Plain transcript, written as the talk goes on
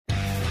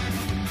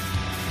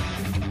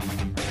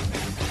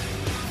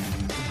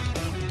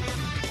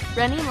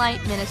Running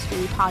Light Ministry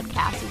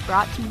podcast is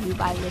brought to you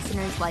by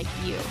listeners like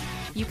you.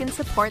 You can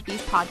support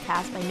these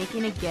podcasts by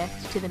making a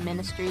gift to the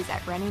ministries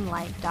at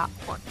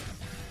runninglight.org.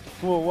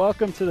 Well,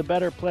 welcome to the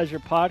Better Pleasure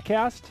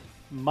podcast.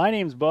 My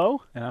name's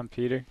Bo. And I'm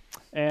Peter.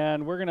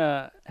 And we're going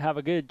to have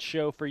a good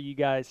show for you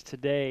guys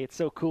today. It's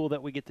so cool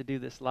that we get to do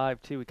this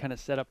live, too. We kind of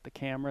set up the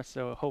camera,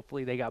 so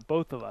hopefully they got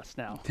both of us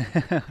now.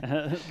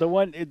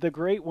 The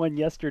great one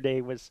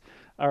yesterday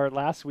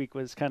last week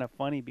was kind of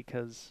funny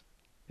because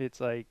it's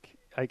like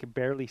I could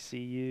barely see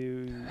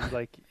you.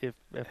 Like if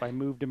I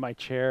moved in my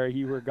chair,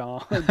 you were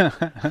gone.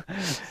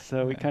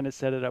 So we kind of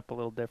set it up a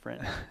little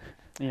different.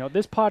 You know,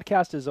 this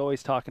podcast is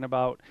always talking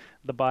about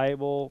the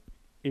Bible,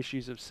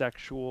 issues of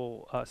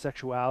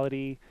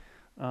sexuality,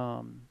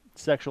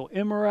 sexual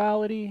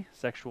immorality,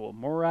 sexual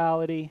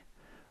morality.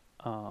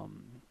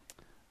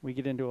 We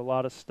get into a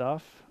lot of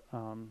stuff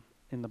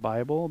in the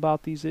Bible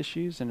about these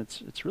issues, and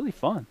it's really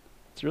fun.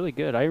 It's really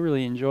good. I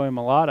really enjoy them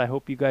a lot. I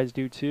hope you guys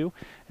do too.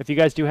 If you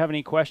guys do have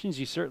any questions,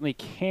 you certainly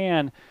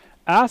can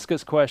ask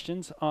us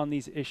questions on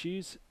these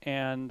issues,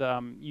 and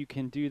you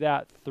can do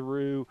that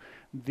through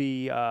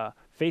the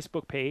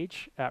Facebook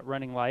page at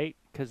Running Light,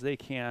 because they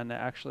can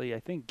actually, I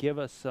think, give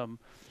us a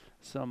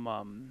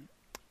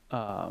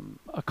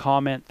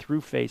comment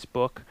through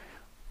Facebook,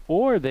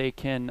 or they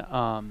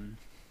can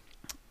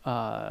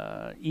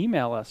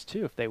email us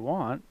too if they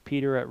want,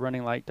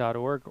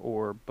 peter@runninglight.org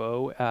or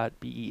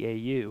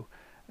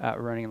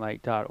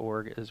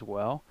bo@beau@runninglight.org as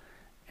well,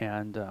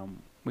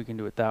 and we can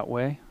do it that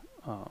way.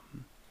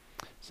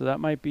 So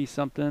that might be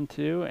something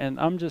too, and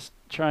I'm just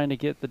trying to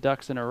get the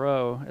ducks in a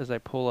row as I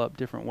pull up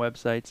different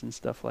websites and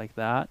stuff like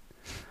that.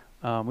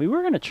 We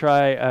were going to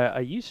try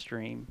a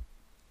Ustream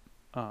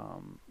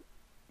kind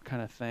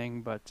of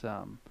thing, but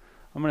I'm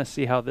going to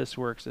see how this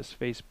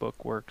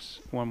Facebook works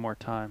one more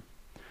time.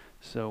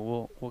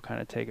 So we'll kind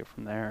of take it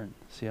from there and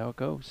see how it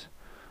goes.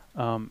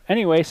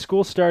 Anyway,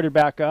 school started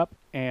back up,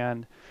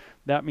 and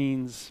that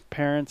means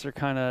parents are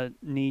kind of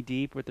knee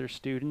deep with their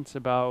students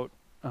about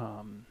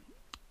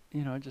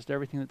just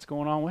everything that's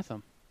going on with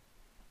them,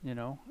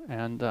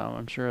 and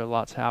I'm sure a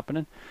lot's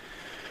happening.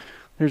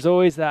 There's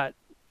always that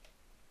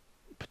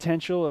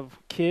potential of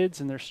kids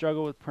and their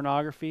struggle with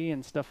pornography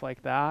and stuff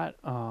like that.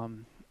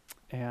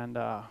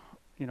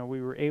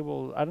 We were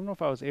able, I don't know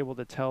if I was able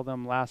to tell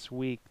them last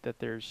week that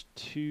there's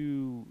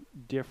 2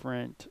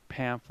 different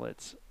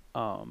pamphlets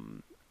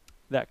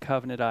that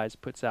Covenant Eyes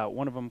puts out.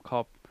 One of them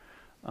called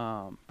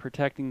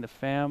Protecting the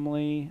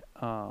Family.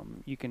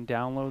 You can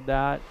download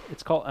that.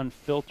 It's called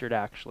Unfiltered,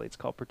 actually. It's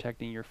called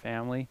Protecting Your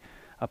Family.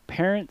 A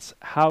Parent's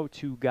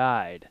How-To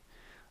Guide.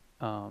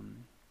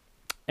 And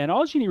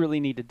all you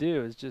really need to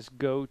do is just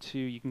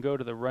you can go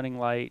to the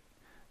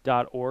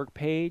runninglight.org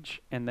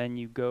page, and then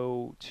you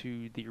go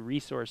to the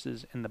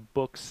resources in the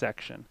books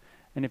section.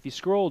 And if you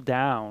scroll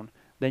down,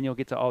 then you'll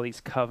get to all these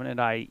Covenant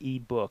Eye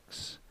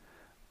ebooks.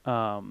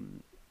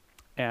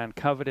 And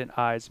Covenant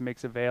Eyes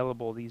makes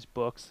available these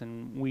books,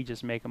 and we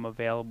just make them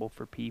available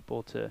for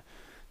people to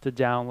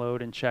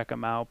download and check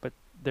them out. But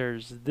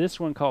there's this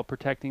one called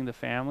Protecting the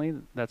Family.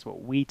 That's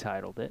what we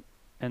titled it.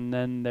 And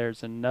then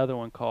there's another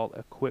one called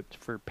Equipped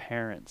for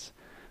Parents.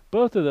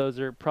 Both of those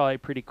are probably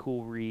pretty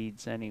cool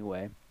reads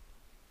anyway.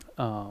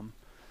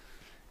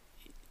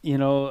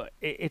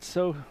 It's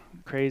so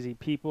crazy.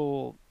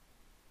 People,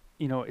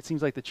 it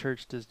seems like the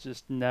church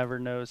just never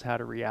knows how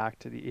to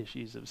react to the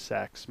issues of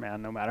sex,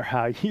 man, no matter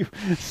how you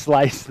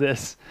slice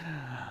this.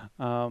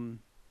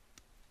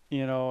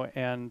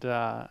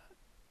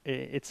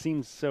 It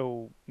seems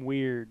so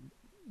weird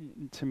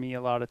to me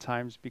a lot of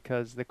times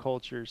because the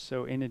culture is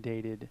so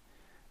inundated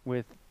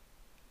with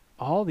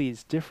all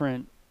these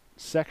different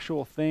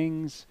sexual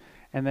things,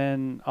 and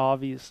then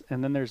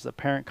there's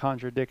apparent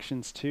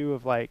contradictions too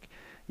of we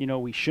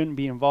shouldn't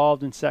be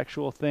involved in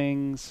sexual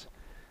things,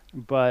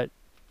 but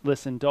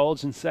let's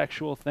indulge in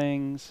sexual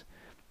things,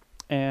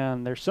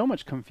 and there's so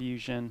much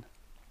confusion.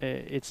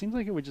 It seems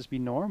like it would just be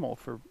normal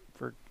for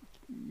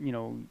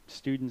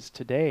students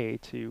today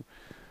to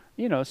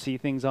see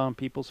things on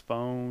people's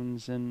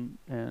phones, and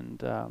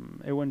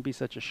it wouldn't be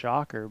such a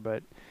shocker,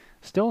 but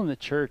still in the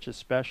church,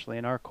 especially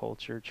in our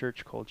culture,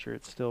 church culture,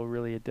 it's still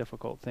really a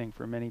difficult thing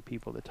for many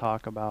people to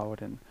talk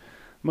about, and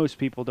most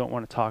people don't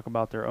want to talk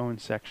about their own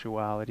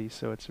sexuality,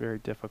 so it's very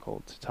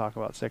difficult to talk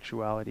about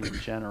sexuality in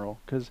general,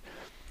 because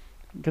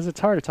it's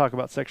hard to talk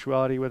about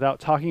sexuality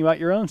without talking about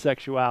your own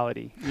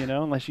sexuality,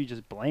 unless you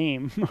just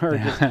blame or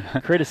just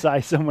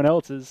criticize someone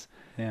else's,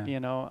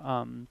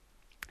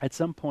 at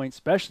some point,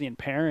 especially in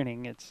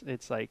parenting,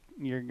 it's like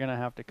you're going to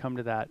have to come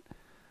to that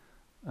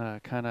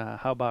kind of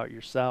how about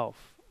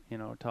yourself,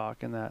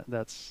 talk, and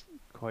that's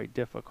quite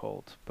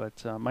difficult.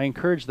 But I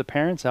encourage the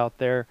parents out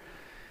there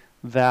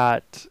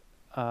that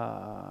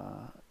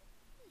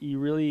you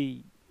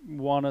really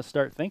want to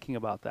start thinking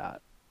about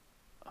that,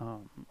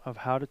 of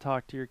how to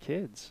talk to your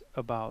kids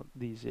about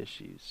these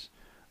issues.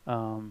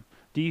 Do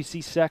you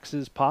see sex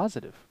as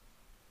positive,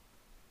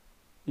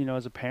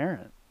 as a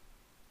parent?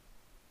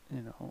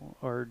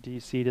 Or do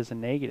you see it as a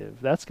negative?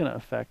 That's going to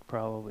affect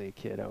probably a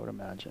kid, I would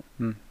imagine.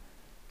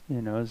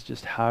 is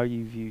just how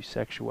you view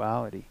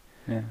sexuality.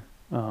 Yeah.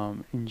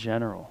 In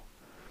general,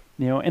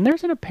 and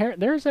there's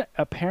a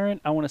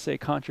apparent, I want to say,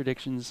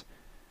 contradictions,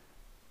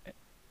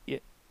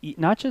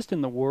 not just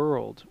in the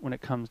world when it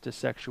comes to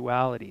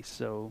sexuality.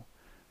 So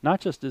not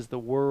just is the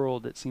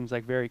world, it seems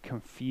like, very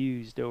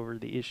confused over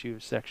the issue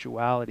of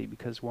sexuality,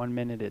 because one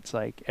minute it's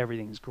like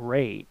everything's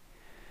great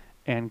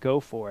and go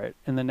for it,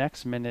 and the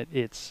next minute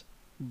it's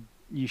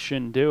you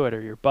shouldn't do it or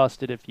you're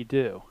busted if you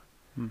do.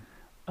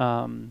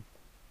 And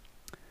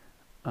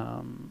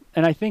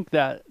I think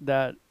that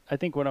I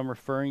think what I'm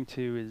referring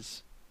to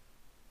is,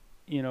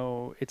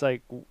 it's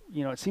like,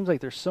 it seems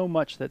like there's so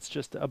much that's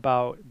just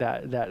about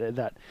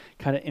that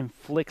kind of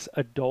inflicts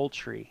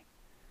adultery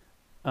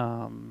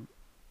in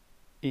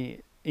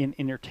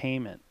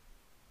entertainment.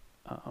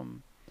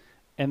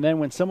 And then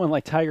when someone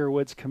like Tiger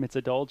Woods commits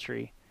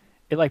adultery,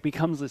 it like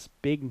becomes this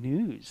big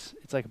news.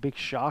 It's like a big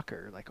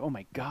shocker. Like, oh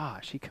my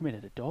gosh, he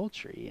committed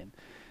adultery, and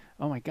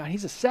oh my God,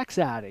 he's a sex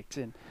addict,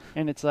 and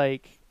it's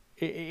like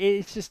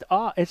it's just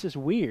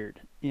weird,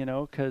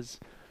 because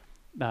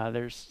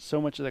there's so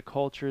much of the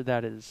culture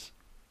that is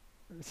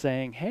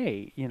saying,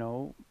 hey,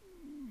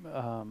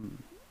 one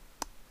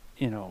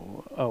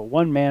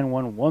man,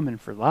 one woman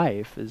for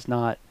life is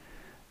not.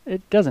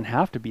 It doesn't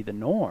have to be the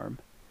norm,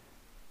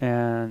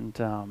 and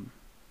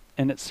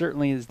it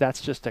certainly is.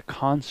 That's just a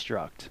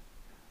construct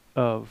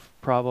of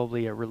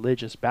probably a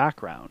religious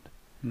background,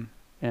 and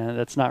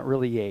that's not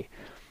really a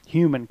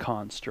human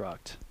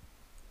construct.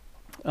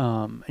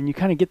 And you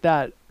kind of get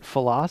that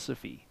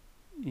philosophy,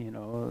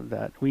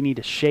 that we need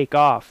to shake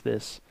off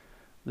this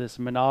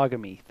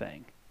monogamy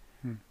thing,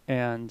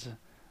 and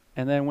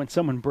then when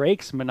someone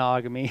breaks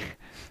monogamy,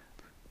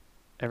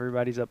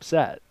 everybody's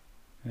upset.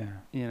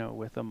 Yeah.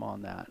 With them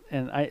on that.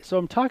 And so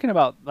I'm talking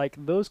about like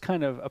those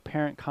kind of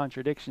apparent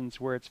contradictions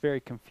where it's very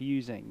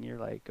confusing. You're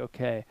like,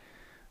 okay,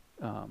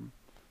 or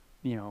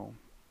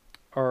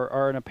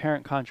an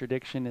apparent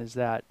contradiction is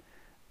that,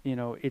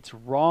 it's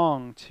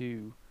wrong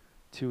to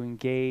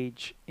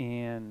engage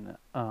in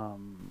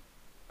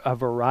a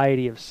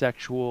variety of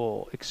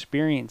sexual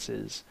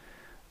experiences,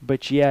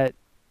 but yet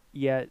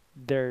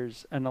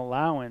there's an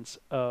allowance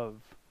of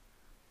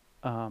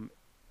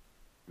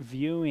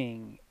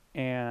viewing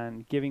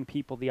and giving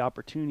people the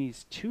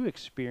opportunities to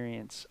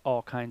experience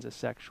all kinds of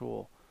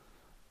sexual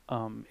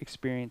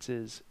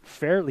experiences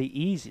fairly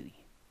easily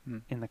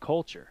in the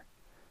culture.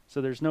 So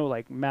there's no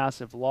like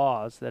massive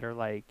laws that are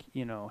like,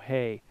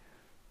 hey,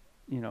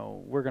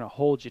 we're going to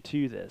hold you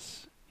to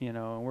this,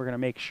 and we're going to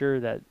make sure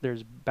that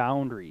there's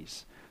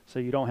boundaries. So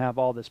you don't have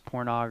all this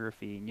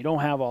pornography, and you don't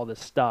have all this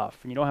stuff,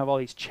 and you don't have all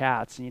these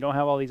chats, and you don't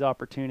have all these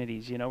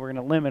opportunities. We're going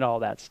to limit all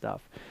that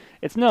stuff.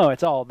 It's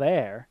all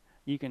there.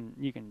 You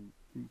can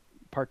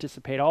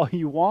participate all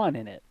you want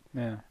in it.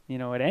 Yeah.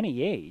 At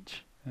any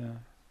age.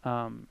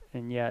 Yeah.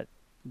 And yet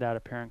that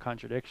apparent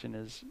contradiction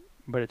is,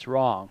 but it's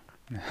wrong.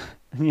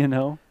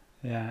 Yeah,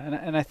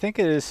 and I think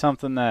it is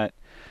something that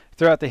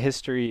throughout the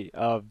history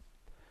of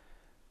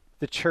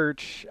the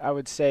church, I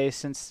would say,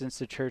 since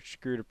the church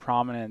grew to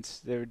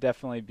prominence, there would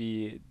definitely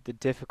be the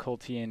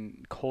difficulty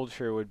in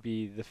culture would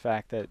be the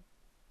fact that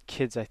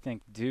kids, I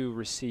think, do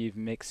receive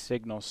mixed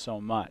signals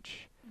so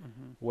much,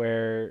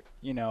 where,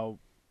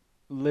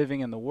 living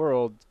in the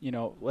world,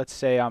 let's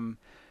say I'm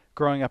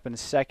growing up in a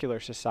secular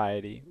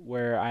society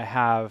where I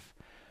have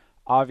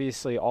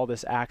obviously all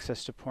this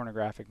access to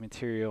pornographic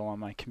material on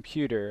my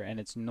computer, and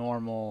it's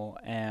normal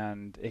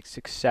and it's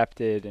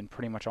accepted and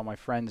pretty much all my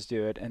friends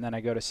do it. And then I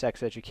go to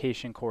sex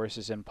education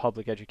courses in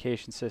public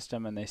education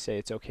system, and they say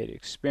it's okay to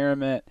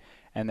experiment,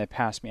 and they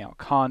pass me out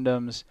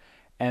condoms.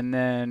 And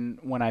then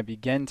when I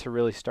begin to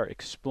really start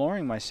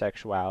exploring my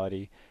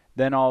sexuality,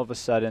 then all of a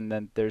sudden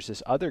then there's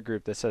this other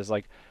group that says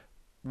like,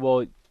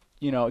 well,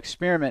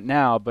 experiment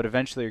now, but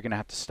eventually you're going to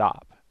have to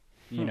stop.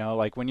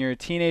 Like when you're a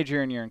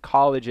teenager and you're in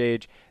college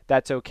age,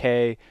 that's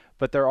okay.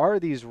 But there are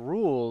these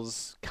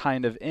rules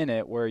kind of in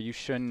it where you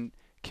shouldn't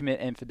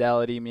commit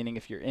infidelity, meaning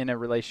if you're in a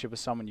relationship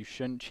with someone, you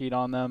shouldn't cheat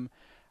on them.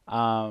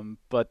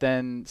 But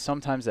then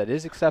sometimes that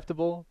is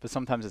acceptable, but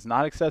sometimes it's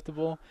not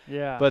acceptable.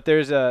 Yeah. But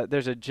there's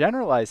a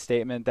generalized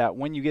statement that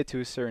when you get to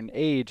a certain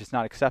age, it's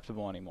not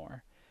acceptable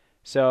anymore.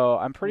 So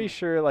I'm pretty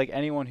sure like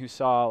anyone who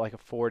saw like a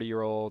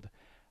 40-year-old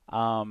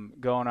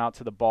going out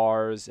to the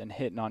bars and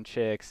hitting on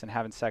chicks and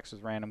having sex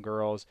with random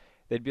girls,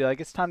 they'd be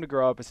like, it's time to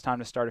grow up, it's time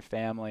to start a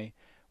family.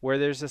 Where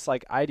there's this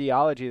like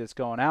ideology that's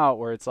going out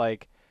where it's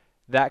like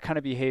that kind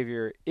of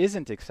behavior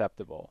isn't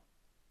acceptable,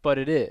 but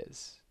it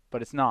is,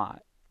 but it's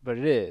not, but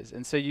it is.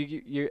 And so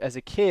you as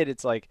a kid,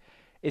 it's like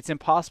it's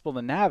impossible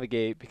to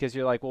navigate because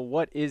you're like, well,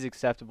 what is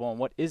acceptable and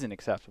what isn't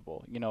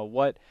acceptable?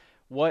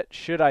 What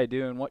should I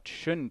do and what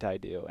shouldn't I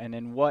do? And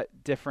in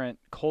what different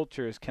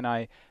cultures can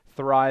I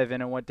thrive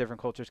in and what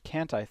different cultures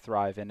can't I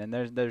thrive in? And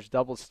there's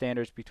double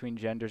standards between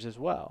genders as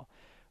well.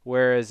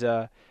 Whereas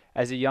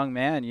as a young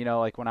man,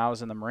 like when I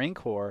was in the Marine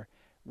Corps,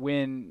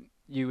 when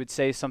you would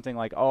say something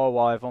like, oh,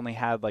 well, I've only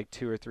had like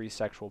 2 or 3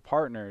 sexual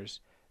partners,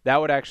 that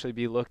would actually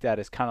be looked at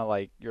as kind of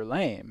like you're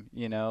lame,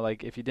 you know,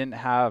 like if you didn't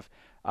have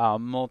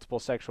multiple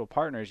sexual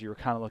partners, you were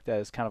kind of looked at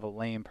as kind of a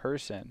lame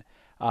person.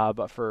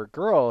 But for a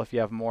girl, if you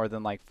have more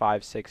than like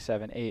 5, 6,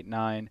 7, 8,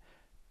 9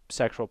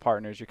 sexual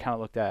partners, you're kind of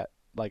looked at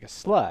like a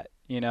slut,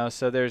 you know.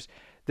 So there's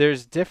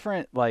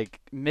different like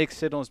mixed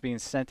signals being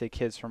sent to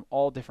kids from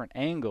all different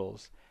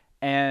angles,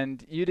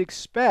 and you'd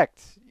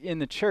expect in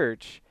the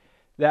church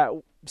that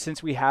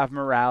since we have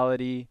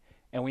morality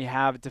and we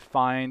have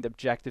defined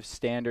objective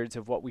standards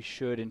of what we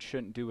should and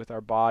shouldn't do with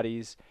our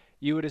bodies,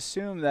 you would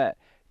assume that,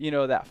 you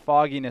know, that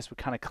fogginess would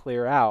kind of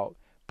clear out.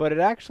 But it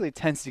actually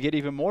tends to get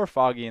even more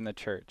foggy in the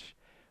church,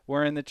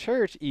 where in the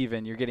church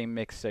even you're getting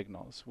mixed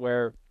signals,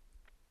 where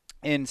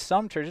in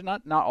some churches,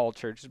 not all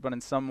churches, but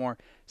in some more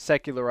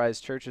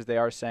secularized churches, they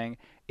are saying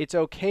it's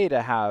okay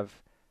to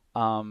have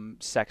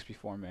sex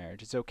before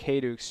marriage. It's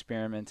okay to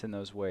experiment in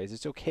those ways.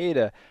 It's okay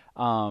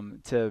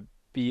to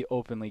be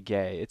openly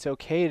gay. It's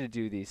okay to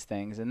do these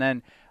things. And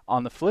then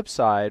on the flip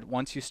side,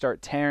 once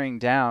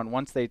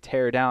they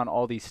tear down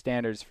all these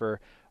standards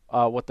for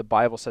what the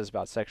Bible says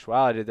about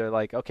sexuality, they're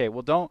like, okay,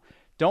 well, don't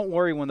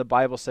worry when the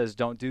Bible says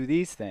don't do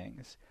these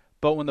things,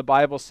 but when the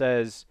Bible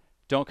says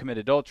don't commit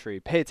adultery,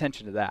 pay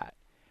attention to that.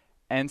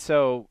 And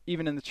so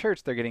even in the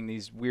church, they're getting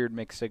these weird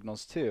mixed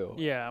signals too.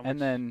 Yeah,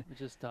 which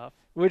is tough.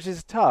 Which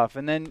is tough.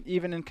 And then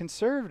even in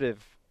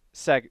conservative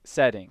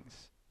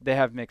settings, they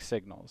have mixed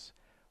signals.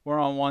 Where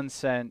on one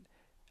sense,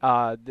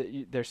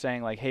 they're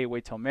saying like, hey,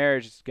 wait till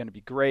marriage. It's going to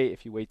be great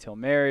if you wait till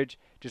marriage.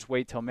 Just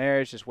wait till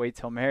marriage. Just wait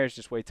till marriage.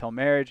 Just wait till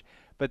marriage.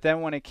 But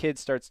then when a kid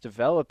starts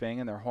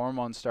developing and their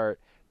hormones start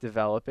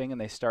developing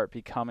and they start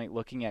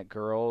looking at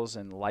girls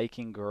and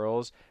liking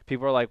girls,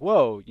 people are like,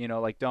 whoa, you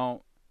know, like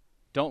don't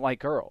like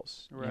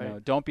girls. Right. You know,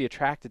 don't be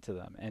attracted to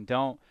them, and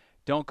don't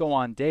go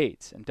on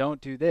dates, and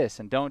don't do this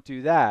and don't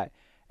do that.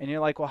 And you're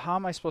like, well, how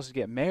am I supposed to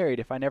get married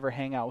if I never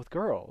hang out with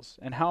girls?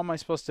 And how am I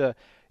supposed to,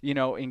 you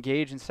know,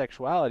 engage in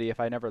sexuality if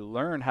I never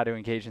learn how to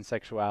engage in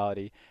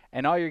sexuality?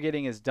 And all you're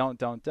getting is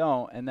don't.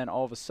 And then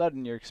all of a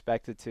sudden you're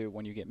expected to,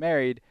 when you get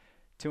married,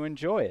 to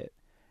enjoy it.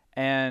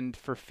 And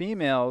for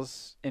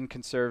females in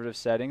conservative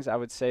settings, I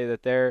would say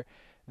that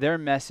their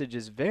message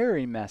is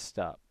very messed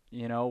up,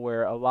 you know,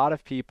 where a lot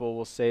of people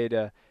will say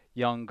to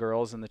young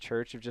girls in the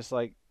church of just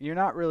like, you're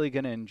not really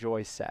going to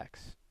enjoy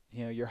sex.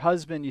 You know, your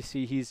husband, you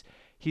see, he's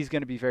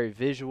going to be very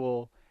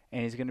visual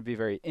and he's going to be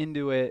very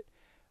into it,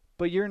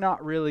 but you're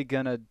not really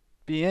going to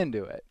be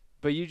into it.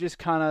 But you just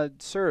kind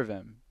of serve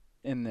him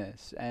in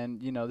this.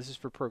 And, you know, this is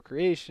for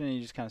procreation, and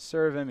you just kind of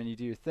serve him and you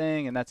do your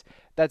thing, and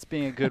that's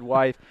being a good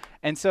wife.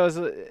 And so as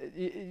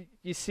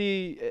you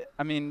see,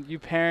 I mean, you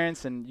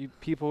parents and you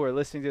people who are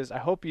listening to this, I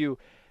hope you,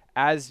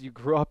 as you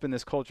grew up in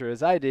this culture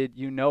as I did,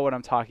 you know what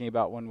I'm talking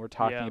about when we're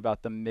talking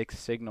about the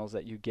mixed signals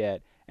that you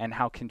get and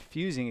how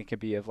confusing it can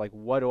be of like,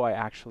 what do I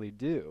actually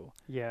do?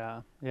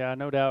 Yeah,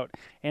 no doubt.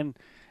 And,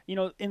 you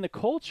know, in the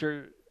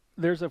culture,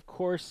 there's, of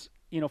course,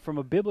 you know, from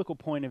a biblical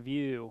point of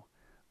view,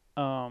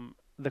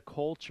 the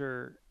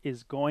culture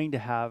is going to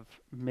have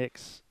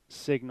mixed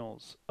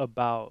signals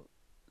about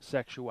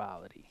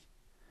sexuality.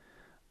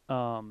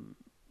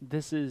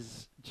 This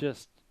is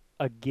just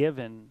a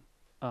given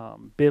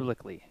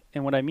biblically.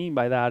 And what I mean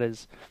by that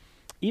is,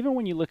 even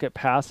when you look at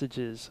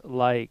passages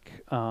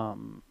like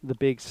the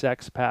big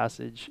sex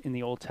passage in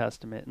the Old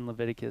Testament in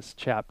Leviticus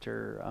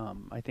chapter,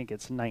 I think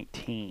it's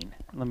 19.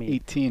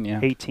 18, yeah.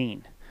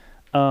 18.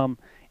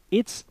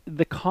 It's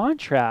the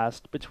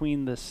contrast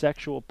between the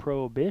sexual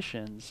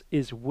prohibitions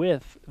is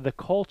with the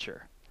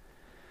culture.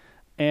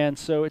 And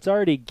so it's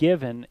already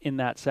given in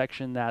that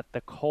section that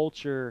the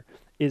culture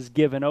is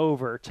given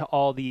over to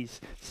all these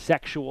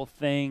sexual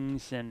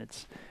things, and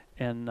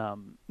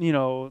you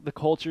know, the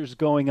culture's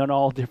going on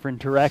all different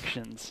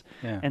directions.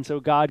 Yeah. And so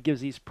God gives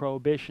these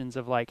prohibitions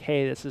of like,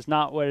 hey, this is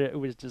not what it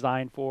was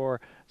designed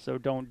for, so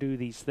don't do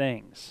these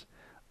things.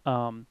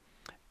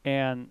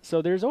 And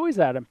so there's always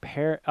that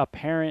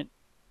apparent,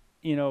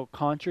 you know,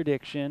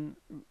 contradiction,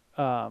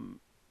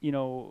 you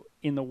know,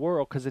 in the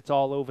world, because it's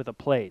all over the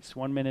place.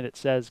 One minute it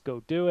says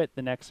go do it,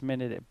 the next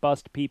minute it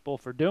busts people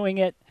for doing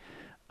it.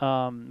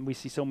 We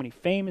see so many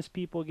famous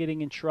people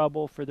getting in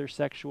trouble for their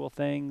sexual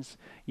things,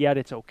 yet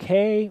it's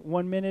okay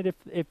one minute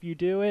if you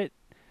do it,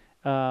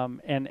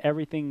 and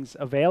everything's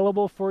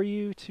available for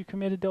you to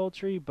commit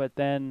adultery, but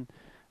then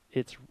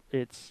it's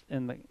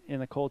in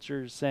the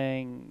culture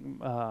saying,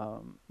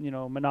 you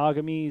know,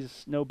 monogamy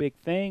is no big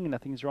thing,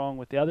 nothing's wrong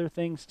with the other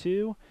things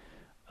too,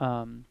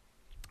 and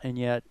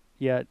yet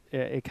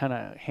it kind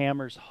of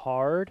hammers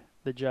hard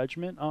the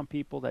judgment on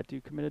people that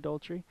do commit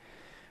adultery.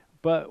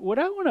 But what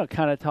I want to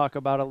kind of talk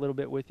about a little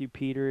bit with you,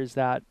 Peter, is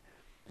that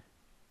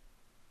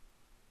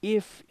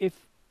if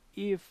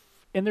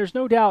and there's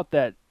no doubt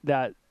that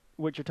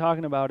what you're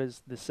talking about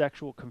is the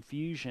sexual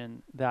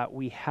confusion that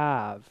we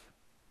have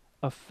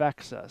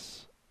affects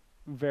us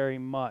very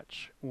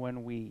much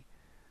when we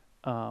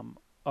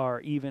are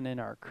even in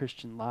our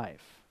Christian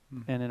life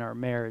and in our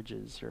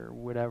marriages or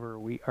whatever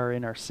we are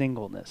in our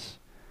singleness.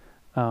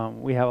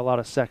 We have a lot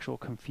of sexual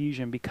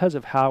confusion because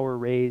of how we're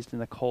raised in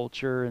the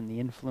culture and the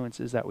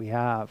influences that we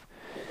have.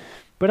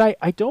 But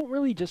I don't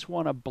really just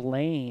want to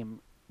blame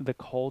the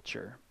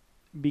culture,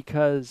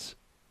 because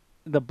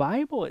the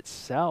Bible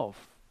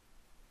itself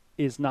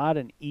is not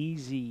an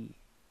easy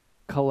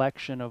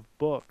collection of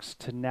books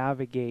to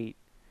navigate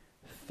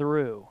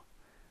through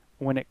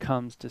when it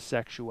comes to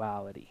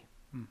sexuality.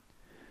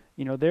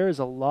 You know, there is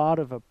a lot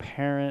of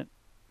apparent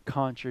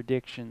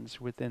contradictions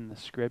within the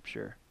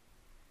scripture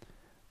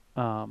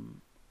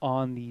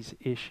on these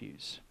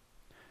issues.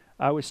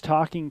 I was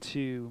talking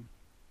to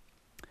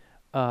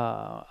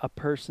a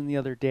person the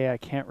other day. I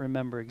can't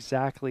remember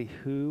exactly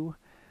who,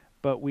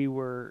 but we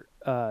were,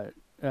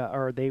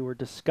 or they were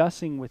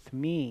discussing with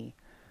me.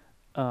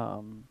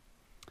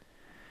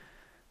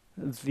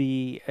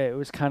 It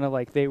was kind of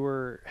like they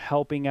were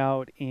helping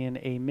out in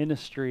a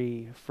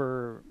ministry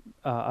for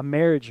a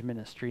marriage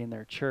ministry in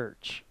their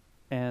church.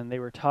 And they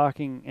were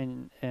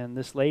talking, and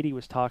this lady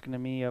was talking to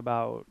me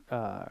about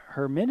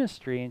her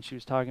ministry, and she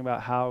was talking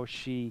about how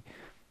she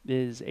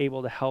is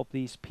able to help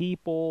these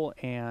people,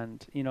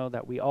 and you know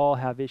that we all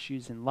have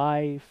issues in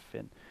life,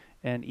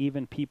 and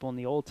even people in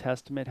the Old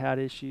Testament had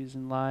issues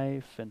in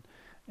life, and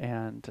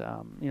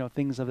you know,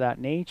 things of that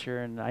nature.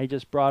 And I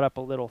just brought up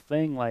a little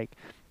thing like,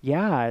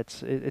 yeah,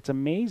 it's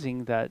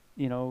amazing that,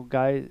 you know,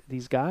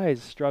 these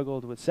guys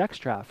struggled with sex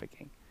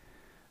trafficking,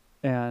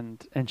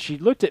 and she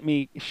looked at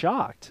me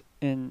shocked.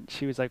 And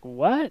she was like,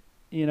 what?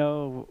 You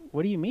know,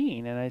 what do you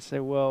mean? And I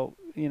said, well,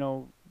 you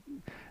know,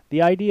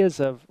 the ideas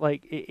of,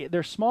 like,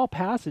 they're small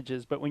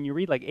passages, but when you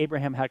read, like,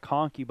 Abraham had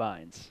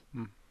concubines,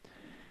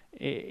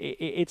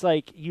 it's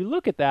like, you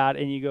look at that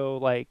and you go,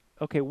 like,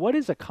 okay, what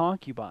is a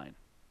concubine?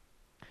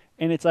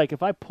 And it's like,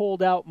 if I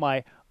pulled out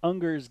my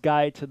Unger's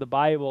Guide to the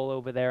Bible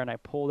over there and I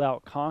pulled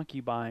out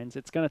concubines,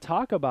 it's going to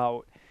talk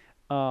about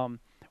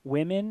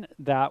women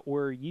that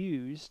were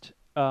used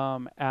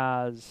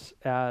as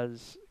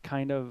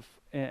kind of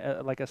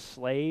like a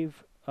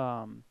slave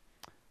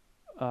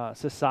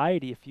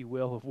society, if you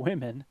will, of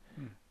women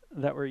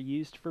that were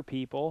used for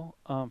people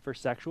for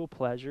sexual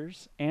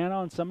pleasures, and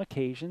on some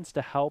occasions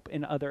to help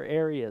in other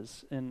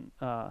areas, in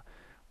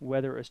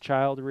whether it was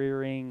child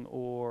rearing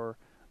or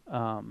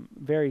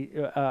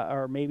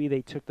or maybe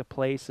they took the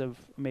place of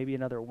maybe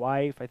another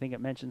wife. I think it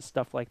mentions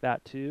stuff like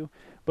that too.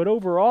 But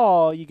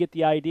overall, you get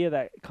the idea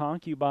that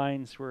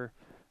concubines were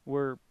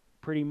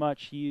pretty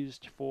much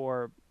used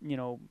for, you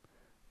know,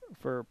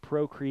 for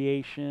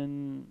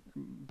procreation,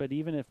 but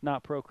even if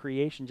not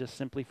procreation, just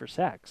simply for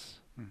sex.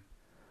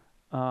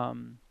 So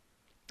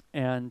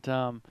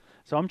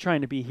I'm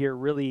trying to be here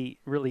really,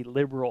 really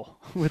liberal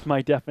with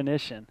my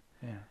definition,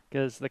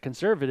 because the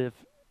conservative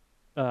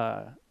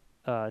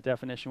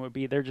definition would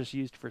be they're just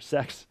used for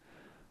sex.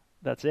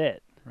 That's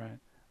it. Right.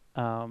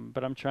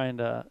 But I'm trying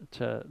to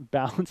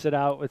balance it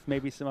out with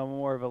maybe some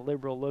more of a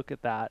liberal look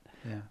at that.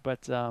 Yeah.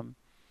 But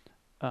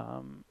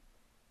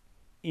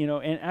you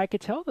know, and I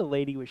could tell the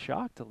lady was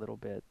shocked a little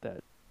bit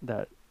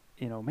that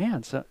you know,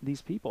 man, so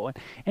these people,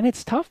 and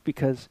it's tough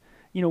because,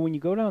 you know, when you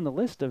go down the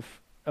list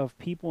of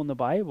people in the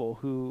Bible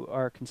who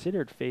are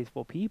considered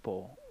faithful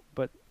people,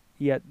 but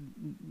yet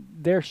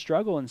their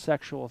struggle in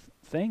sexual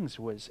things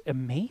was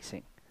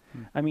amazing.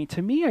 I mean,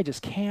 to me, I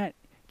just can't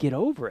get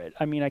over it.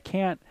 I mean, I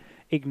can't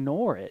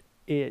ignore it.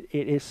 It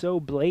is so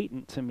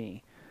blatant to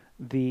me,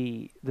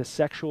 the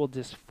sexual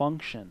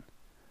dysfunction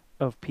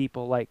of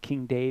people like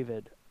King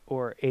David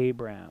or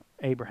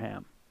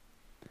Abraham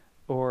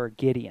or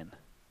Gideon,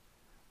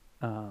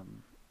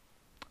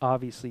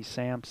 obviously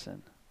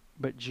Samson,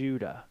 but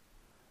Judah,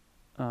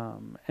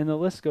 and the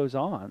list goes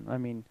on. I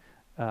mean,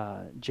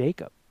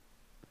 Jacob.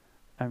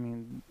 I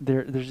mean,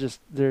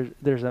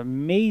 there's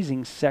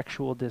amazing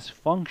sexual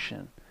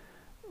dysfunction,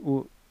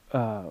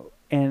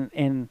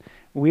 and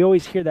we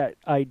always hear that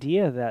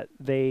idea that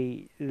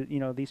they, you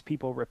know, these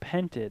people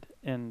repented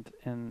and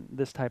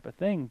this type of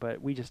thing,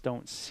 but we just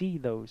don't see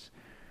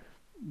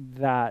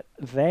that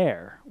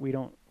there. We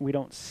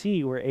don't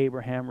see where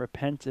Abraham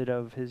repented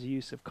of his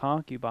use of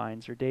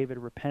concubines, or David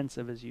repents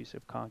of his use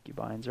of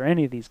concubines, or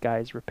any of these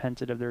guys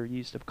repented of their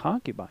use of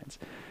concubines.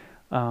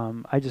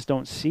 I just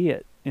don't see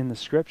it in the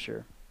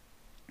scripture.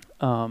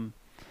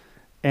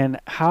 And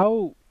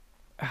how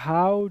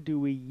do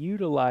we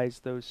utilize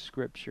those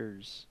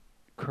scriptures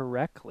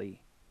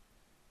correctly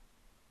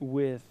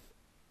with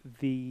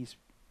these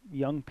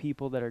young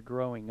people that are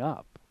growing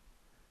up,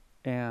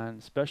 and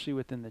especially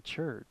within the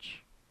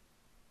church?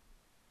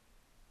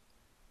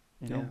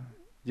 You know?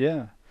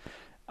 Yeah.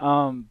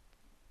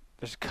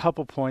 There's a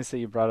couple points that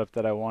you brought up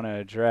that I want to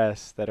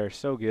address that are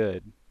so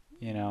good,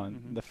 you know.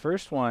 And the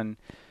first one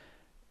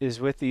is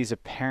with these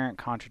apparent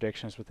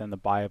contradictions within the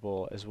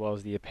Bible, as well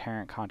as the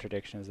apparent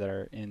contradictions that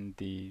are in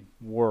the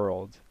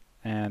world.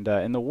 And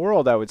in the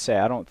world, I would say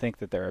I don't think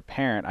that they're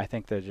apparent. I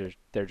think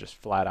they're just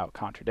flat out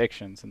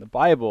contradictions. In the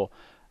Bible,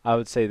 I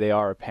would say they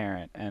are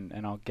apparent, and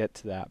I'll get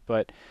to that.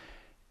 But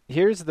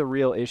here's the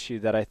real issue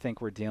that I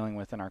think we're dealing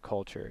with in our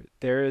culture.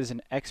 There is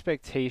an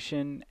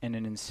expectation and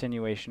an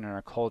insinuation in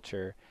our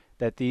culture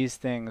that these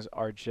things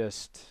are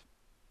just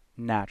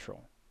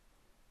natural,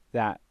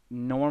 that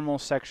normal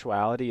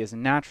sexuality is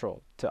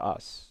natural to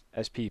us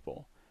as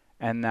people.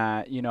 And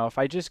that, if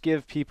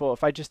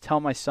I just tell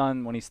my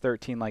son when he's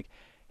 13, like,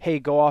 hey,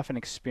 go off and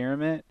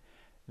experiment,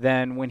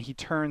 then when he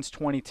turns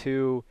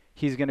 22,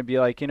 he's going to be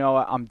like,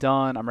 I'm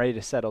done. I'm ready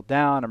to settle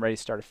down. I'm ready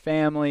to start a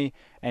family.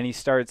 And he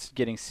starts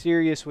getting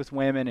serious with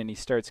women, and he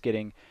starts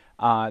getting,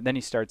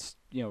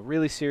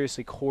 really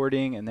seriously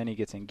courting, and then he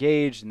gets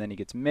engaged, and then he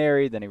gets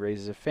married, then he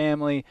raises a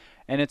family,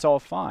 and it's all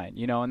fine,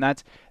 and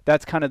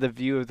that's kind of the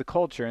view of the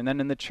culture. And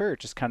then in the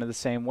church, it's kind of the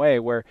same way,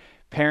 where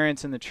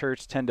parents in the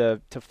church tend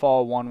to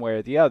fall one way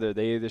or the other.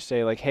 They either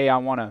say like, hey, I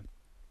want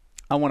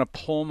to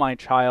pull my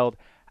child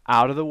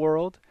out of the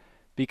world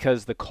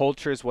because the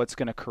culture is what's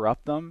going to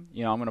corrupt them.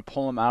 I'm going to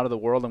pull them out of the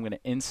world. I'm going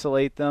to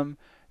insulate them.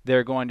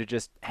 They're going to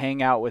just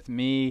hang out with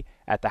me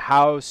at the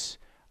house.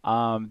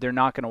 They're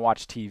not going to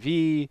watch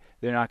TV.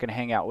 They're not going to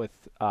hang out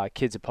with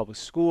kids at public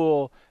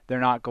school.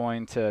 They're not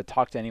going to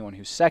talk to anyone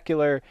who's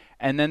secular.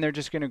 And then they're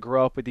just going to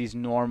grow up with these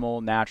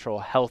normal, natural,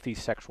 healthy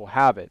sexual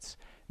habits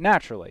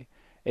naturally.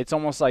 It's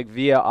almost like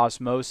via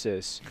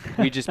osmosis,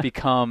 we just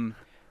become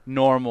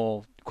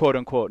normal, quote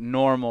unquote,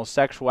 normal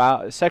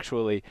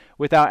sexually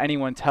without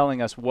anyone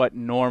telling us what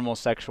normal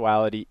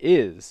sexuality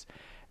is.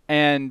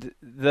 And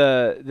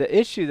the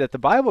issue that the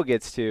Bible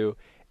gets to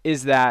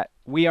is that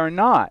we are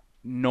not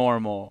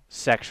normal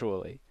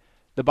sexually.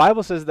 The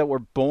Bible says that we're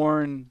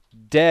born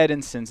dead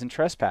in sins and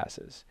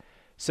trespasses.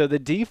 So the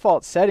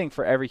default setting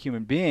for every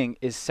human being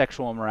is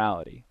sexual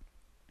immorality.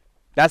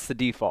 That's the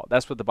default.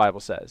 That's what the Bible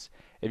says.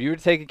 If you were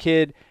to take a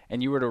kid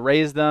and you were to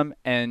raise them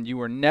and you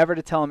were never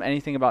to tell him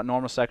anything about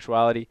normal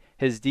sexuality,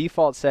 his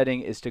default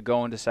setting is to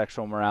go into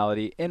sexual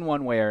morality in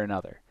one way or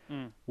another.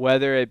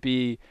 Whether it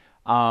be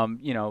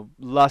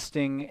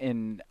lusting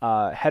in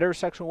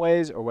heterosexual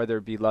ways, or whether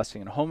it be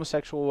lusting in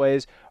homosexual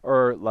ways,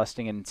 or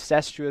lusting in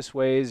incestuous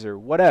ways, or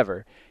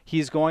whatever,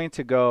 he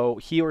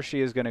or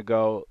she is going to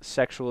go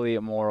sexually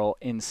immoral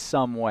in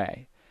some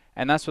way.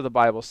 And that's what the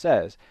Bible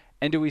says.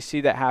 And do we see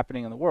that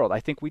happening in the world?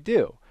 I think we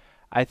do.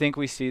 I think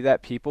we see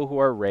that people who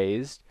are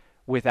raised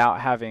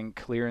without having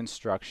clear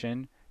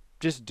instruction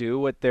just do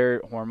what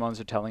their hormones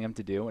are telling them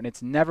to do, and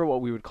it's never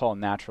what we would call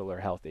natural or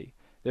healthy.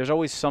 There's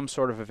always some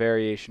sort of a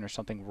variation or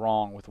something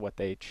wrong with what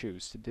they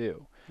choose to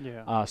do.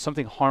 Yeah.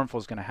 Something harmful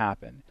is going to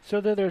happen.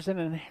 So that there's an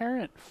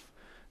inherent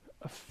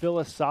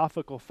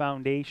philosophical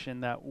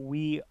foundation that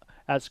we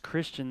as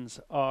Christians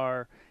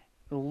are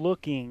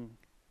looking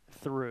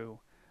through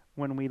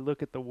when we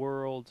look at the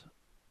world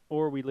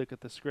or we look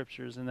at the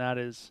scriptures, and that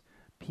is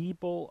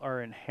people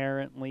are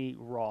inherently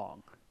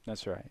wrong.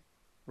 That's right.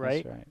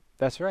 Right?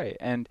 That's right.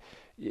 And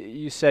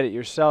you said it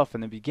yourself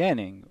in the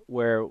beginning,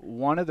 where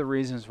one of the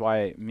reasons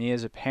why me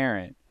as a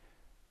parent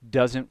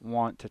doesn't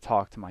want to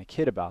talk to my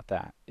kid about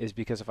that is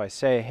because if I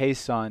say, hey,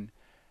 son,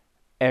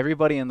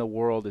 everybody in the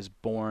world is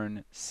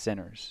born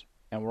sinners,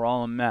 and we're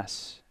all a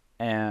mess,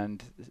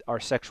 and our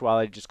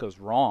sexuality just goes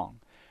wrong,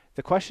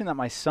 the question that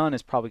my son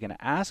is probably going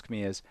to ask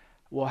me is,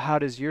 well, how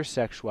does your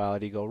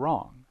sexuality go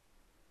wrong?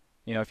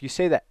 If you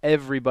say that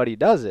everybody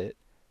does it,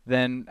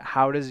 then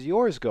how does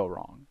yours go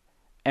wrong?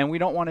 And we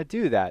don't want to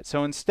do that.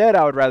 So instead,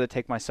 I would rather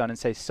take my son and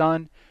say,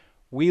 son,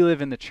 we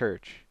live in the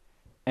church,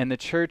 and the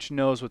church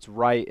knows what's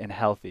right and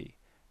healthy.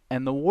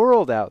 And the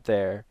world out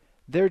there,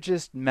 they're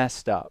just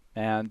messed up,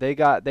 and they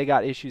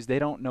got issues. They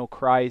don't know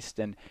Christ,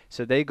 and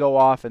so they go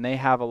off and they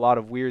have a lot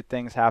of weird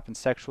things happen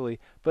sexually,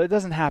 but it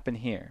doesn't happen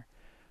here.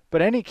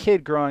 But any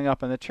kid growing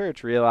up in the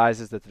church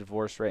realizes that the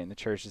divorce rate in the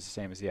church is the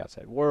same as the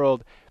outside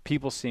world.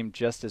 People seem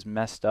just as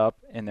messed up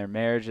in their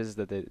marriages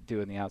that they do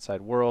in the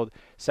outside world.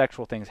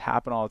 Sexual things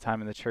happen all the time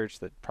in the church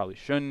that probably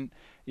shouldn't.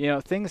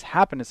 Things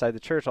happen inside the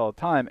church all the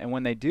time, and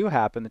when they do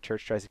happen, the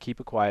church tries to keep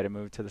it quiet and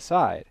move it to the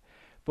side.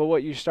 But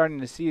what you're starting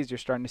to see is you're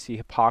starting to see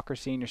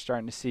hypocrisy, and you're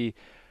starting to see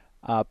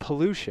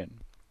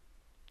pollution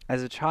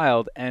as a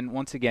child, and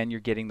once again,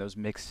 you're getting those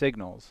mixed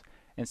signals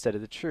instead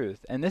of the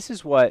truth. And this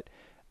is what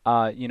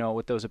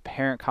with those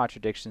apparent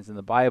contradictions in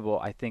the Bible,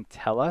 I think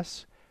tell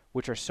us,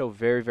 which are so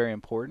very, very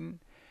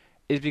important,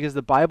 is because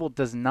the Bible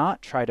does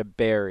not try to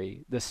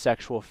bury the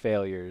sexual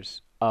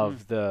failures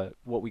of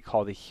what we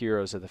call the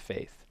heroes of the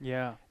faith.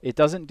 Yeah. It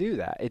doesn't do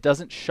that. It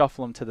doesn't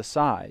shuffle them to the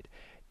side.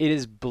 It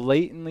is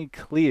blatantly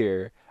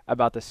clear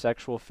about the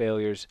sexual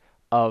failures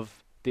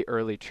of the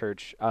early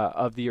church,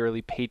 of the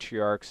early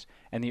patriarchs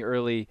and the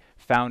early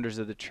founders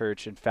of the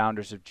church and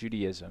founders of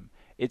Judaism.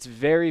 It's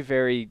very,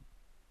 very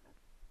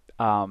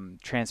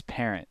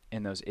transparent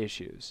in those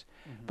issues.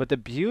 But the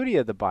beauty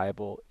of the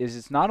Bible is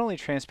it's not only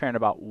transparent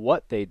about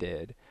what they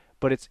did,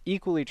 but it's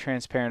equally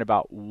transparent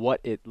about what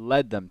it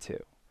led them to.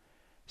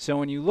 So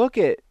when you look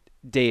at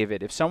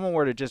David, if someone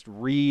were to just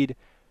read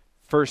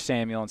 1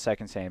 Samuel and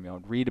 2 Samuel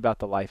and read about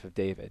the life of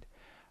David,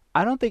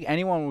 I don't think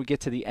anyone would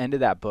get to the end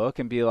of that book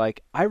and be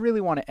like, I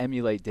really want to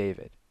emulate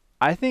David.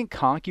 I think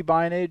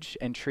concubinage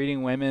and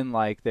treating women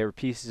like they were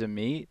pieces of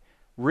meat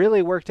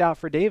really worked out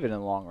for David in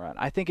the long run.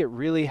 I think it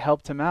really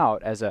helped him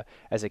out as a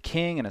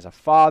king and as a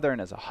father and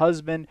as a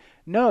husband.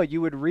 No,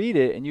 you would read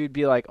it and you would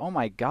be like, oh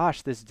my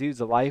gosh, this dude's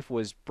life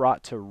was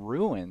brought to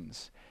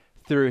ruins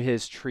through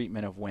his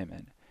treatment of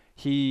women.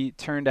 He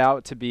turned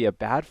out to be a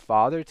bad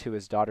father to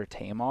his daughter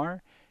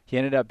Tamar. He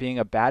ended up being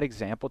a bad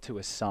example to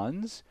his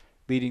sons,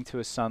 leading to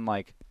a son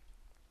like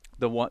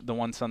the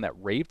one son that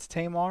raped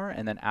Tamar,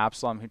 and then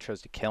Absalom, who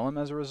chose to kill him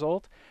as a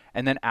result.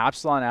 And then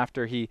Absalom,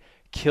 after he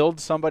killed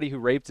somebody who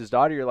raped his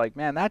daughter, you're like,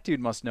 man, that dude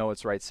must know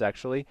what's right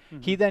sexually.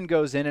 Mm-hmm. He then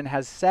goes in and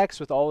has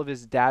sex with all of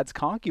his dad's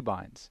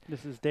concubines.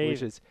 This is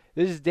David.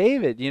 This is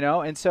David, you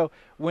know? And so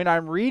when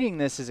I'm reading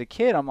this as a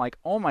kid, I'm like,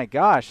 oh my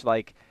gosh,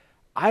 like,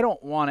 I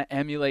don't want to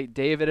emulate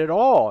David at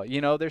all.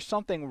 You know, there's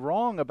something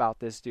wrong about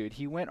this dude.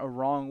 He went a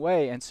wrong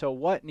way. And so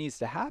what needs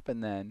to happen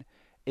then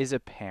is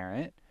a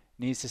parent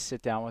needs to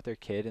sit down with their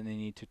kid and they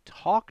need to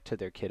talk to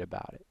their kid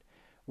about it,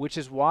 which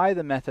is why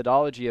the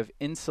methodology of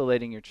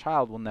insulating your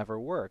child will never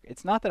work.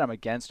 It's not that I'm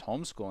against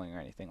homeschooling or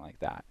anything like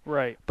that.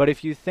 Right. But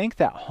if you think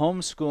that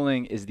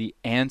homeschooling is the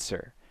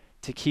answer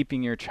to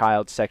keeping your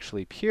child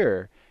sexually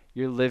pure,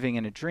 you're living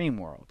in a dream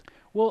world.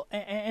 Well,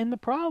 and the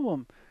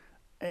problem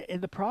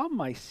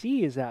I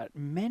see is that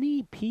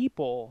many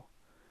people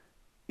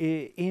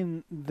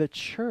in the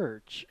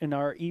church, in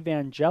our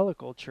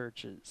evangelical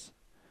churches,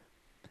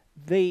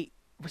 they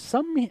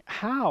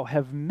somehow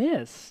have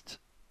missed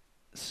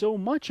so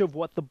much of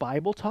what the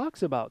Bible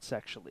talks about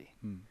sexually.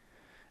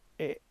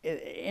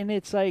 And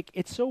it's like,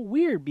 it's so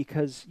weird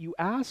because you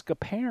ask a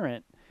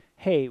parent,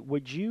 hey,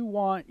 would you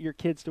want your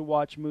kids to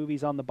watch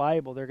movies on the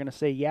Bible? They're going to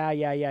say,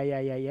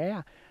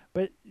 yeah.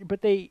 But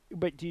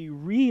do you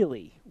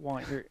really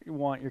want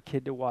your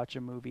kid to watch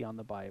a movie on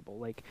the Bible?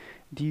 Like,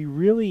 do you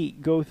really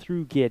go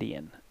through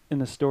Gideon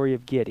and the story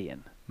of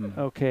Gideon?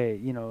 Okay,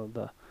 you know,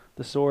 the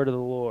sword of the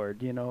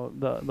Lord, you know,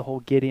 the whole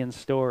Gideon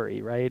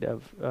story, right,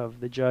 of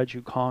the judge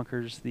who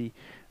conquers the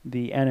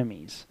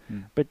enemies.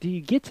 But do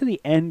you get to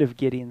the end of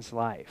Gideon's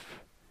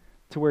life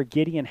to where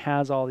Gideon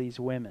has all these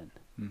women,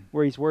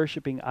 where he's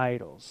worshiping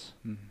idols,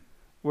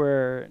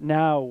 where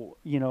now,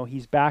 you know,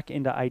 he's back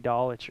into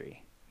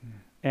idolatry,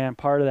 and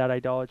part of that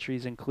idolatry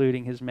is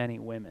including his many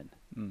women,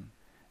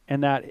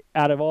 and that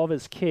out of all of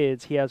his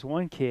kids, he has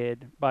one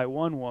kid by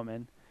one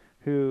woman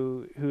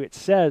who it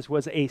says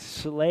was a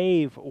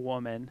slave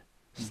woman,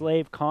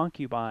 slave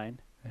concubine.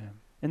 Yeah.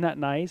 Isn't that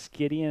nice?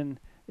 Gideon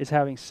is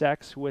having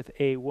sex with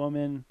a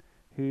woman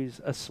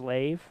who's a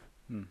slave.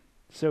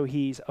 So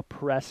he's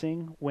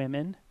oppressing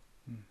women.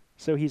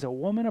 So he's a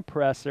woman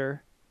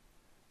oppressor,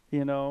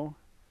 you know,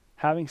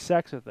 having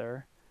sex with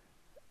her.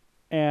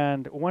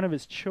 And one of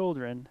his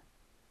children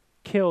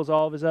kills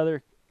all of his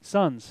other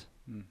sons.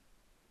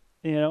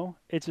 You know,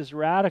 it's just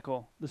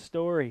radical, the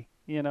story,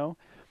 you know.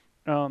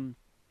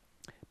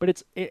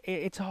 But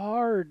it's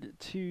hard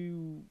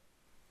to,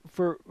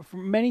 for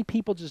many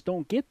people just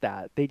don't get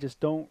that. They just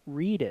don't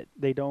read it.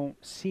 They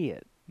don't see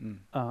it.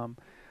 And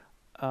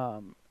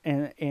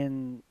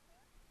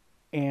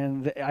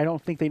I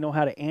don't think they know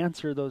how to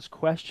answer those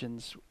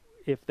questions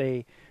if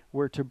they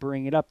were to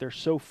bring it up. They're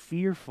so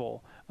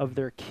fearful of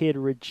their kid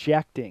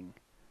rejecting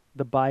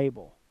the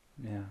Bible.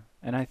 Yeah.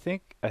 And I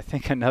think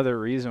another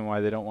reason why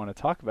they don't want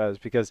to talk about it is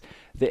because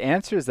the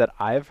answers that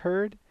I've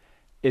heard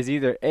is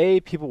either A,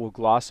 people will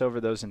gloss over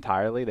those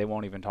entirely. They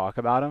won't even talk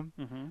about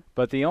them.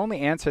 But the only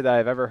answer that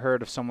I've ever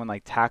heard of someone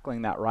like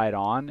tackling that right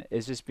on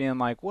is just being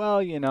like,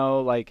 well, you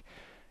know,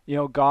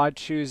 God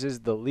chooses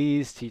the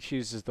least, he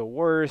chooses the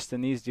worst,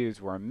 and these dudes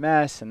were a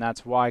mess, and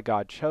that's why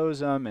God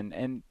chose them.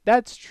 And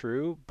that's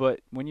true,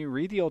 but when you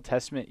read the Old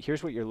Testament,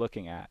 here's what you're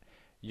looking at.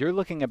 You're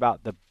looking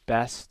about the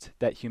best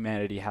that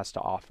humanity has to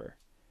offer.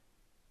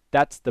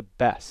 That's the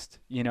best.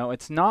 You know,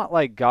 it's not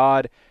like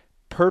God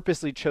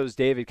purposely chose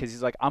David because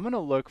he's like, I'm going to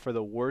look for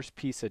the worst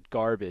piece of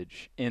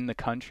garbage in the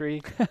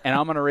country and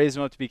I'm going to raise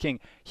him up to be king.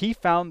 He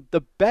found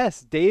the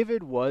best.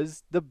 David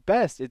was the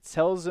best. It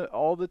tells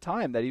all the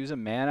time that he was a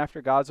man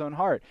after God's own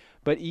heart.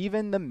 But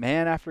even the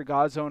man after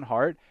God's own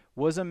heart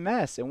was a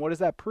mess. And what does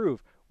that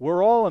prove?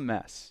 We're all a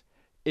mess.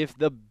 If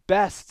the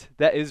best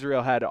that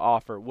Israel had to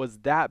offer was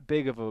that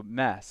big of a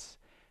mess,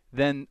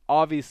 then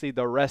obviously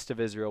the rest of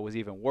Israel was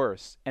even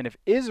worse. And if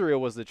Israel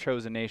was the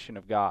chosen nation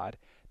of God,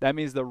 that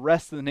means the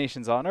rest of the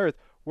nations on earth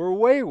were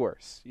way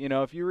worse. You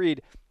know, if you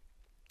read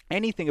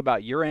anything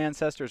about your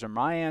ancestors or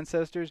my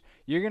ancestors,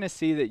 you're going to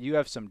see that you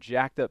have some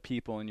jacked up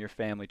people in your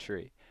family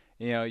tree.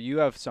 You know, you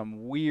have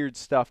some weird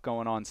stuff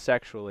going on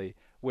sexually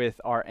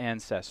with our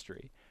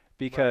ancestry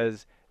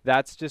because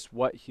that's just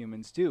what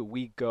humans do.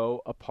 We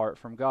go apart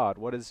from God.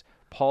 What does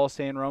Paul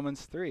say in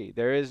Romans 3?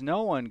 There is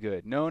no one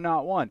good, no,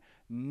 not one.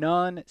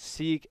 None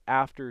seek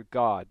after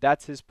God.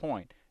 That's his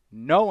point.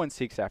 No one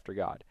seeks after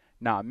God.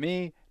 Not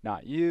me,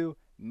 not you,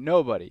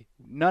 nobody.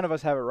 None of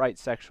us have it right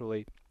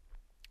sexually.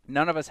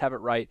 None of us have it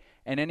right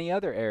in any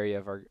other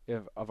area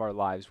of our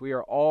lives. We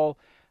are all,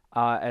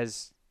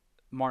 as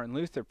Martin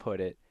Luther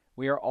put it,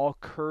 we are all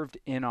curved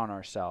in on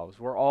ourselves.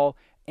 We're all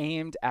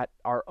aimed at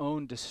our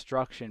own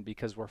destruction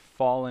because we're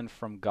fallen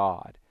from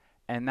God.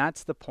 And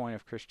that's the point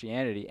of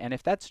Christianity. And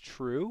if that's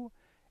true,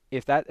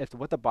 if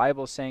what the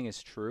Bible is saying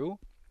is true,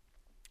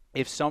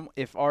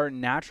 if our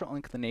natural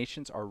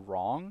inclinations are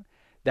wrong,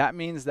 that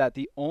means that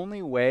the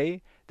only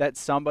way that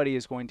somebody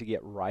is going to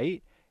get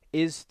right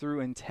is through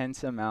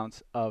intense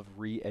amounts of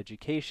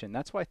re-education.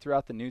 That's why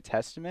throughout the New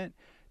Testament,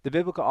 the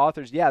biblical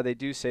authors, they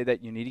do say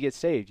that you need to get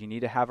saved. You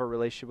need to have a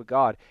relationship with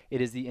God. It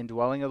is the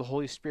indwelling of the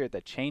Holy Spirit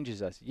that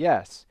changes us.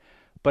 Yes.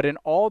 But in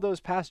all those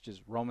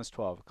passages, Romans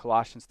 12,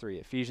 Colossians 3,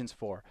 Ephesians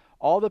 4,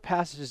 all the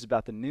passages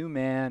about the new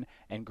man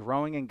and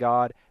growing in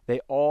God, they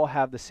all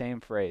have the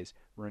same phrase,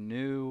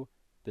 renew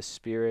the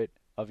spirit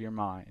of your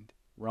mind.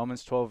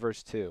 Romans 12,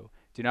 verse 2,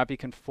 do not be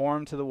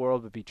conformed to the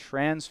world, but be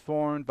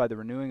transformed by the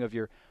renewing of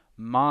your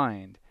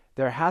mind.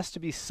 There has to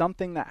be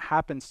something that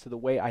happens to the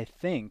way I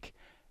think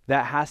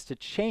that has to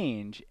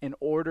change in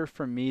order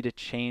for me to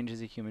change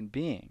as a human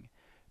being.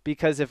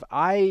 Because if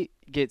I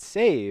get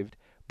saved,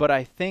 but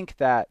I think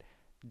that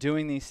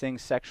doing these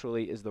things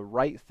sexually is the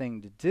right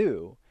thing to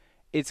do,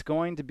 it's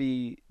going to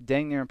be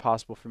dang near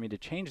impossible for me to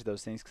change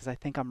those things because I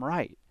think I'm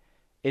right.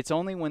 It's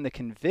only when the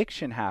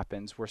conviction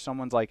happens where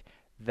someone's like,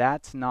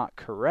 that's not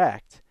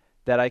correct,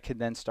 that I could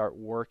then start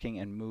working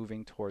and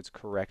moving towards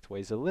correct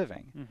ways of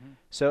living. Mm-hmm.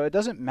 So it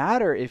doesn't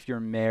matter if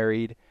you're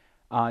married.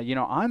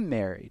 I'm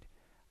married.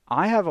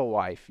 I have a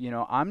wife.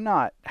 I'm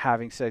not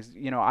having sex.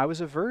 I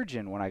was a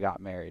virgin when I got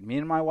married. Me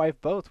and my wife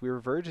both, we were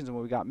virgins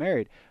when we got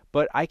married.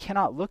 But I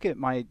cannot look at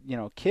my,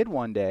 kid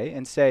one day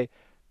and say,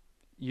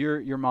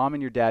 your mom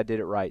and your dad did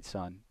it right,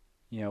 son.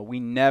 We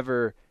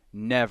never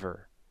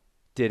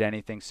did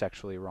anything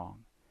sexually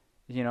wrong.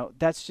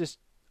 That's just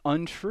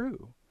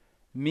untrue.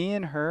 Me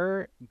and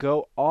her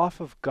go off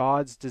of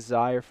God's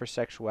desire for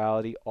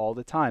sexuality all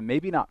the time.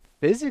 Maybe not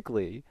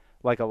physically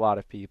like a lot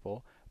of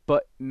people,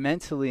 but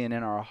mentally and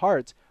in our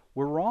hearts,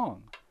 we're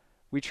wrong.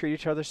 We treat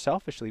each other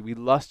selfishly. We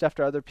lust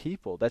after other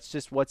people. That's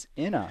just what's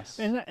in us.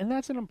 And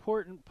that's an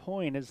important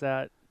point, is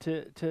that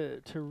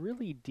to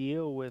really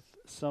deal with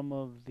some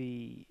of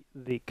the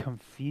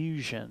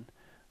confusion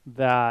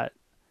that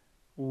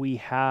we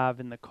have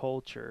in the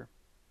culture,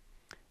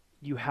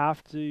 you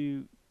have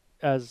to,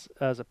 as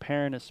a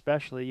parent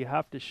especially, you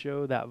have to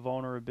show that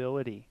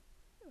vulnerability.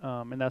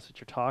 And that's what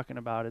you're talking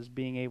about, is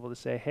being able to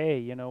say, hey,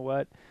 you know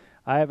what?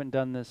 I haven't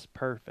done this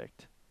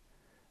perfect.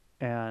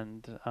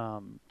 And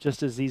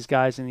just as these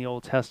guys in the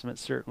Old Testament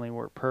certainly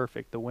weren't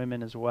perfect, the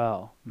women as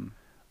well,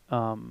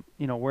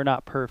 we're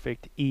not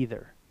perfect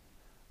either.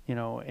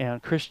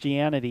 And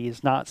Christianity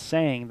is not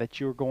saying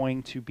that you're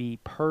going to be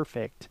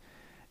perfect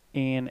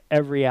in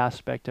every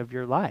aspect of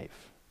your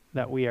life,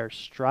 that we are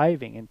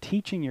striving and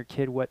teaching your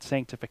kid what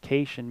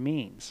sanctification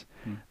means,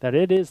 that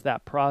it is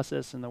that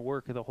process and the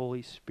work of the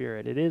Holy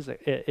Spirit. It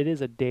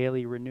is a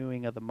daily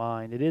renewing of the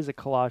mind. It is a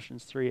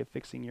Colossians 3 of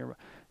fixing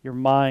your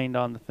mind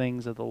on the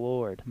things of the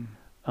Lord,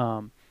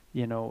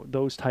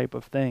 those type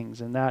of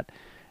things, and that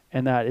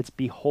it's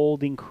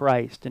beholding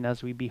Christ, and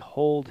as we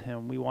behold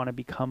him, we want to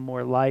become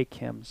more like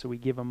him, so we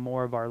give him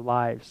more of our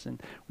lives,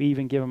 and we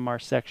even give him our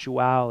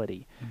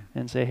sexuality,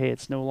 and say, hey,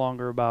 it's no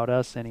longer about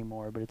us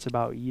anymore, but it's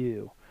about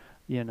you.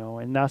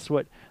 And that's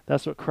what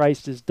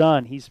Christ has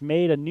done. He's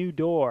made a new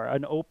door,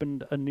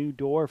 opened a new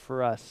door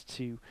for us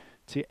to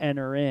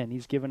enter in.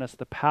 He's given us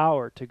the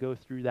power to go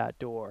through that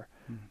door,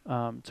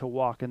 to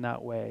walk in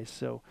that way.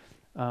 So,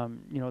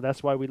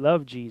 that's why we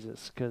love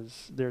Jesus,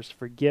 because there's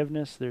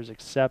forgiveness, there's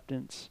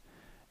acceptance,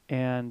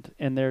 and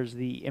there's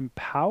the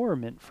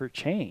empowerment for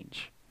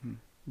change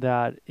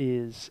that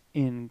is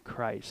in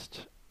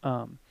Christ.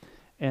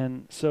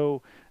 And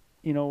so,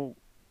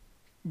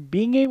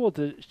 being able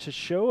to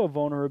show a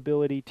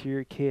vulnerability to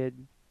your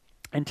kid,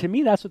 and to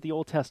me, that's what the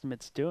Old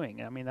Testament's doing.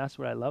 I mean, that's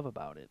what I love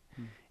about it.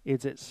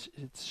 It's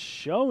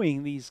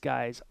showing these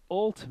guys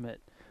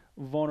ultimate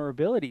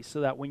vulnerability,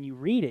 so that when you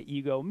read it,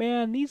 you go,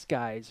 man, these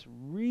guys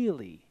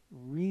really,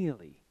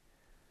 really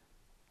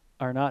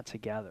are not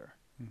together.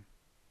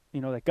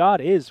 That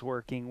God is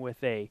working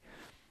with a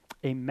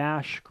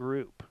MASH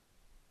group,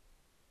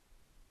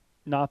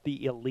 not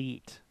the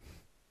elite.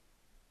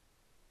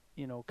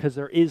 Because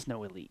there is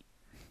no elite.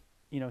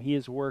 He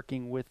is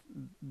working with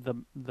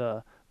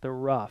the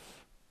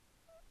rough,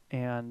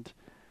 and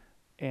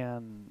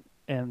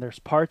there's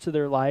parts of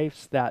their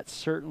lives that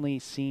certainly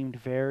seemed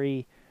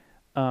very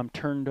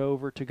turned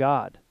over to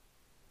God,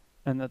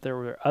 and that there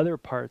were other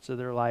parts of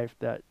their life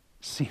that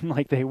seemed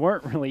like they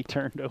weren't really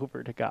turned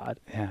over to God.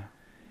 Yeah,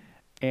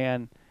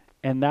 and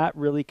that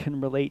really can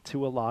relate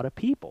to a lot of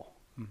people.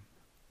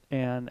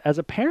 And as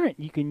a parent,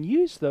 you can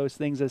use those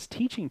things as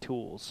teaching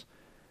tools.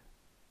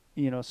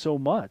 So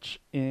much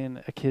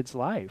in a kid's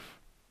life,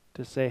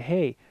 to say,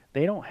 hey,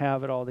 they don't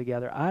have it all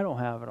together. I don't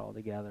have it all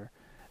together.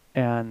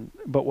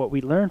 But what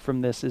we learn from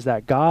this is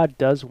that God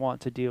does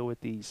want to deal with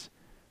these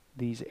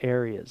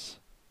areas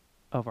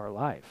of our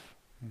life,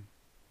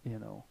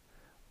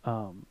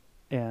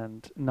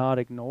 and not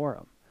ignore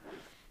them.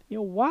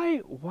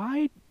 Why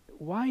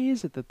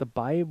is it that the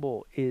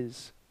Bible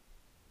is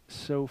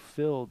so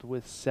filled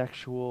with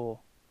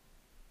sexual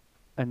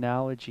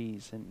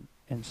analogies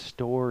and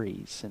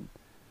stories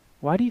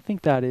Why do you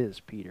think that is,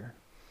 Peter?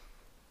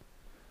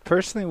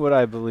 Personally, what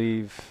I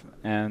believe,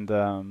 and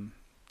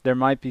there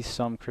might be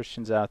some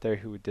Christians out there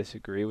who would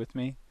disagree with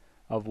me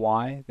of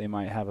why. They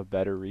might have a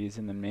better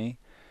reason than me.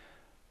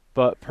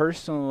 But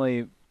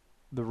personally,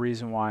 the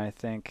reason why I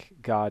think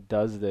God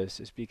does this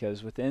is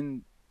because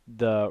within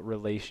the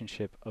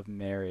relationship of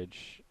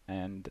marriage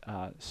and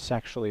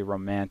sexually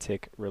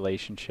romantic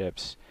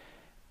relationships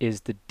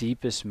is the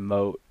deepest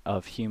moat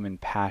of human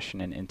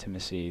passion and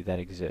intimacy that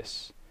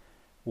exists.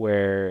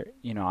 Where,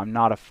 I'm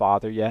not a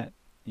father yet,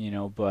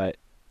 but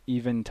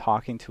even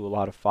talking to a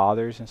lot of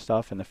fathers and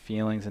stuff, and the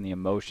feelings and the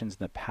emotions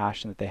and the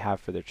passion that they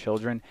have for their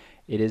children,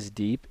 it is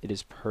deep, it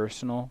is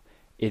personal,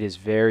 it is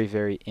very,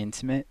 very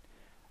intimate,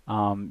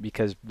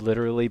 because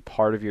literally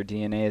part of your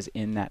DNA is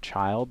in that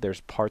child. There's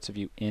parts of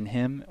you in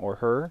him or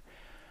her.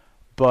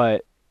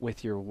 But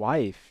with your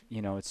wife,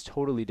 it's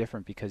totally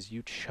different because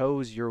you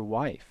chose your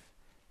wife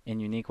in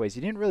unique ways.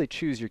 You didn't really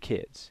choose your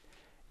kids.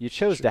 You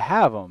chose to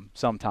have them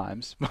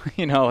sometimes,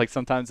 like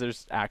sometimes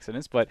there's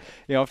accidents, but,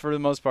 for the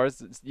most part,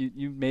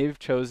 you may have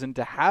chosen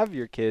to have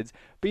your kids,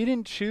 but you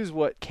didn't choose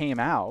what came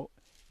out.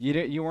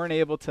 You weren't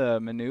able to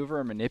maneuver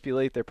or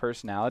manipulate their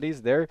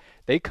personalities.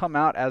 They come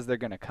out as they're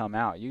going to come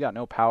out. You got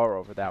no power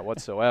over that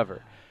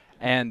whatsoever.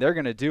 And they're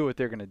going to do what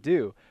they're going to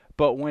do.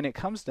 But when it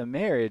comes to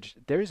marriage,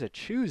 there's a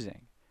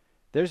choosing.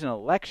 There's an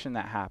election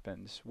that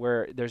happens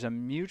where there's a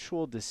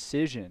mutual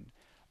decision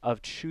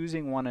of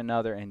choosing one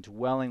another and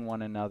dwelling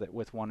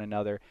with one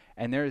another,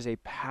 and there is a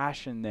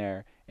passion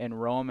there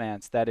and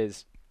romance that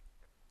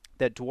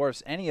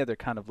dwarfs any other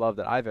kind of love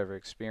that I've ever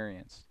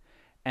experienced.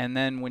 And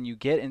then when you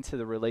get into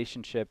the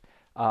relationship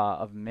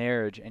of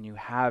marriage and you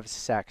have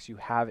sex, you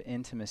have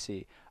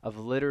intimacy of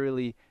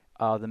literally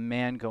the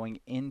man going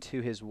into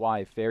his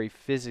wife very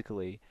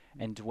physically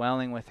and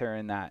dwelling with her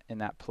in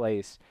that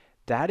place,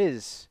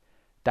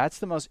 that's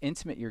the most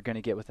intimate you're going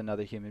to get with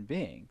another human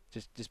being,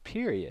 just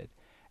period.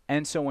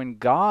 And so when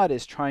God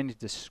is trying to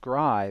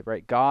describe,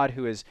 right, God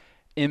who is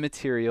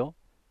immaterial,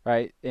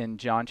 right, in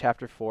John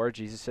chapter 4,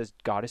 Jesus says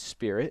God is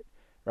spirit,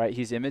 right?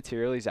 He's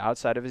immaterial. He's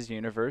outside of his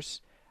universe.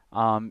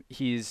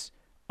 He's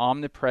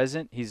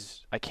omnipresent.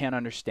 I can't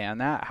understand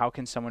that. How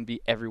can someone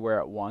be everywhere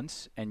at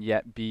once and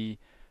yet be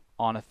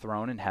on a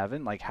throne in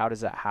heaven? Like, how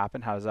does that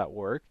happen? How does that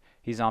work?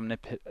 He's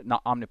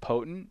not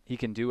omnipotent. He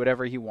can do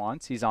whatever he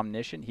wants. He's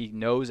omniscient. He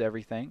knows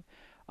everything.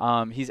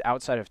 He's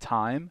outside of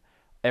time.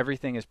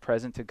 Everything is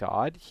present to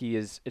God. He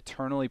is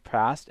eternally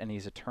past, and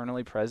he's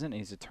eternally present,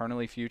 and he's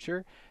eternally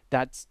future.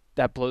 That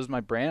blows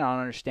my brain. I don't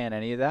understand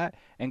any of that.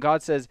 And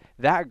God says,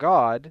 that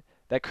God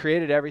that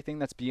created everything,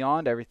 that's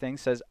beyond everything,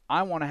 says,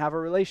 I want to have a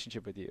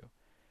relationship with you.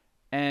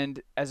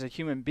 And as a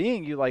human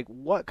being, you're like,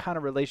 what kind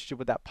of relationship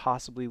would that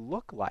possibly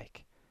look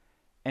like?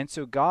 And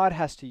so God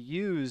has to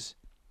use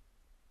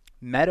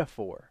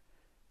metaphor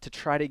to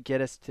try to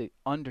get us to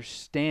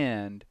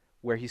understand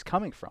where he's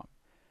coming from.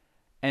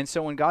 And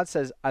so when God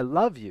says, I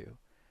love you,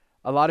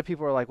 a lot of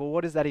people are like, well,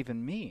 what does that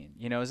even mean?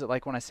 Is it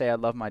like when I say I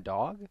love my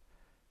dog?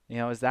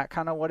 Is that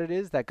kind of what it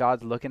is? That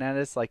God's looking at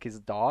us like his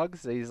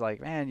dogs? He's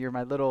like, man, you're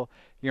my little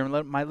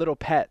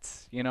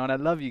pets, and I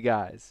love you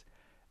guys.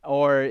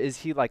 Or is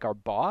he like our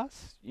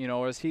boss?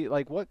 Or is he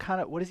like, what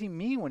does he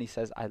mean when he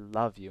says, I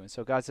love you? And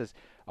so God says,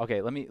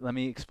 okay, let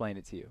me explain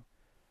it to you.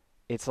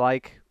 It's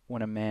like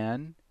when a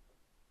man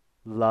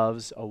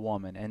loves a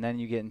woman, and then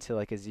you get into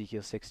like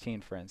Ezekiel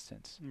 16, for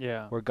instance,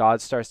 where God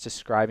starts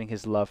describing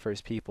his love for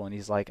his people, and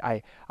he's like,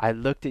 I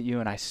looked at you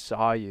and I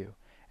saw you,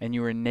 and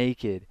you were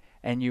naked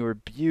and you were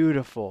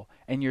beautiful,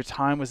 and your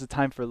time was the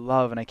time for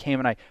love, and I came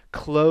and I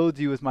clothed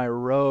you with my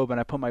robe, and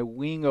I put my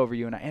wing over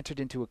you, and I entered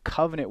into a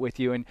covenant with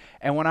you.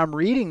 And when I'm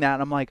reading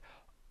that, I'm like,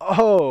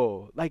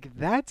 oh, like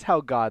that's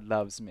how God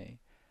loves me.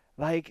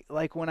 Like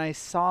when I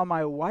saw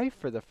my wife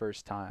for the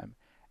first time,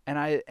 and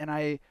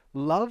I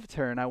loved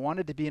her, and I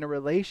wanted to be in a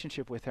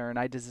relationship with her, and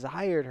I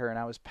desired her, and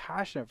I was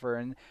passionate for her,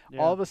 and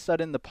all of a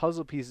sudden the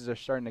puzzle pieces are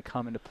starting to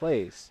come into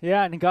place.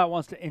 Yeah, and God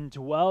wants to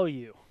indwell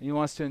you. He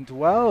wants to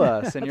indwell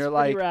us, and you're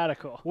like,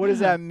 radical. What does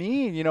that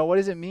mean? What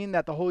does it mean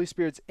that the Holy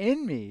Spirit's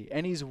in me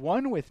and he's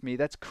one with me?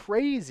 That's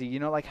crazy.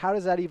 Like, how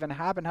does that even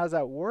happen? How does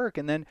that work?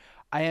 And then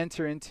I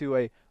enter into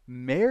a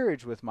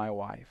marriage with my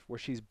wife where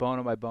she's bone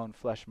of my bone,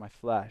 flesh of my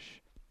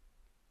flesh.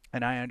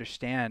 And I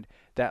understand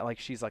that like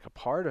she's like a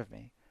part of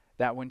me.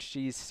 That when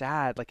she's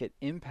sad, like it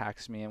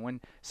impacts me. And when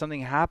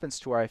something happens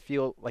to her, I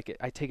feel like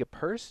I take it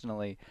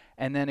personally.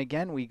 And then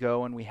again, we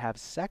go and we have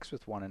sex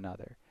with one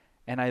another.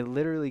 And I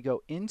literally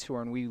go into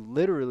her and we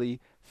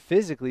literally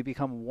physically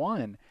become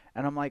one.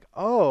 And I'm like,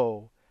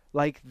 oh,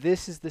 like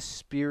this is the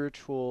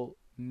spiritual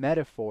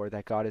metaphor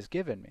that God has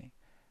given me.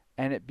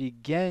 And it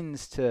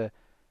begins to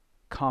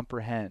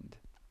comprehend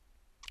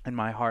in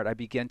my heart. I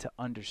begin to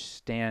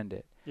understand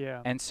it.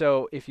 Yeah. And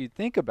so if you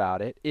think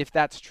about it, if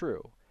that's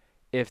true,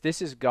 if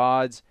this is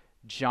God's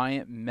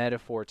giant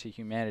metaphor to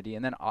humanity,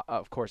 and then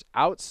of course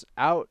out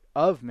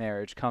of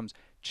marriage comes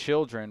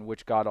children,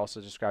 which God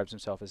also describes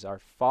himself as our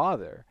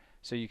Father,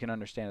 so you can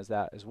understand as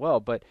that as well.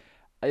 But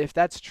if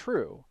that's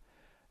true,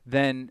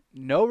 then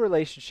no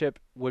relationship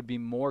would be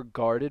more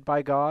guarded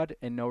by God,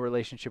 and no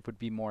relationship would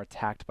be more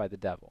attacked by the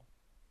devil.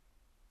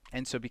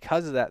 And so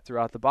because of that,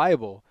 throughout the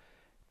Bible,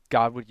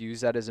 God would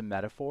use that as a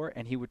metaphor,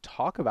 and he would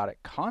talk about it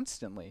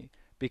constantly,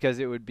 because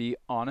it would be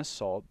on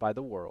assault by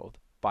the world,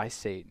 by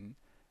Satan,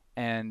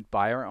 and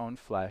by our own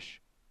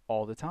flesh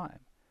all the time.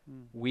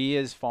 We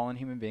as fallen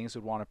human beings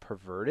would want to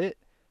pervert it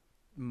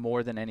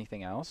more than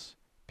anything else,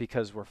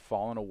 because we're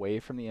fallen away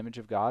from the image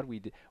of God.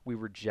 We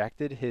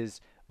rejected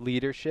his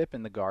leadership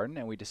in the garden,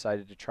 and we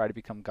decided to try to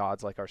become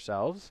gods like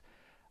ourselves.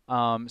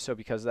 So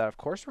because of that, of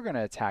course, we're going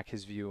to attack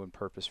his view and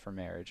purpose for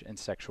marriage and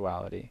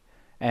sexuality.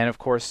 And of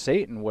course,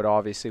 Satan would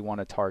obviously want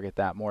to target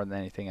that more than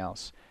anything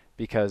else,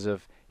 because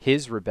of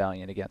his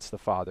rebellion against the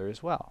Father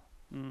as well.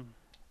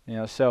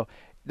 So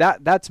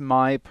that's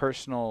my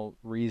personal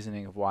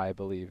reasoning of why I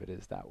believe it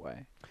is that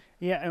way.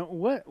 Yeah, and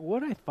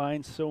what I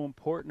find so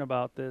important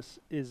about this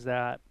is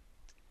that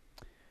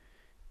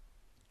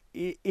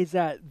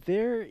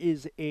there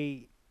is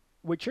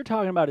what you're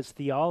talking about is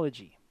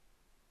theology.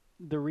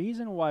 The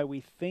reason why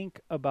we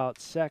think about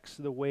sex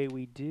the way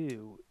we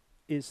do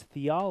is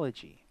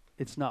theology.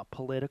 It's not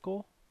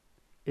political.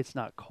 It's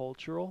not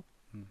cultural.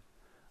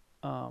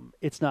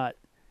 It's not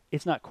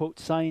quote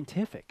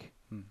scientific.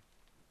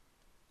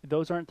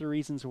 Those aren't the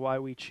reasons why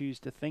we choose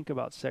to think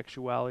about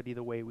sexuality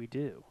the way we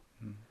do.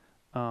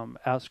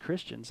 As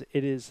Christians,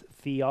 it is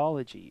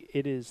theology.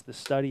 It is the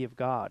study of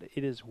God.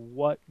 It is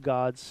what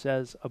God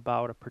says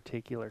about a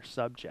particular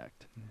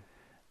subject.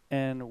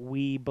 And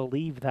we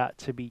believe that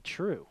to be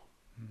true.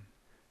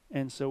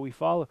 And so we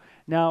follow.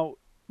 Now,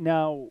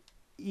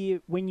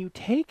 when you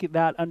take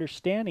that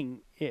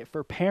understanding,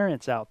 for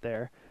parents out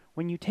there,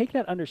 when you take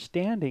that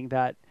understanding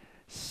that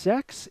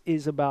sex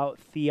is about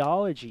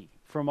theology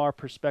from our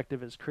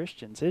perspective as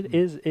Christians,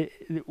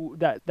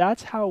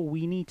 that's how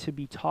we need to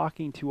be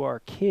talking to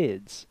our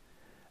kids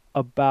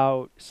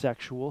about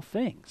sexual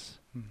things.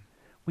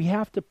 We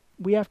have to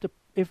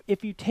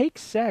if you take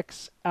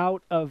sex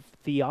out of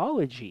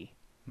theology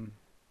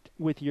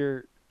with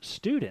your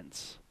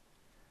students,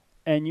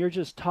 and you're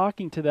just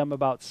talking to them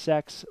about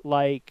sex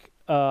like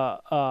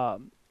a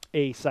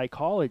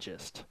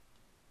psychologist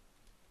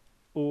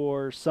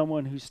or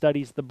someone who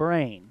studies the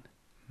brain,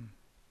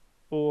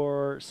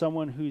 or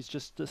someone who's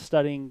just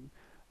studying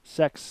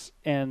sex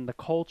and the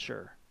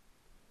culture,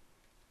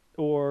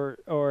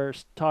 or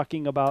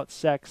talking about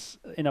sex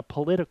in a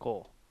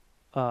political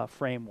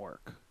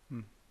framework,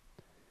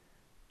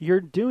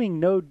 you're doing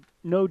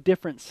no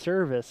different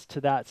service to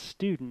that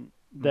student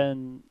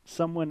than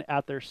someone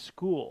at their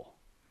school.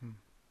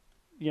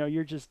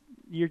 You're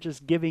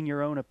just giving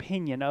your own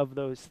opinion of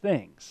those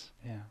things.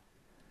 Yeah.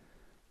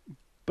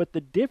 But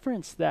the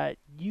difference that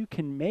you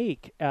can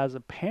make as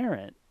a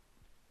parent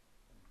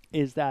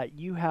is that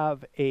you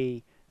have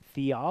a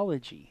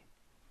theology.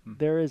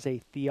 There is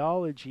a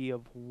theology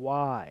of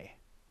why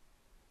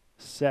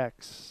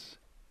sex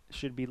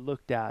should be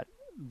looked at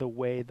the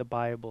way the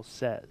Bible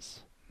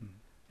says.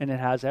 And it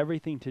has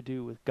everything to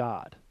do with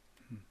God.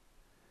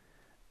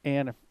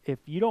 And if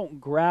you don't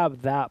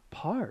grab that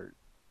part,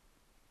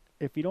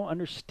 if you don't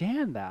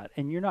understand that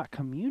and you're not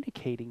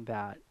communicating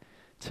that,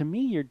 to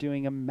me, you're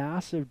doing a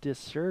massive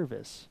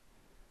disservice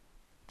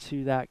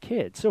to that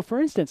kid. So for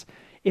instance,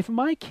 if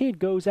my kid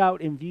goes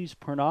out and views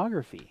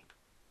pornography,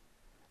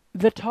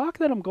 the talk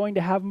that I'm going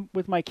to have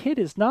with my kid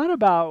is not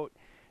about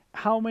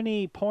how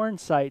many porn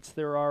sites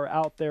there are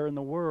out there in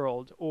the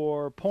world,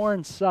 or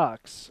porn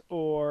sucks,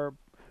 or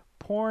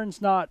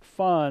porn's not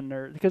fun,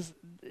 or because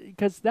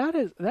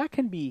that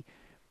can be,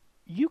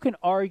 you can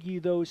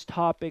argue those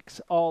topics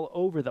all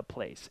over the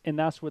place, and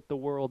that's what the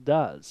world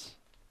does,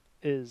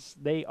 is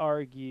they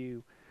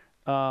argue,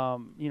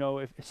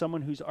 if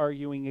someone who's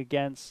arguing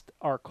against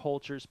our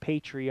culture's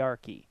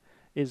patriarchy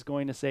is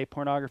going to say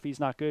pornography is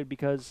not good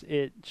because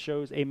it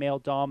shows a male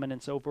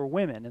dominance over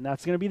women, and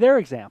that's going to be their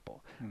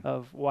example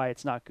of why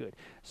it's not good.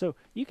 So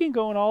you can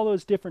go in all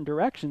those different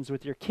directions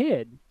with your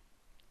kid,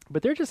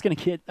 but they're just going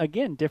to get,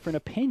 again, different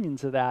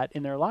opinions of that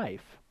in their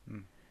life.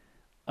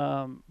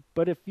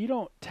 But if you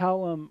don't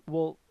tell them,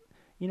 well,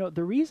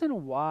 the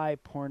reason why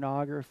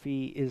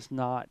pornography is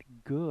not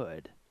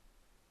good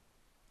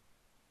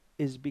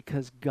is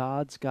because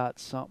God's got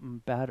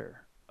something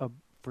better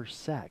for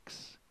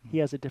sex. He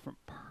has a different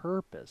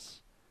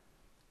purpose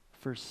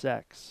for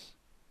sex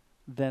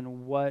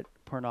than what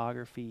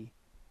pornography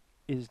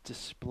is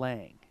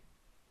displaying.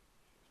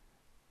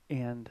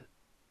 And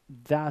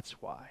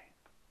that's why.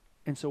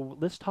 And so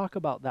let's talk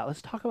about that.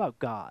 Let's talk about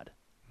God.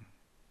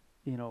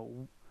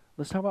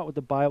 Let's talk about what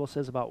the Bible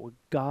says about what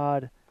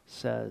God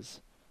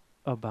says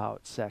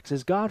about sex.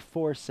 Is God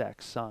for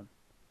sex, son?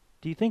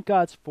 Do you think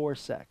God's for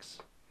sex?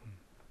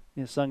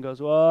 And the son goes,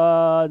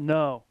 well,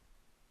 no.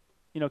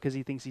 Because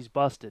he thinks he's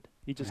busted.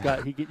 He just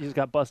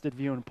got busted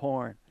viewing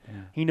porn.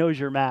 Yeah. He knows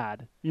you're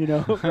mad,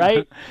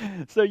 right?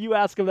 So you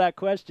ask him that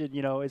question,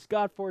 is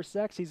God for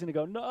sex? He's going to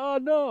go,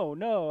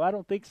 no, I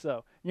don't think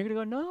so. And you're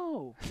going to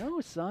go, no,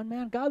 son,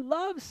 man, God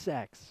loves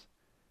sex.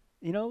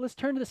 Let's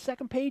turn to the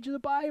second page of the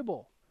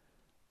Bible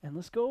and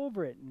let's go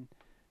over it. And,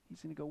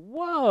 He's going to go,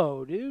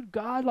 whoa, dude,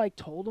 God like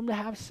told him to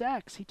have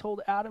sex. He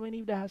told Adam and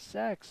Eve to have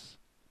sex.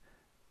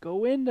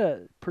 Go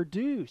into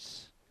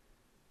produce.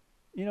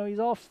 You know, he's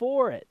all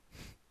for it.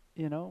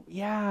 You know,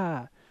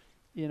 yeah,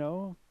 you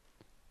know.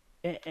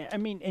 I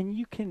mean, and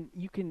you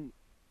can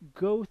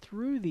go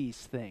through these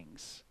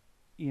things,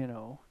 you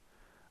know,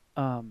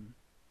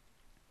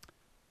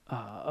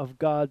 of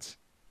God's,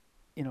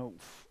 you know,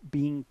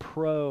 being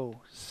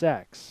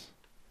pro-sex.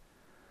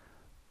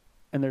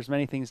 And there's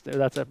many things,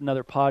 that's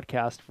another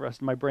podcast for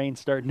us. My brain's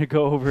starting to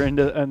go over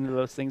into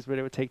those things, but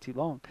it would take too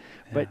long.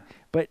 Yeah.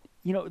 But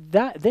you know,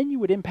 that then you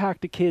would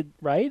impact a kid,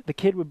 right? The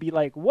kid would be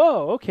like,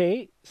 whoa,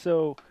 okay,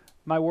 so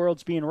my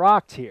world's being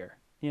rocked here,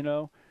 you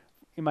know?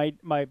 My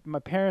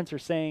parents are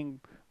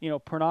saying, you know,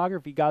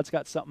 pornography, God's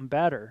got something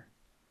better.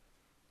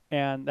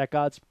 And that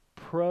God's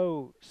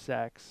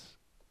pro-sex,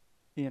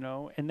 you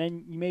know? And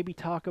then you maybe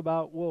talk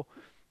about, well,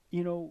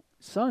 you know,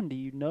 son, do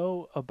you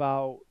know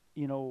about,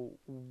 you know,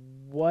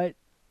 what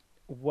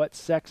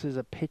sex is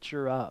a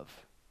picture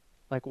of?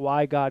 Like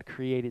why God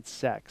created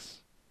sex.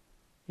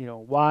 You know,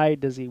 why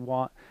does he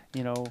want,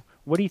 you know,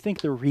 what do you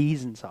think the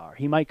reasons are?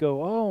 He might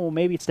go, oh,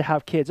 maybe it's to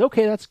have kids.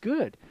 Okay, that's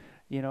good.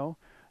 You know,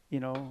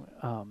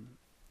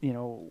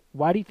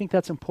 why do you think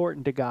that's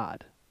important to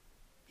God?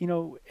 You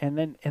know, and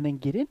then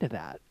get into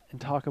that and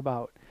talk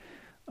about,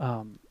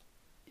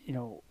 you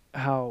know,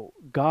 how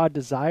God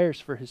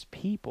desires for his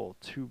people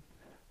to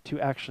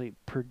actually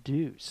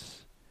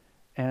produce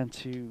and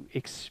to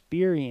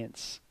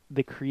experience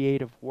the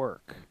creative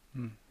work,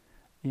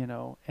 you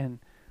know, and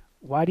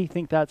why do you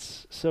think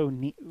that's so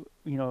neat,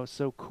 you know,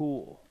 so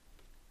cool,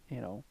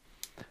 you know?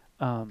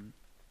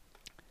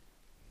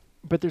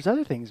 But there's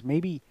other things.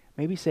 Maybe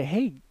say,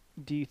 hey,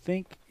 do you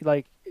think,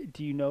 like,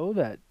 do you know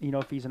that, you know,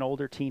 if he's an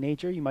older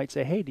teenager, you might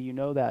say, hey, do you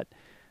know that,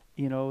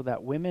 you know,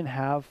 that women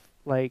have,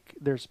 like,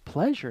 there's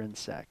pleasure in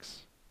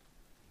sex?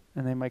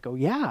 And they might go,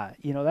 yeah,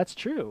 you know, that's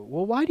true.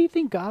 Well, why do you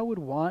think God would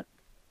want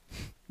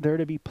there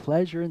to be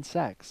pleasure in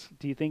sex?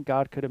 Do you think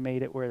God could have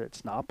made it where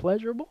it's not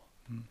pleasurable?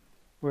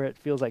 Where it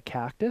feels like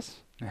cactus?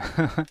 You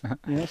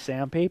know,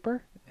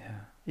 sandpaper?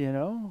 Yeah. You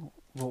know?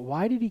 Well,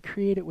 why did he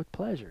create it with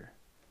pleasure?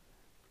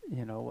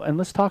 You know, and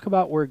let's talk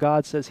about where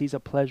God says he's a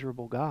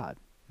pleasurable God.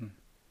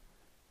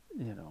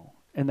 You know,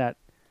 and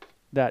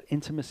that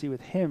intimacy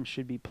with him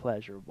should be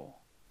pleasurable.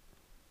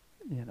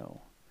 You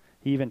know,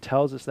 he even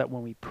tells us that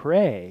when we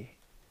pray,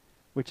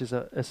 which is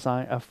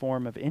a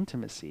form of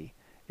intimacy,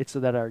 it's so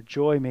that our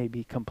joy may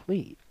be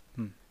complete.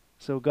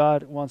 So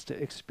God wants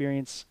to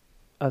experience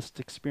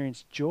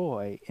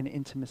joy in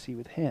intimacy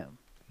with him.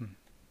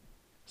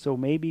 So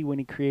maybe when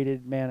he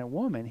created man and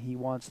woman, he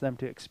wants them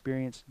to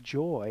experience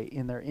joy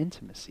in their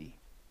intimacy.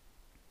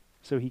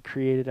 So he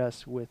created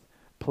us with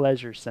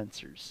pleasure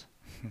sensors.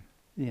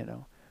 You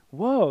know,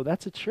 whoa,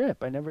 that's a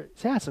trip.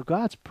 So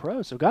God's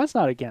pro. So God's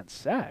not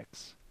against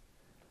sex.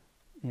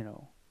 You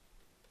know,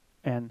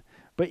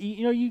 but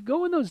you know, you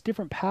go in those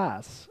different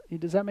paths.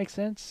 Does that make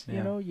sense? Yeah.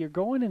 You know, you're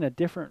going in a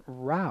different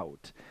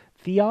route.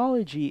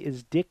 Theology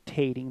is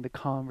dictating the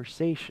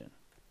conversation.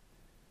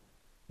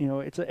 You know,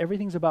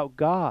 everything's about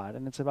God,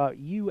 and it's about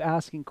you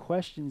asking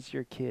questions to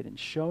your kid and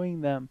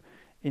showing them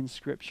in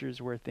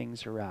scriptures where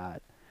things are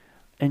at.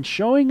 And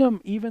showing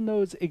them even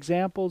those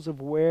examples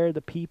of where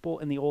the people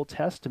in the Old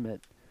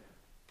Testament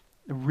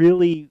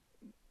really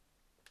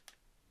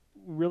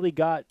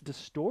got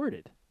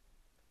distorted.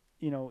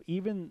 You know,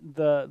 even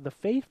the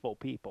faithful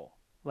people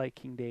like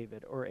King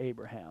David or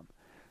Abraham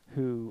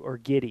or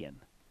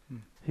Gideon,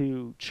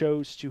 who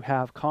chose to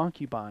have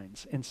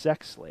concubines and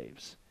sex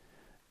slaves,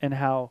 and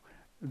how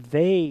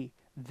the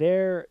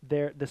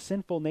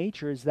sinful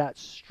nature is that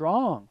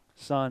strong,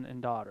 son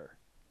and daughter,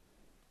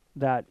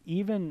 that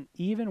even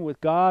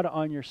with God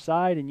on your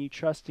side and you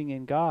trusting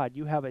in God,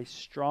 you have a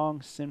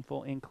strong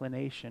sinful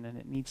inclination and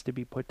it needs to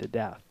be put to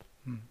death.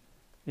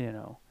 You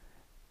know,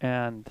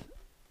 and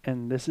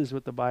this is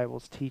what the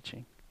Bible's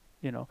teaching,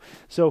 you know.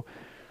 So,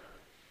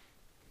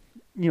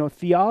 you know,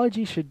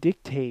 theology should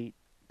dictate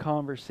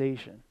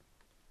conversation.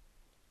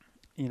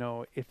 You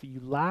know, if you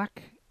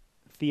lack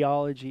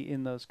theology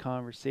in those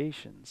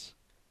conversations,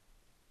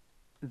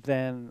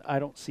 then I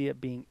don't see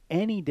it being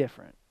any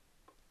different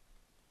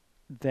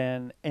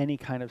than any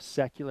kind of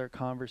secular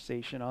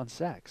conversation on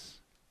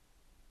sex,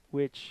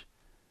 which,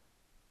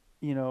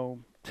 you know,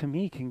 to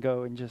me can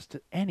go in just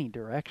any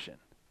direction,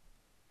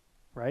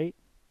 right?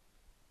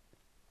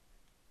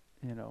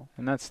 You know,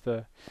 and that's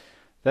the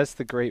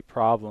great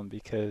problem,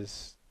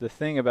 because the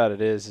thing about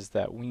it is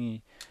that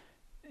we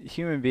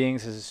human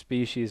beings as a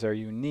species are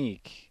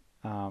unique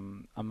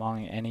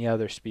among any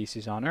other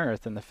species on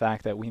Earth, and the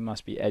fact that we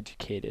must be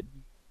educated,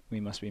 we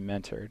must be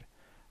mentored.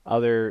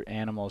 Other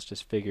animals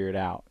just figure it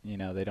out. You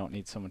know, they don't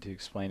need someone to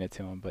explain it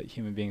to them, but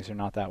human beings are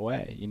not that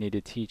way. You need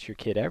to teach your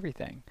kid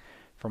everything,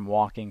 from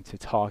walking to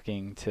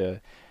talking to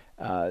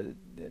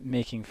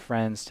making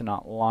friends to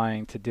not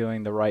lying to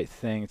doing the right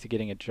thing to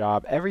getting a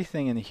job.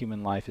 Everything in the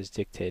human life is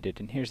dictated.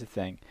 And here's the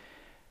thing.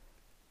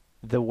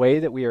 The way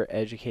that we are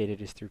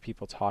educated is through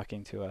people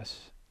talking to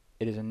us.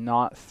 It is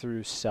not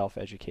through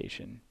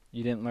self-education.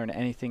 You didn't learn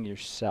anything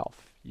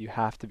yourself. You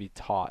have to be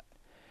taught.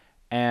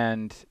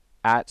 And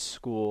at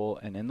school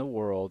and in the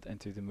world and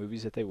through the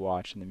movies that they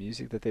watch and the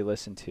music that they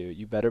listen to,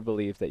 you better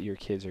believe that your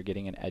kids are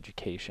getting an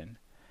education.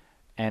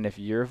 And if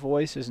your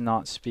voice is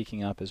not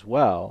speaking up as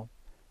well,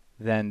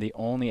 then the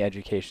only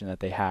education that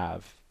they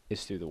have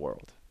is through the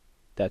world.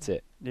 That's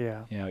it.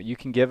 Yeah. You know, you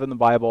can give them the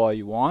Bible all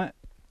you want.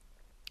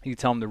 You can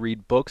tell them to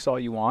read books all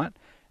you want.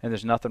 And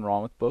there's nothing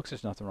wrong with books.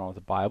 There's nothing wrong with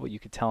the Bible. You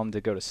could tell them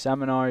to go to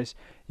seminars.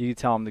 You could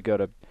tell them to go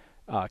to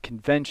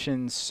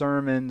conventions,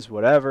 sermons,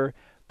 whatever.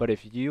 But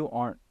if you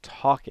aren't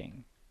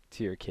talking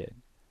to your kid,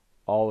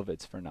 all of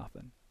it's for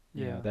nothing.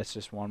 You know, that's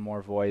just one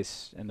more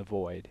voice in the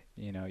void.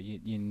 You know,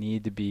 you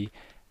need to be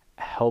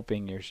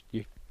helping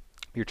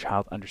your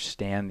child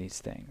understand these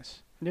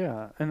things.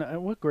 Yeah,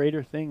 and what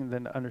greater thing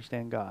than to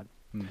understand God?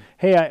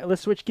 Hey,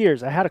 let's switch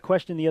gears. I had a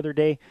question the other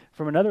day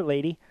from another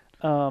lady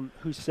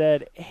who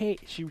said, hey,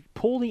 she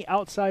pulled me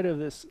outside of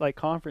this like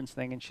conference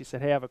thing, and she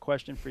said, hey, I have a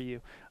question for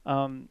you.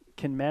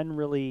 Can men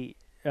really,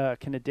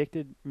 can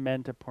addicted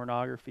men to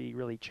pornography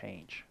really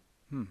change?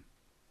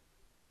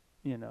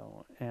 You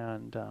know,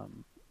 and a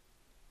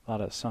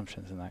lot of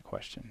assumptions in that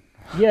question.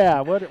 Yeah,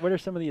 what are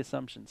some of the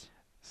assumptions?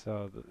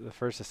 So the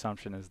first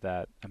assumption is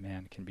that a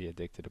man can be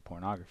addicted to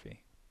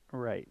pornography.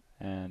 Right.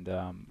 And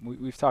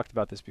we've talked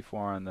about this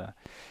before on the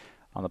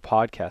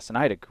podcast, and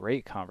I had a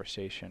great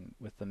conversation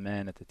with the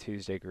men at the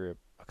Tuesday group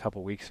a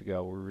couple weeks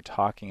ago where we were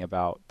talking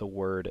about the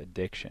word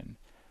addiction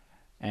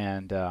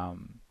and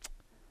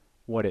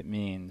what it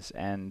means.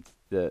 And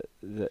the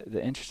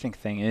interesting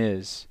thing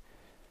is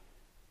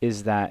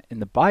that in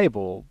the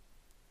Bible,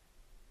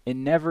 it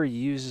never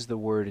uses the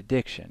word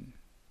addiction.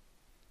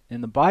 In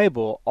the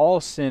Bible,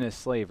 all sin is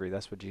slavery.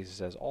 That's what Jesus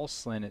says. All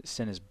sin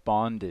is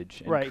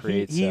bondage. And right.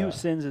 Creates he who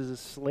sins is a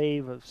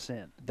slave of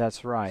sin.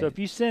 That's right. So if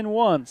you sin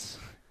once,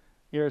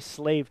 you're a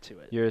slave to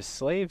it. You're a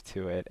slave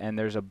to it, and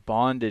there's a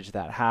bondage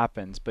that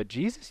happens. But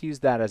Jesus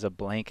used that as a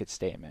blanket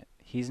statement.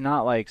 He's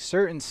not like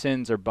certain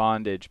sins are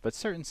bondage, but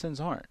certain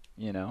sins aren't,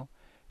 you know.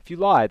 If you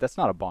lie, that's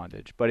not a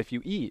bondage. But if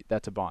you eat,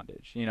 that's a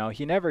bondage. You know,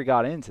 he never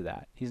got into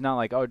that. He's not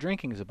like, oh,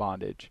 drinking is a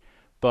bondage,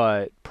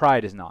 but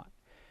pride is not.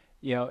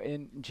 You know,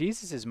 in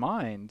Jesus'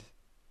 mind,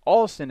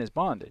 all sin is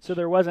bondage. So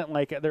there wasn't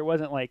like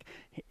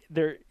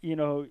you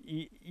know,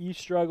 you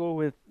struggle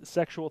with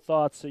sexual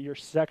thoughts, so you're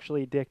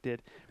sexually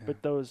addicted. Yeah.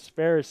 But those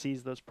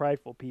Pharisees, those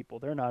prideful people,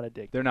 they're not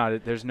addicted. They're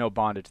not. There's no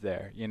bondage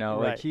there. You know,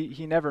 right. Like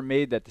he never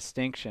made that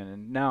distinction.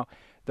 And now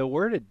the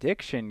word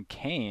addiction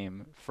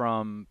came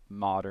from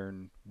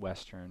modern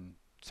Western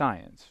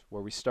science,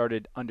 where we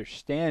started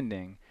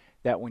understanding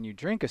that when you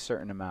drink a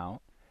certain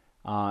amount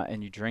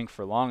and you drink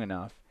for long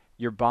enough,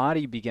 your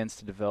body begins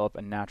to develop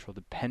a natural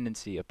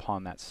dependency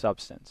upon that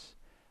substance.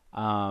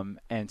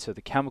 And so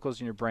the chemicals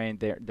in your brain,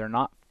 they're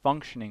not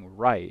functioning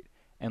right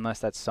unless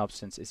that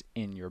substance is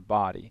in your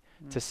body.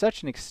 To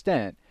such an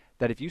extent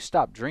that if you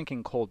stop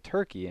drinking cold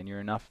turkey and you're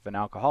enough of an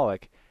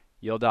alcoholic,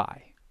 you'll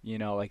die. You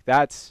know, like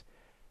that's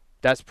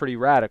pretty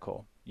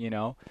radical, you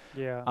know?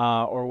 Yeah.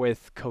 Or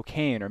with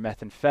cocaine or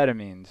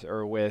methamphetamines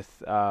or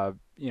with,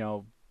 you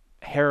know,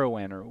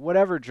 heroin or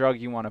whatever drug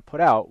you want to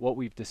put out, what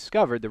we've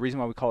discovered, the reason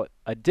why we call it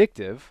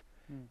addictive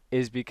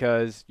is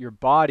because your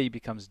body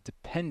becomes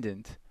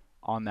dependent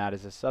on that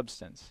as a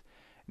substance.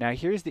 Now,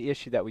 here's the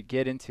issue that we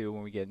get into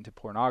when we get into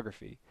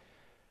pornography.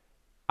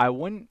 I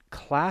wouldn't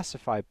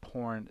classify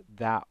porn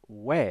that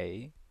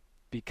way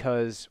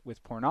because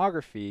with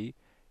pornography,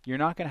 you're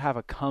not going to have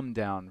a come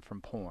down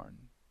from porn.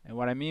 And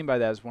what I mean by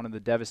that is one of the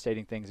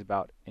devastating things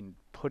about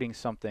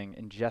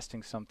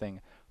ingesting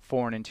something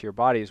foreign into your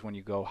body is when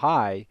you go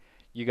high,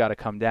 you got to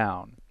come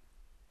down.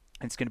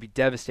 It's going to be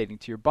devastating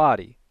to your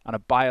body on a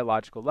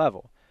biological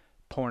level.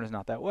 Porn is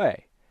not that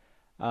way.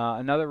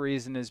 Another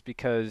reason is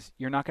because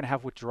you're not going to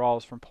have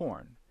withdrawals from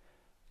porn.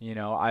 You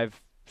know,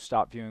 I've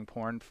stopped viewing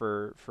porn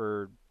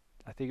for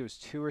I think it was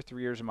 2 or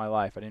 3 years of my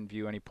life. I didn't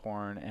view any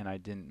porn and I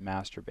didn't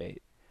masturbate.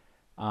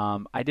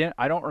 I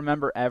don't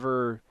remember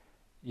ever,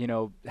 you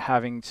know,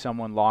 having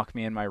someone lock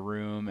me in my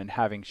room and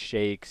having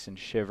shakes and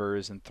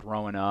shivers and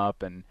throwing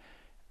up and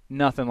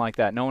nothing like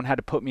that. No one had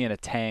to put me in a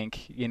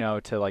tank, you know,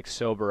 to like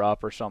sober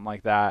up or something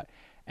like that.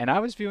 And I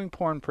was viewing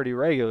porn pretty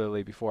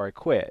regularly before I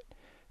quit.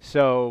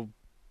 So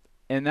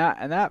in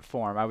that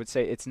form, I would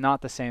say it's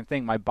not the same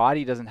thing. My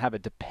body doesn't have a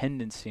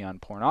dependency on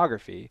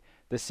pornography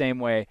the same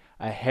way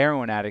a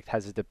heroin addict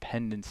has a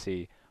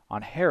dependency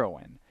on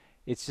heroin.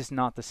 It's just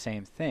not the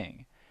same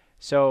thing.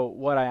 So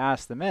what I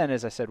asked the men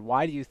is I said,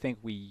 why do you think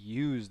we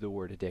use the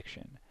word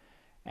addiction?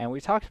 And we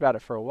talked about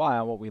it for a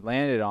while. What we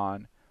landed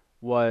on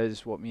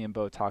was what me and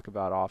Bo talk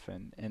about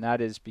often, and that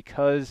is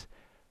because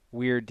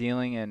we're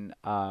dealing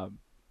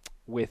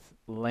with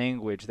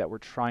language that we're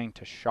trying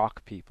to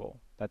shock people.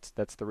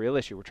 That's the real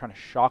issue. We're trying to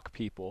shock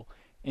people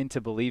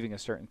into believing a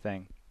certain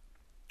thing.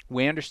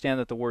 We understand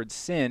that the word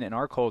sin in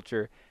our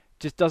culture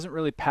just doesn't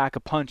really pack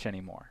a punch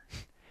anymore.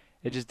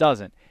 It just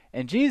doesn't.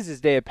 In Jesus'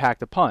 day, it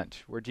packed a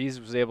punch, where Jesus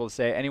was able to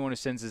say, anyone who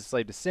sins is a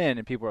slave to sin,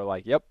 and people are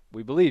like, yep,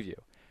 we believe you.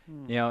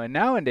 You know, and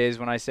nowadays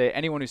when I say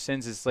anyone who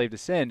sins is a slave to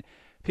sin,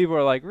 people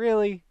are like,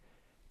 really?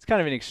 it's kind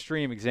of an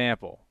extreme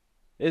example,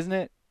 isn't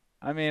it?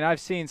 I mean, I've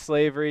seen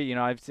slavery. You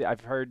know,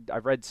 I've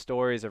read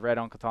stories. I've read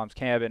Uncle Tom's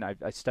Cabin.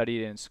 I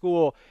studied it in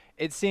school.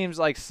 It seems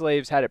like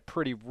slaves had it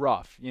pretty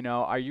rough. You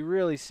know, are you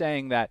really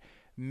saying that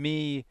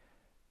me,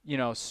 you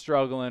know,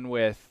 struggling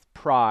with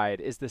pride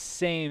is the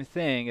same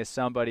thing as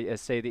somebody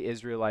as, say, the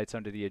Israelites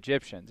under the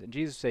Egyptians? And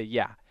Jesus would say,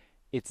 yeah,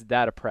 it's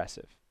that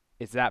oppressive.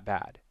 It's that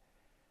bad.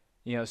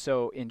 You know,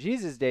 so in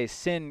Jesus' day,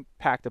 sin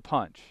packed a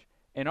punch.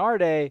 In our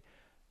day,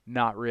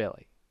 not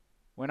really.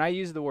 When I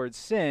use the word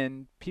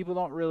sin, people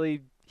don't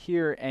really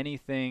hear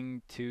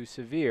anything too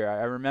severe.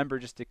 I remember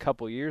just a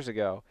couple years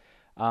ago,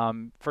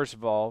 first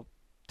of all,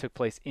 took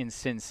place in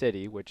Sin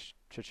City, which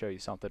should show you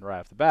something right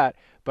off the bat.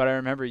 But I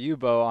remember you,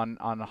 Bo,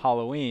 on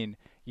Halloween,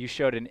 you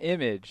showed an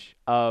image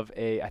of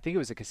I think it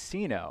was a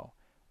casino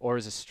or it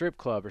was a strip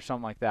club or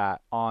something like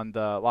that on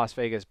the Las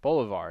Vegas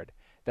Boulevard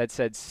that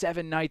said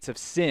 7 nights of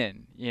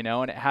sin, you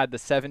know, and it had the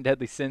 7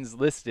 deadly sins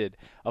listed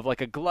of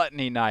like a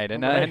gluttony night.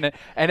 And right.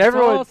 and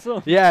everyone,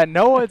 awesome. yeah,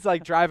 no one's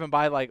like driving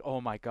by like, oh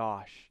my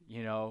gosh,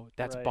 you know,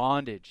 that's right.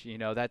 bondage, you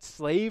know, that's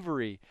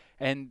slavery.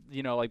 And,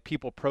 you know, like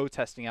people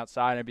protesting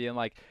outside and being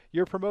like,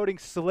 you're promoting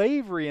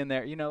slavery in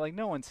there. You know, like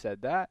no one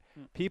said that.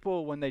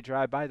 People, when they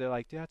drive by, they're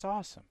like, dude, that's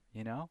awesome,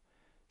 you know.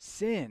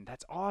 Sin,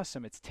 that's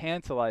awesome. It's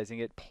tantalizing.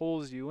 It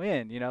pulls you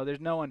in, you know.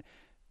 There's no one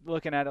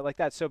looking at it like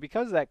that. So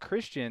because of that,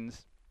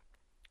 Christians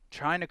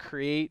trying to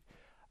create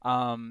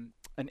an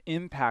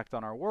impact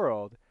on our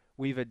world,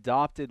 we've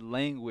adopted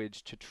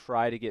language to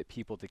try to get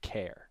people to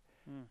care.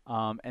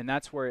 And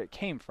that's where it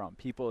came from.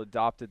 People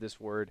adopted this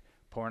word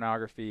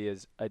pornography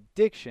as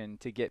addiction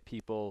to get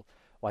people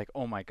like,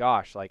 oh my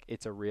gosh, like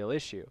it's a real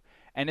issue.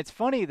 And it's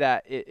funny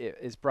that it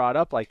is brought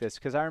up like this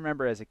because I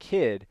remember as a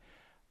kid,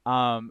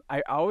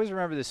 I always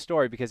remember this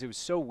story because it was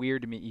so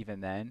weird to me even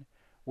then,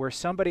 where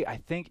somebody, I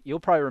think you'll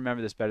probably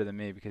remember this better than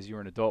me because you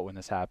were an adult when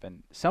this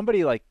happened.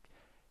 Somebody like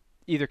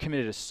either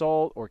committed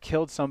assault or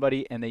killed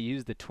somebody and they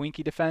used the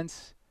Twinkie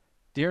defense.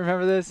 Do you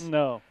remember this?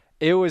 No.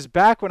 It was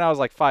back when I was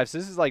like 5. So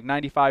this is like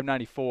 95,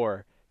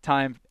 94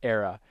 time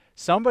era.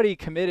 Somebody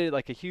committed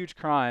like a huge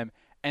crime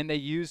and they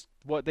used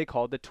what they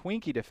called the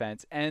Twinkie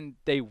defense and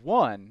they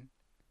won.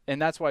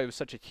 And that's why it was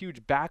such a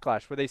huge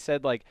backlash where they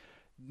said like,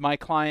 my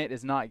client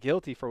is not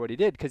guilty for what he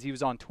did because he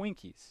was on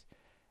Twinkies.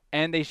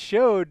 And they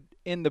showed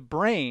in the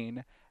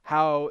brain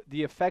how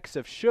the effects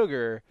of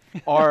sugar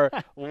are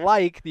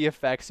like the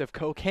effects of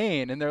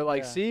cocaine. And they're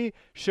like, see,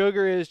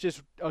 sugar is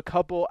just a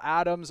couple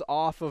atoms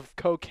off of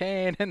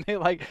cocaine. And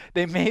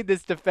they made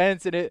this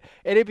defense and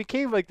it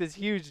became like this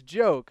huge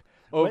joke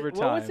over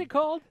time. What was it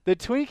called? The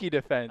Twinkie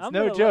defense. I'm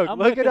no gonna joke.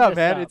 Look it up,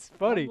 man. It's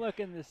funny. I'm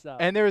looking this up.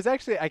 And there was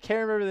actually, I can't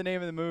remember the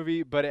name of the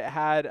movie, but it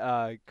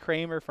had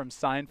Kramer from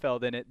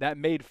Seinfeld in it that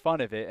made fun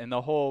of it. And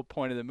the whole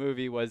point of the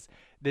movie was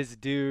this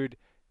dude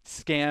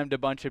scammed a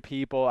bunch of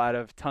people out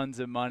of tons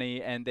of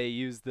money, and they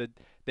used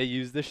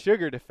the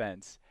sugar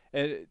defense.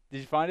 Did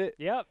you find it?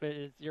 Yep,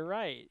 you're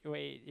right.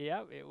 Wait,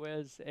 yep, it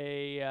was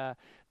the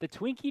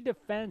Twinkie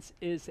defense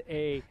is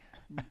a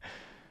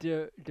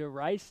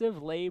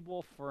derisive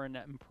label for an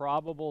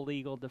improbable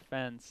legal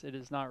defense. It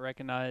is not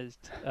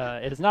recognized.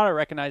 It is not a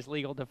recognized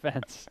legal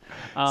defense.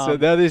 So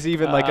now there's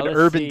even like an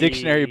Urban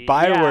Dictionary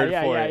byword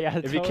for it. Yeah,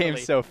 it totally. became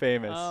so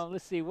famous.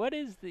 Let's see. What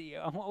is the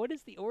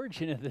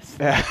origin of this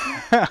thing?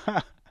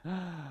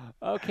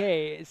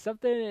 Okay,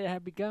 something that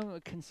had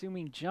begun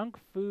consuming junk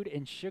food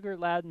and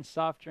sugar-laden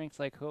soft drinks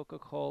like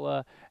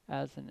Coca-Cola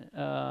as an.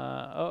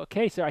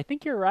 Okay, so I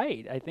think you're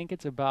right. I think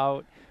it's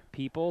about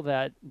people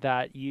that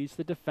use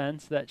the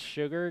defense that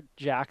sugar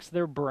jacks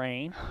their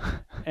brain,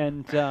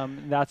 and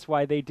that's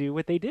why they do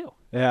what they do.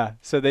 Yeah,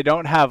 so they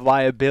don't have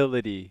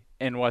liability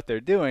in what they're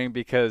doing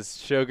because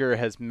sugar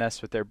has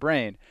messed with their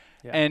brain.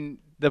 Yeah. And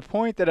the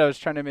point that I was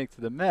trying to make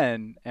to the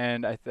men,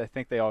 and I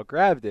think they all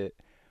grabbed it,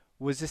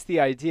 was just the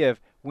idea of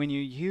when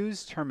you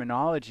use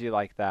terminology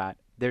like that,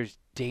 there's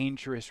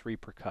dangerous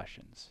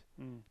repercussions.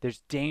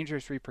 There's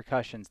dangerous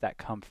repercussions that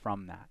come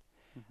from that.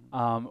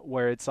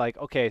 Where it's like,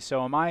 okay,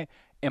 so am I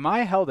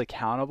held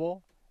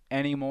accountable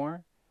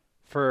anymore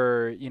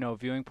for,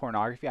 viewing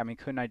pornography? I mean,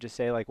 couldn't I just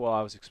say like, well,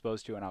 I was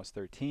exposed to it when I was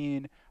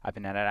 13. I've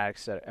been an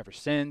addict ever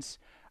since.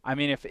 I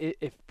mean,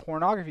 if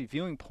pornography,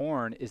 viewing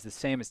porn is the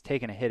same as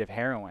taking a hit of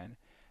heroin,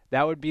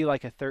 that would be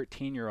like a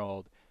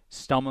 13-year-old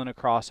stumbling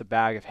across a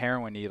bag of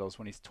heroin needles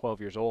when he's 12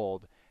 years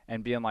old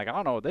and being like, I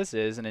don't know what this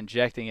is, and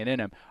injecting it in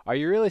him. Are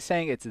you really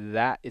saying it's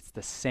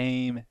the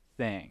same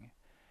thing?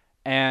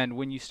 And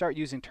when you start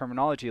using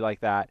terminology like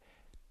that,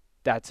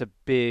 that's a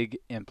big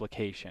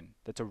implication.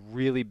 That's a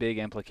really big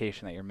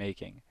implication that you're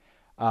making.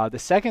 The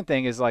second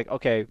thing is like,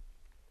 okay,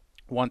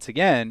 once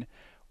again,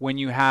 when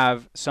you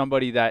have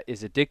somebody that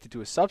is addicted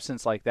to a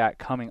substance like that,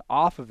 coming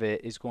off of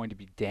it is going to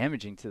be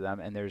damaging to them,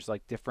 and there's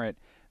like different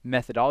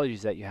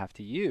methodologies that you have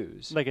to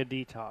use. Like a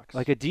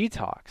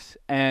detox.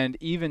 And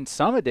even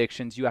some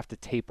addictions you have to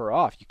taper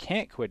off. You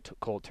can't quit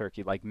cold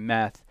turkey, like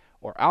meth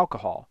or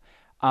alcohol.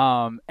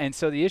 And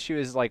so the issue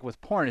is like with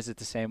porn, is it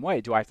the same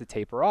way? Do I have to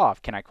taper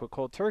off? Can I quit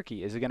cold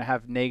turkey? Is it going to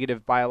have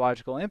negative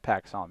biological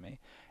impacts on me?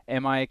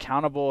 Am I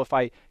accountable if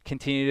I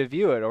continue to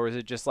view it, or is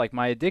it just like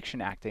my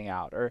addiction acting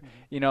out? Or,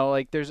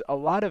 like there's a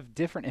lot of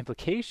different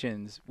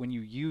implications when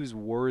you use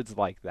words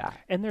like that.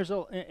 And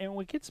and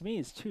what gets me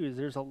is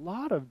there's a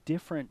lot of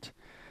different,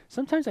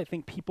 sometimes I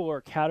think people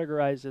are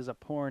categorized as a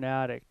porn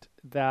addict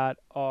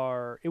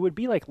it would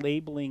be like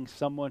labeling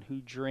someone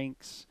who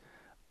drinks,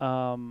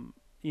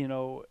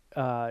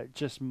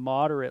 just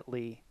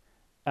moderately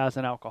as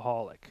an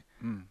alcoholic.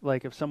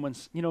 Like if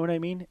someone's, you know what I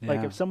mean? Yeah.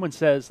 Like if someone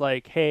says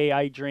like, hey,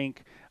 I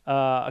drink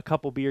a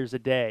couple beers a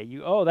day,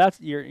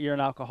 you're an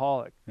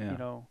alcoholic,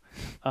 Yeah.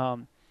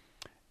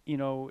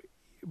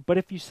 But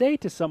if you say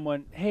to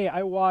someone, hey,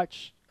 I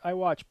watch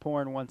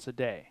porn once a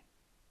day,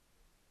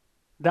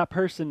 that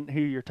person who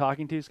you're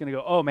talking to is going to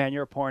go, oh man,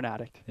 you're a porn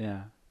addict.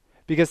 Yeah.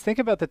 Because think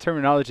about the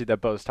terminology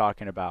that Bo's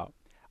talking about.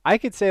 I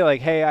could say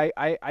like, hey,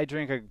 I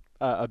drink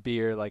a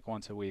beer like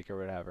once a week or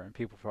whatever, and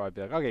people probably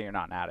be like, okay, you're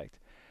not an addict.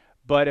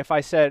 But if I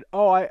said,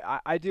 oh,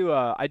 I do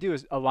a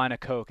line of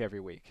Coke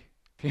every week,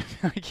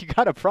 like you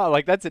got a problem.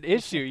 Like that's an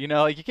issue,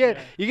 Like you can't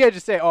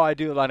just say, oh, I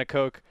do a line of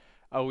Coke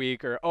a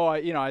week, or oh,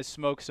 I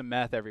smoke some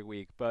meth every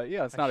week. But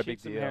yeah, it's not a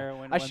big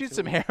deal. I shoot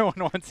some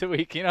heroin once a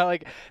week.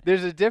 Like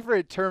there's a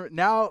different term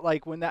now.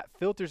 Like when that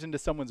filters into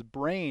someone's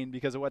brain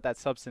because of what that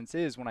substance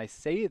is. When I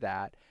say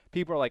that,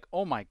 people are like,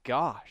 oh my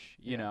gosh,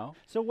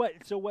 So what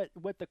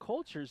the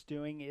culture's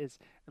doing is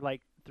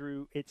like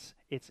through its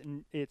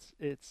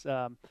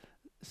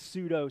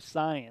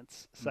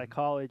pseudoscience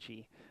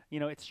psychology,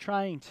 it's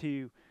trying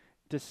to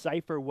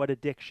decipher what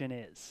addiction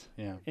is.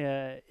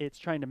 Yeah. It's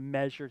trying to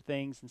measure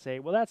things and say,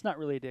 well, that's not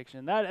really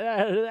addiction.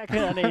 That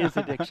kind of is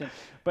addiction.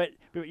 But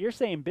you're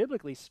saying,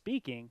 biblically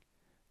speaking,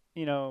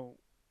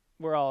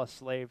 we're all a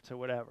slave to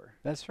whatever.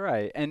 That's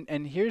right.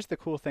 And here's the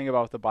cool thing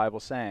about what the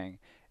Bible's saying.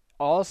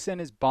 All sin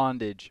is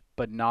bondage,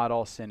 but not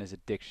all sin is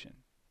addiction.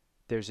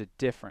 There's a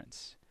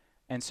difference.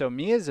 And so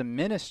me as a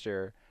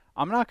minister,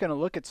 I'm not going to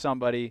look at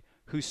somebody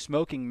who's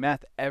smoking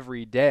meth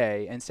every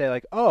day and say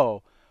like,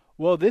 oh,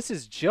 well, this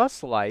is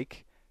just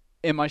like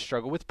in my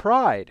struggle with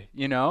pride,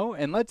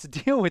 and let's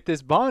deal with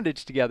this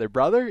bondage together,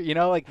 brother.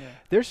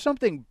 There's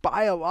something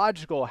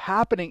biological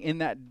happening in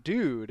that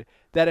dude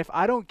that if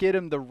I don't get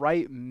him the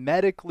right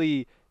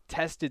medically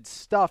tested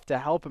stuff to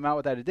help him out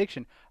with that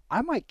addiction,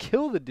 I might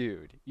kill the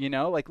dude,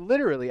 like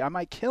literally I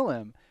might kill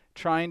him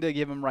trying to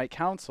give him right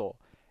counsel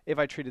if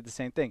I treated the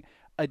same thing.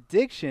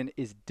 Addiction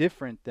is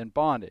different than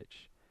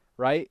bondage,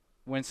 right?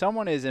 When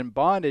someone is in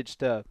bondage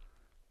to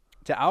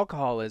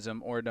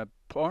alcoholism or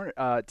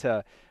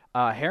to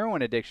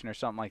heroin addiction or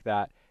something like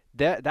that,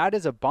 that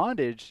is a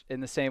bondage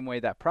in the same way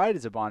that pride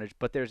is a bondage,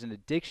 but there's an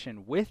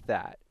addiction with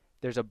that.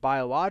 There's a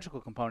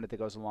biological component that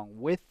goes along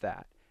with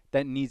that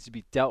needs to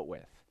be dealt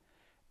with.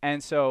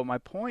 And so my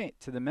point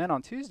to the men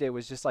on Tuesday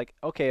was just like,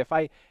 okay, if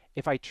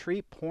I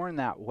treat porn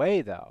that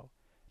way though,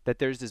 that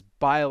there's this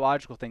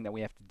biological thing that we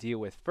have to deal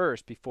with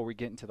first before we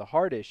get into the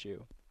heart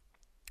issue,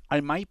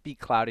 I might be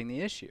clouding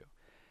the issue.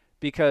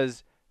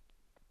 Because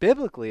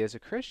biblically, as a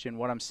Christian,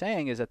 what I'm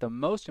saying is that the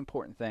most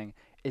important thing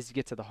is to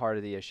get to the heart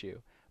of the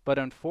issue. But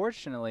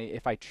unfortunately,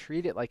 if I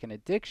treat it like an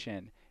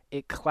addiction,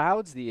 it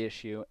clouds the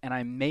issue, and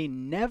I may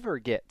never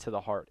get to the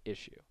heart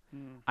issue.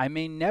 I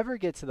may never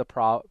get to the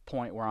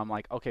point where I'm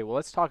like, okay, well,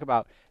 let's talk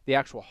about the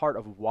actual heart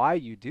of why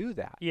you do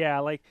that. Yeah,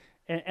 like,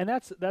 and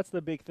that's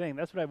the big thing.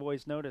 That's what I've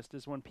always noticed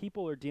is when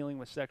people are dealing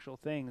with sexual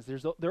things,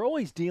 they're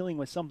always dealing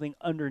with something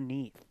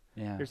underneath.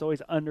 Yeah. There's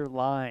always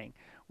underlying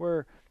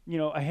where,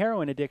 a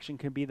heroin addiction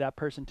could be that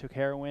person took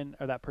heroin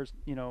or that person,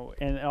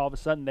 and all of a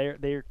sudden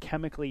they're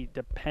chemically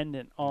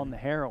dependent on the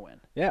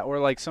heroin. Yeah, or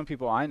like some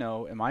people I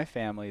know in my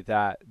family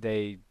that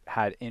they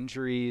had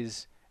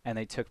injuries and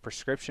they took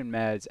prescription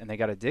meds and they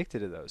got addicted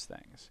to those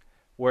things.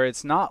 Where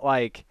it's not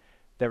like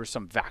there was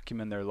some vacuum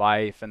in their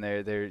life and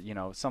they're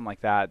something like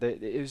that.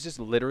 It was just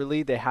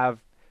literally they have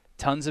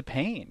tons of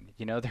pain.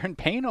 They're in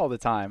pain all the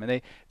time,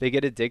 and they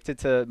get addicted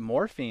to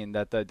morphine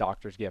that the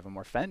doctors give them,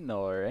 or fentanyl,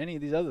 or any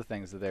of these other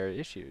things that they're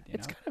issued.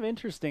 It's kind of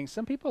interesting.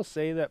 Some people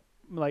say that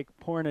like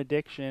porn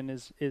addiction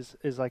is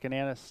like an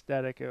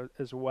anesthetic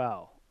as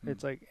well.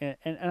 It's like,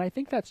 and I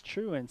think that's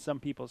true in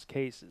some people's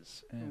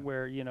cases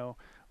where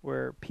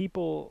where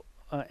people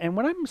and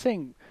when I'm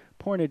saying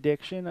porn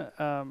addiction,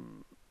 or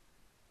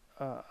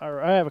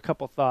I have a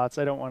couple thoughts.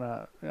 I don't want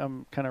to.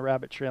 I'm kind of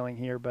rabbit trailing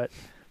here, but.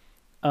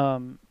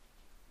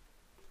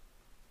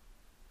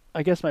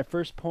 I guess my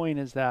first point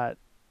is that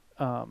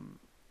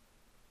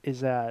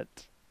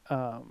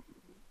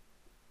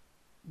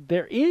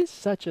there is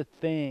such a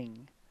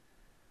thing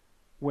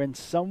when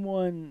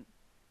someone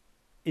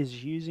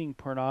is using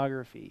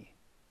pornography,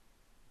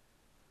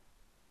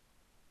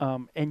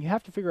 and you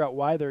have to figure out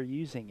why they're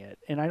using it.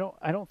 And I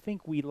don't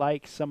think we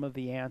like some of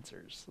the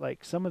answers.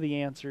 Like some of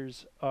the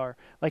answers are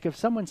like if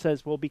someone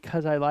says, "Well,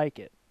 because I like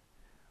it."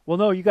 Well,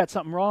 no, you got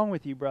something wrong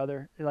with you,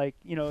 brother. Like,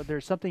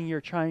 there's something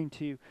you're trying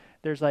to,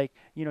 there's like,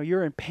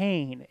 you're in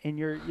pain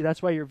and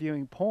that's why you're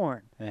viewing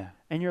porn. Yeah.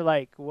 And you're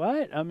like,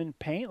 what? I'm in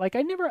pain? Like,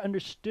 I never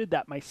understood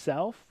that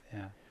myself.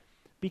 Yeah.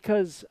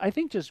 because I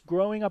think just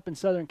growing up in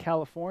Southern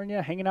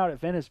California, hanging out at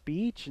Venice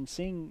Beach and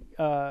seeing,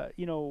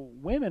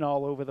 women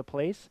all over the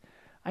place,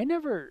 I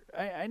never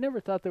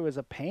thought there was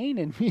a pain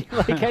in me.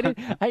 Like I didn't,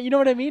 you know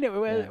what I mean?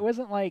 It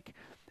wasn't like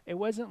I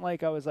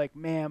was like,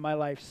 man, my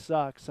life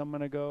sucks. I'm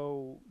gonna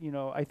go,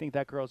 I think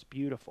that girl's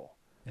beautiful.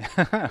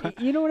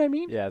 You know what I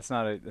mean? Yeah, it's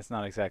not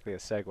exactly a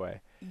segue.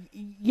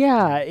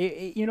 Yeah,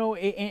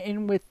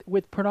 and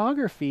with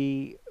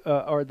pornography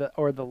or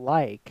the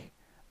like,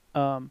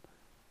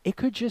 it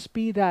could just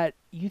be that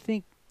you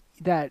think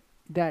that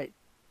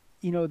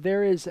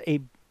there is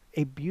a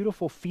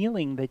beautiful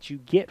feeling that you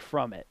get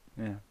from it.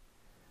 Yeah.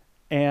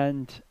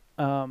 And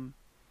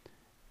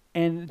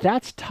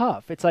that's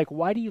tough. It's like,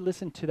 why do you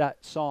listen to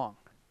that song?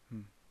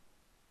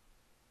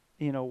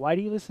 Why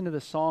do you listen to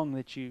the song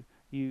that you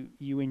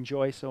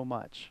enjoy so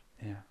much?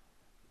 Yeah.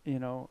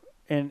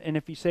 And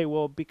if you say,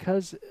 well,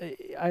 because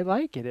I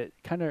like it, it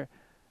kind of,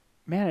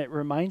 man, it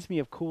reminds me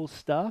of cool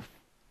stuff.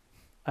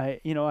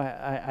 I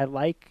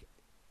like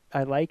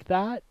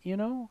that,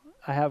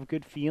 I have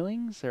good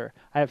feelings or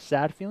I have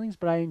sad feelings,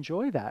 but I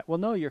enjoy that. Well,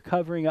 no, you're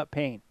covering up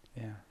pain.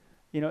 Yeah.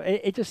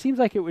 It just seems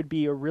like it would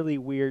be a really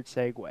weird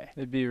segue.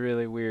 It'd be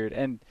really weird.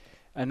 And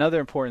another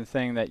important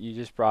thing that you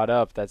just brought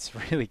up that's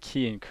really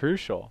key and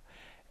crucial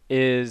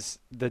is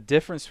the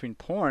difference between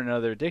porn and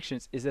other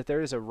addictions is that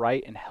there is a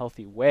right and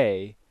healthy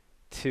way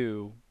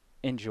to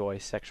enjoy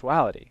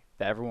sexuality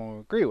that everyone will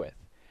agree with.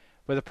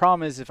 But the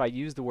problem is if I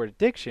use the word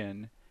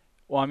addiction,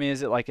 well, I mean,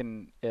 is it like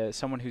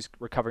someone who's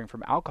recovering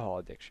from alcohol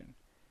addiction?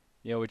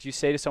 Would you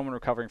say to someone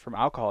recovering from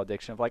alcohol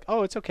addiction of like,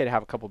 oh, it's okay to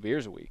have a couple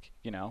beers a week,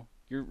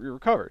 You're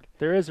recovered.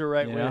 There is a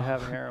right way to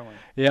have heroin.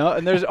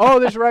 And there's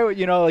a right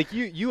way, like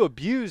you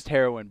abused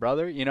heroin,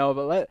 brother,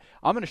 but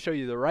I'm going to show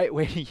you the right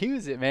way to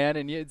use it, man,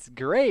 and it's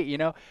great,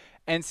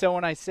 And so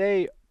when I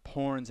say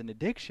porn's an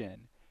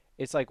addiction,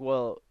 it's like,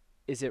 well,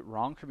 is it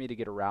wrong for me to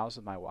get aroused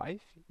with my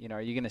wife?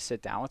 Are you going to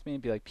sit down with me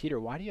and be like, Peter,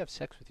 why do you have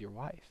sex with your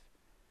wife?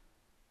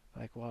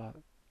 Like, well,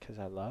 because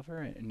I love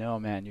her? No,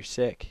 man, you're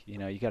sick.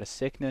 You got a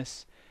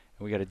sickness.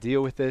 We got to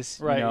deal with this.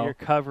 Right, you're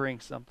covering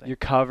something. You're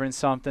covering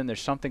something.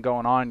 There's something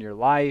going on in your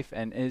life,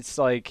 and it's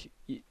like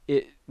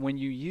when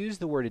you use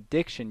the word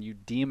addiction, you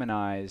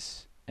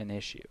demonize an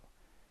issue,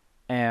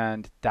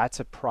 and that's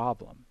a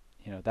problem.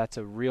 That's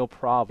a real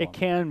problem. It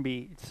can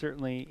be,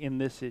 certainly, in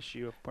this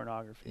issue of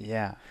pornography.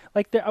 Yeah.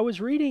 Like I was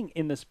reading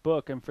in this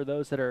book, and for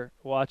those that are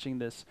watching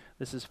this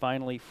is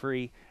finally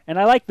free. And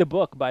I like the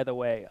book, by the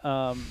way.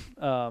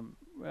 I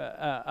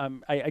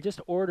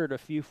just ordered a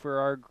few for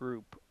our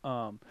group.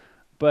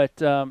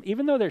 But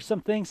even though there's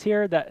some things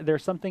here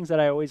there's some things that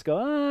I always go,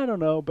 I don't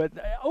know. But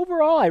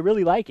overall, I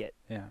really like it.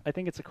 Yeah. I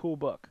think it's a cool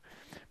book.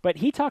 But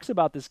he talks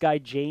about this guy,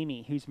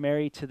 Jamie, who's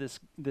married to this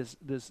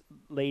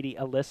lady,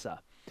 Alyssa.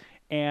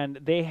 And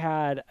they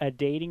had a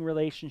dating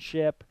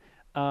relationship.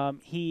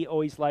 He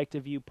always liked to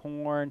view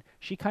porn.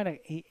 She kind of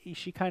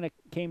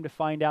came to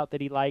find out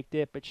that he liked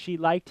it, but she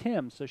liked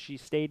him, so she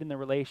stayed in the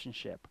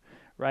relationship,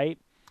 right?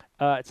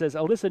 It says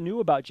Alyssa knew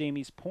about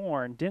Jamie's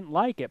porn, didn't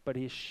like it, but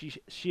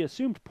she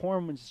assumed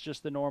porn was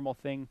just the normal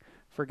thing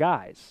for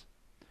guys.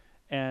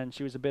 And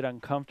she was a bit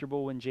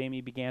uncomfortable when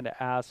Jamie began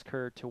to ask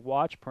her to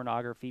watch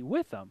pornography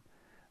with him.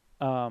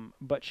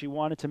 But she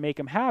wanted to make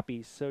him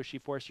happy, so she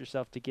forced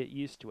herself to get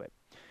used to it.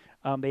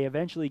 They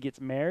eventually gets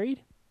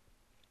married.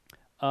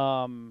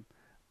 Alyssa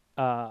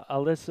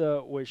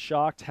was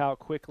shocked how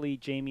quickly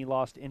Jamie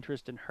lost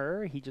interest in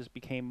her. He just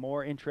became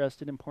more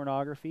interested in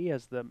pornography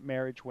as the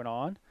marriage went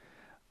on.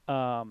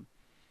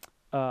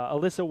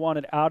 Alyssa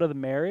wanted out of the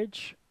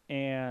marriage,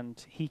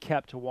 and he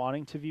kept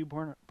wanting to view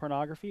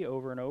pornography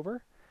over and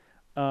over.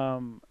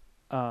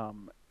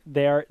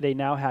 They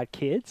now had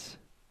kids.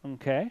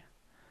 Okay.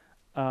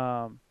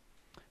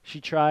 She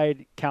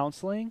tried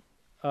counseling,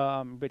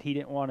 but he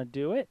didn't want to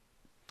do it.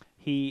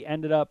 He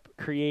ended up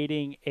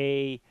creating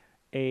a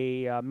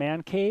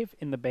man cave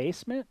in the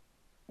basement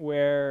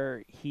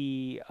where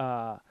he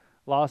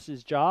lost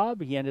his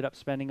job. He ended up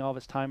spending all of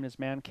his time in his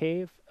man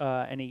cave,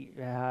 and he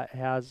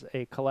has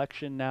a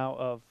collection now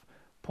of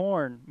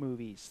porn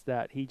movies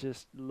that he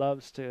just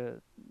loves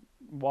to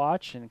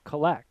watch and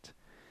collect.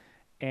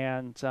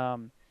 And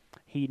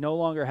he no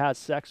longer has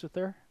sex with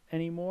her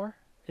anymore,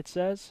 it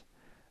says,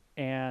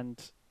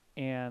 and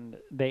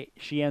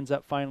she ends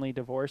up finally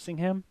divorcing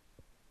him.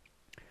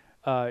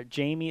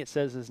 Jamie, it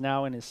says, is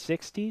now in his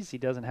 60s. He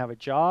doesn't have a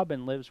job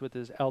and lives with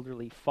his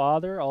elderly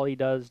father. All he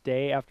does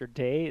day after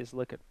day is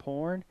look at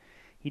porn.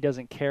 He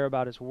doesn't care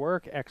about his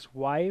work,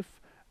 ex-wife,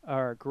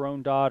 or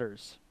grown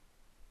daughters.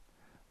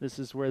 This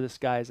is where this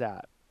guy's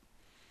at.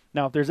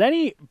 Now, if there's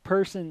any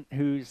person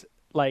who's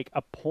like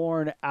a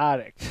porn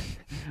addict,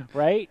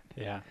 right?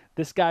 Yeah.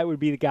 This guy would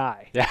be the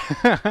guy. Yeah.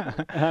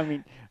 I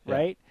mean, yeah.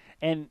 Right?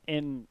 And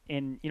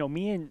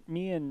me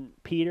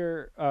and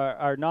Peter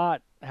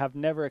have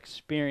never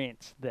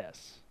experienced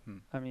this.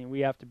 I mean,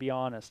 we have to be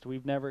honest.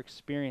 We've never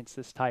experienced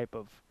this type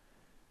of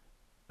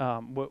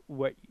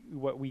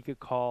what we could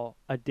call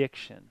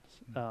addictions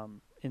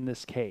in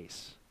this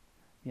case,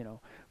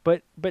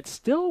 But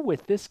still,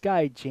 with this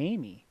guy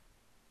Jamie,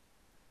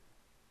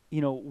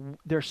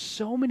 there's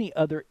so many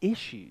other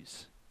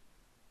issues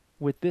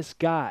with this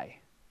guy.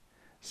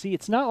 See,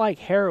 it's not like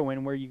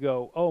heroin where you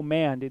go, oh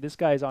man, dude, this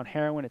guy's on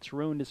heroin. It's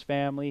ruined his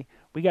family.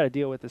 We got to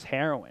deal with this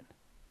heroin.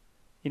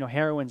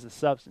 Heroin's the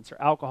substance,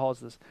 or alcohol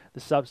is the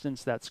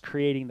substance that's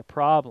creating the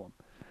problem.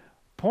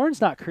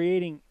 Porn's not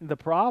creating the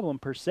problem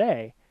per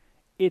se.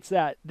 It's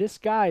that this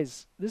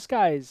guy's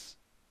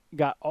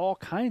got all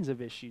kinds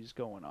of issues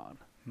going on.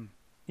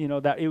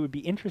 That it would be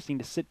interesting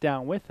to sit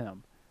down with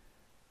him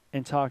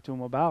and talk to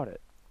him about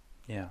it.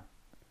 Yeah.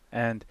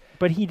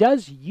 But he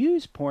does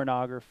use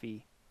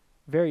pornography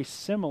very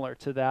similar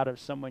to that of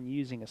someone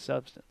using a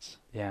substance.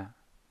 Yeah.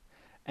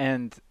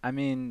 And I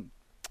mean,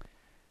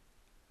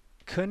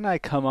 couldn't I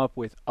come up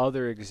with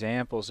other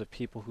examples of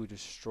people who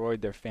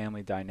destroyed their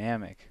family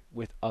dynamic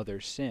with other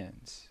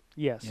sins?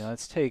 Yes.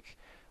 Let's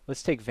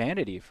take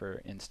vanity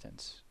for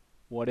instance.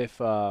 What if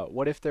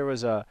there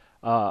was a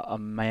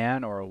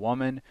man or a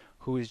woman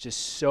who is just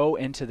so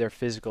into their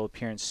physical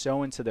appearance,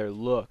 so into their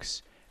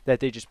looks, that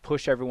they just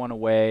push everyone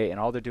away, and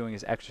all they're doing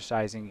is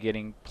exercising,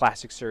 getting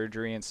plastic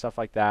surgery and stuff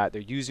like that.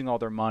 They're using all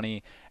their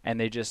money, and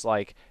they just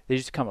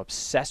become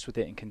obsessed with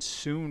it and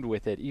consumed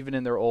with it. Even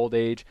in their old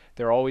age,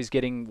 they're always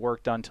getting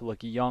work done to look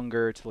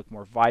younger, to look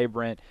more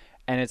vibrant.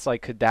 And it's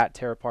like, could that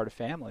tear apart a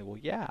family? Well,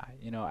 yeah,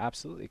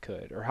 absolutely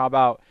could. Or how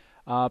about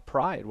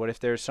pride? What if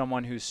there's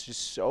someone who's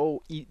just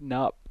so eaten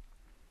up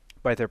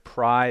by their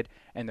pride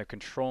and their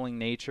controlling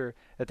nature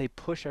that they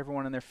push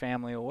everyone in their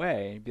family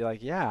away? And be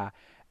like, yeah.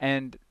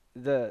 And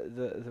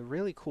the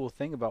really cool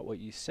thing about what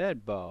you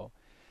said, Bo,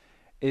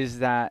 is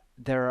that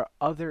there are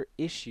other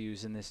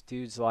issues in this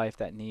dude's life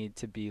that need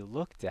to be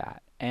looked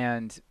at.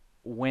 And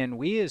when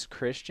we as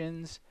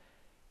Christians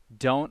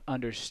don't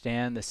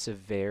understand the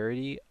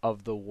severity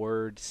of the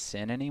word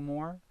sin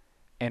anymore,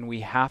 and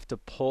we have to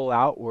pull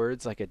out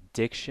words like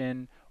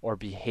addiction or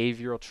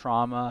behavioral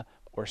trauma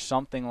or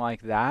something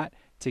like that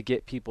to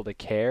get people to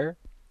care,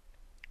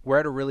 we're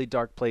at a really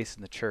dark place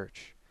in the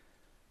church.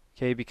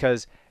 Okay,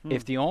 because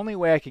if the only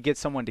way I could get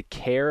someone to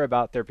care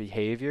about their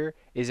behavior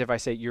is if I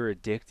say you're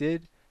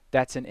addicted,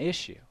 that's an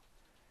issue.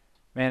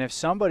 Man, if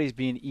somebody's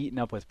being eaten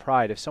up with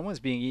pride, if someone's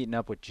being eaten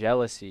up with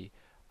jealousy,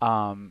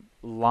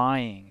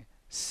 lying,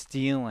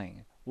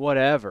 stealing,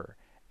 whatever,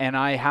 and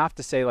I have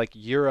to say, like,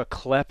 you're a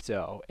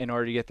klepto in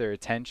order to get their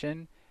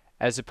attention,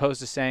 as opposed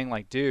to saying,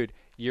 like, dude,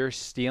 you're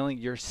stealing,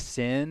 your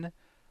sin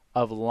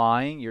of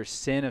lying, your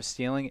sin of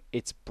stealing,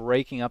 it's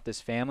breaking up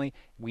this family.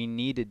 We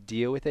need to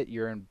deal with it.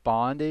 You're in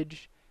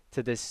bondage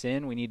to this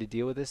sin. We need to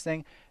deal with this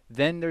thing.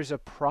 Then there's a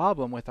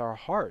problem with our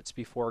hearts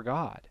before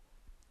God.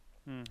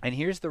 And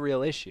here's the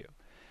real issue.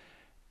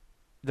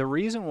 The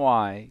reason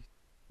why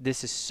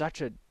this is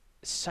such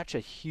a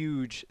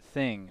huge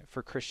thing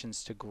for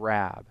Christians to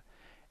grab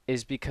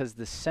is because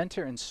the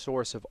center and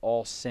source of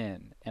all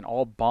sin and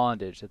all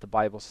bondage that the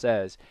Bible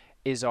says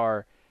is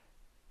our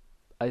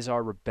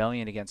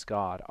rebellion against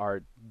God,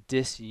 our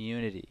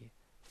disunity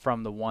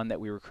from the one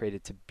that we were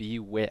created to be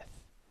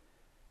with.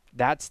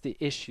 That's the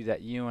issue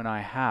that you and I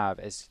have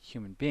as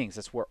human beings.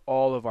 That's where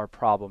all of our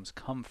problems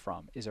come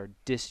from, is our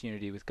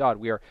disunity with God.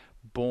 We are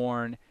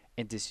born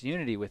in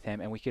disunity with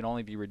him, and we can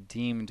only be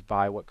redeemed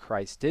by what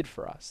Christ did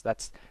for us.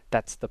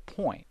 That's the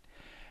point.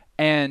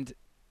 And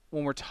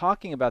when we're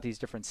talking about these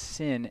different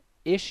sin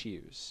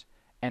issues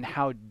and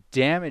how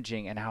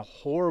damaging and how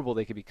horrible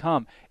they could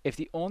become, if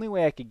the only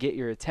way I could get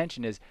your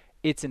attention is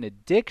it's an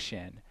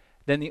addiction,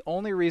 then the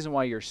only reason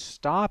why you're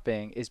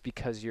stopping is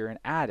because you're an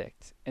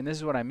addict. And this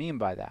is what I mean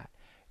by that.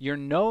 You're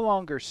no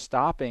longer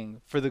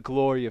stopping for the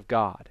glory of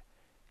God.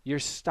 You're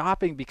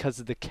stopping because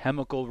of the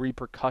chemical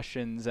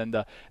repercussions and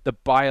the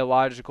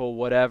biological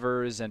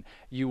whatevers, and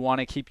you want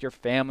to keep your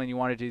family and you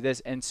want to do this.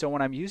 And so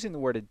when I'm using the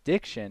word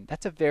addiction,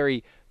 that's a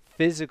very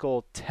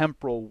physical,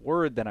 temporal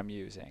word that I'm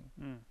using.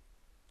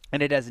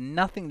 And it has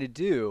nothing to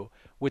do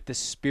with the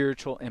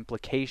spiritual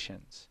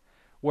implications.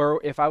 Where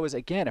if I was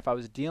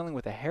dealing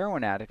with a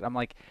heroin addict, I'm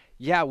like,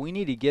 yeah, we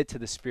need to get to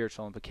the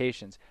spiritual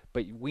implications,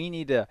 but we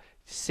need to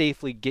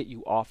safely get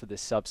you off of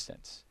this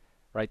substance,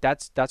 right?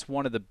 That's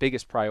one of the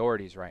biggest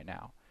priorities right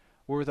now.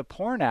 Where with a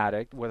porn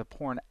addict,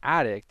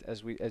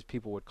 as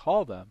people would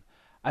call them,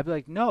 I'd be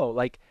like, no,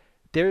 like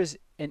there's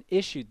an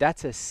issue.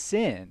 That's a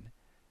sin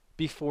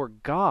before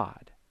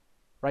God,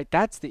 right?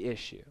 That's the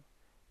issue.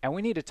 And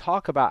we need to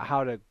talk about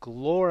how to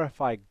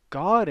glorify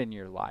God in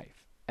your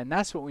life. And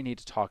that's what we need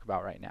to talk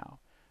about right now.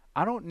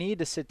 I don't need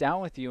to sit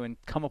down with you and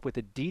come up with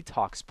a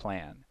detox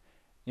plan.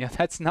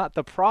 That's not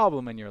the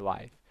problem in your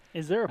life.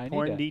 Is there a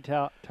porn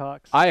detox?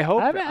 I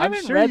hope. I'm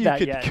sure you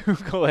could yet.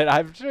 Google it.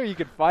 I'm sure you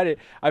could find it.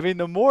 I mean,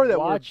 the more that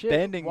we're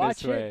bending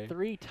this way. Watch it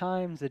 3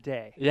 times a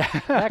day. Yeah.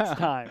 Next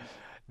time.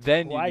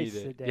 Then twice you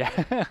need it. A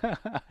day. Yeah.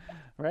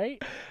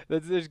 Right?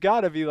 There's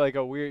got to be like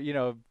a weird,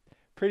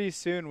 pretty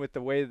soon with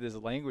the way that this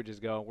language is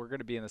going, we're going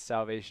to be in the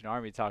Salvation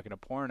Army talking to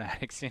porn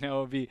addicts. It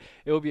will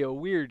be a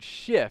weird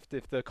shift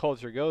if the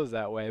culture goes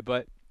that way.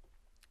 But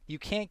you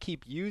can't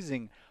keep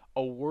using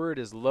a word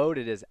as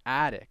loaded as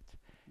addict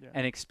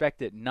and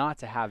expect it not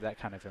to have that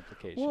kind of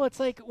implication. Well, it's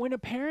like when a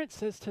parent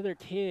says to their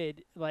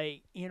kid,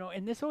 like,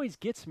 and this always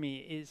gets me,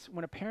 is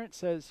when a parent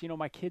says,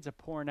 my kid's a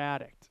porn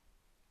addict.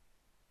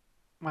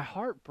 My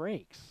heart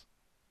breaks.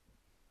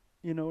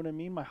 You know what I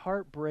mean? My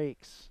heart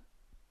breaks.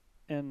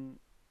 And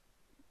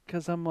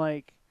because I'm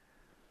like,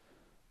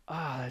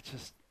 that's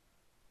just,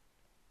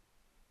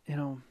 I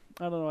don't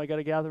know. I got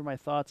to gather my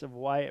thoughts of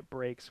why it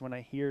breaks when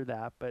I hear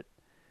that. But,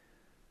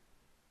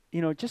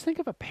 just think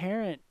of a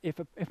parent. If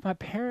my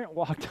parent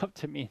walked up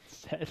to me and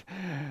said,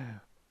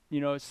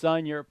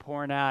 son, you're a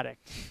porn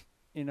addict,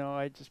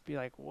 I'd just be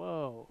like,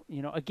 whoa.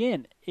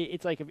 Again,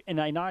 it's like, and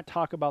I not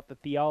talk about the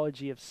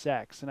theology of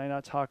sex, and I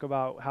not talk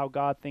about how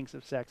God thinks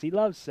of sex. He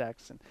loves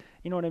sex, and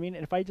you know what I mean?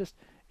 And if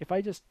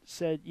I just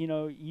said, you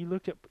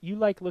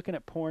like looking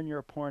at porn, you're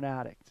a porn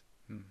addict.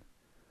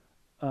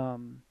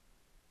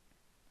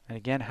 And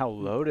again, how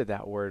loaded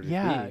that word would be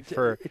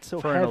it's so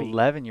for heavy. An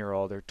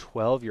 11-year-old or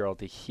 12-year-old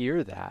to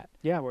hear that.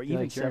 Yeah, or even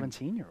like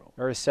 17-year-old.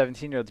 Or a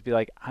 17-year-old to be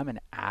like, I'm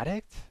an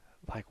addict?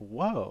 Like,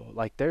 whoa.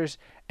 Like,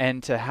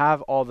 and to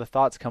have all the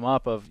thoughts come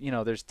up of,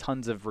 there's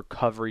tons of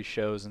recovery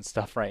shows and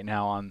stuff right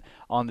now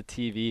on the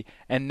TV.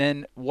 And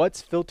then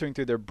what's filtering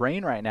through their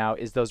brain right now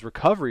is those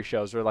recovery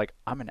shows where like,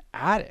 I'm an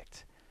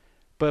addict.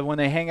 But when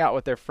they hang out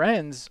with their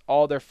friends,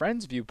 all their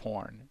friends view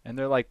porn. And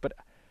they're like, but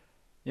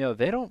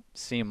they don't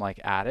seem like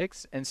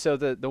addicts. And so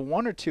the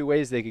one or two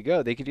ways they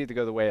could either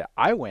go the way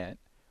I went,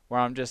 where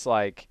I'm just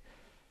like,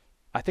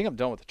 I think I'm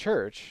done with the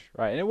church,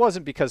 right? And it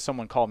wasn't because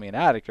someone called me an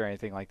addict or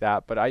anything like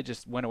that, but I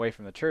just went away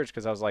from the church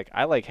because I was like,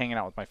 I like hanging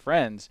out with my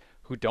friends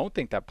who don't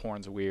think that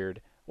porn's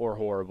weird or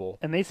horrible.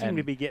 And they seem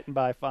to be getting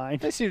by fine.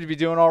 They seem to be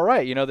doing all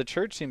right. The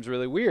church seems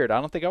really weird. I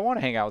don't think I want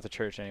to hang out with the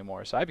church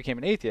anymore. So I became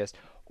an atheist.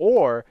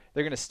 Or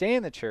they're going to stay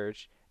in the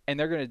church and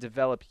they're going to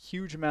develop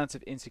huge amounts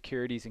of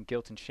insecurities and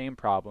guilt and shame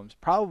problems.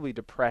 Probably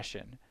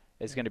depression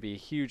is going to be a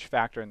huge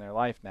factor in their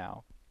life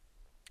now.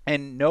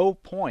 And no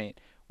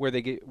point where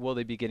will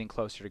they be getting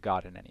closer to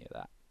God in any of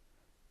that.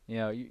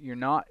 You're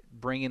not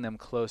bringing them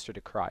closer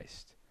to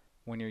Christ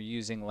when you're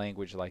using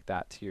language like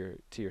that to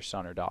your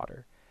son or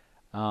daughter.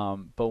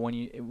 But when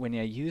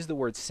you use the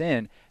word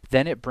sin,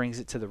 then it brings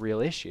it to the real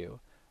issue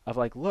of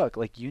like, look,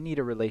 like you need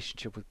a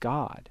relationship with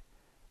God.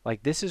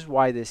 Like this is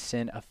why this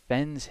sin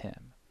offends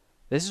him.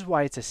 This is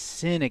why it's a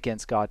sin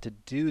against God to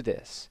do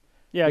this.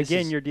 Yeah,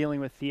 again, you're dealing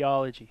with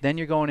theology. Then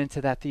you're going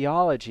into that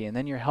theology, and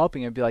then you're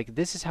helping and be like,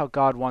 this is how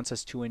God wants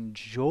us to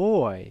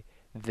enjoy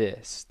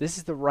this. This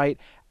is the right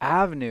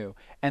avenue.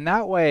 And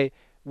that way,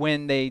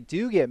 when they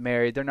do get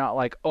married, they're not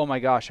like, oh my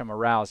gosh, I'm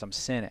aroused, I'm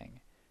sinning.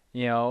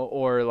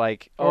 Or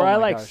like, or I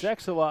like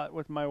sex a lot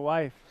with my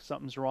wife.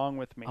 Something's wrong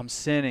with me. I'm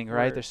sinning,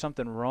 right? There's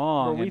something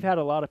wrong. Or we've had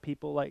a lot of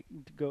people like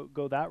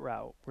go that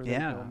route where they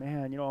go,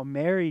 man, I'm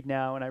married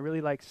now and I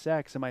really like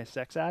sex. Am I a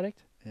sex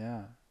addict?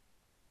 Yeah.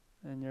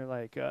 And you're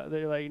like,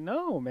 they're like,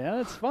 no, man,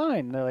 it's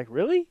fine. And they're like,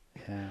 really?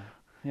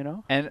 Yeah.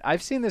 And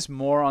I've seen this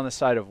more on the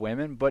side of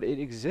women, but it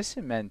exists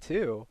in men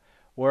too,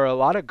 where a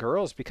lot of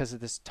girls, because of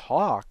this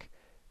talk,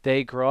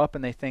 they grow up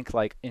and they think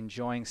like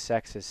enjoying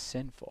sex is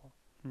sinful.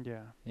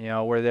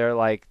 Yeah. Where they're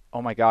like,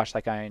 oh my gosh,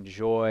 like I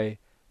enjoy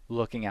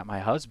looking at my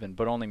husband,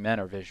 but only men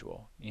are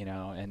visual,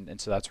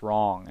 and so that's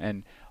wrong.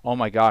 And oh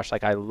my gosh,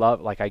 like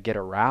I get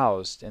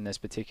aroused in this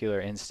particular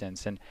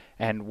instance.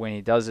 And when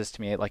he does this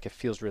to me, it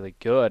feels really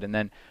good. And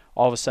then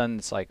all of a sudden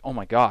it's like, oh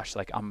my gosh,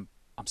 like I'm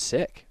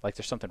sick. Like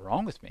there's something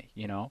wrong with me,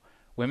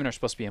 Women are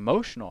supposed to be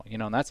emotional,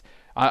 and that's,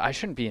 I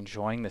shouldn't be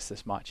enjoying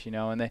this much,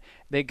 and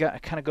they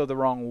kind of go the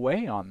wrong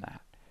way on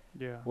that.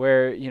 Yeah.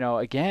 Where,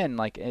 again,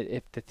 like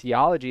if the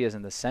theology is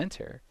in the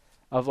center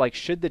of like,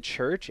 should the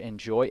church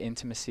enjoy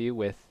intimacy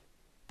with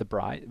the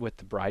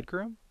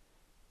bridegroom?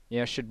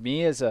 Should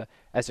me as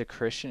a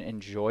Christian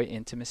enjoy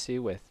intimacy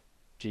with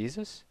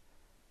Jesus?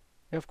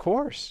 Of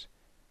course.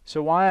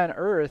 So why on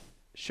earth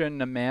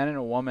shouldn't a man and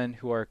a woman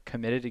who are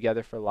committed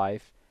together for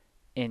life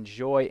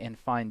enjoy and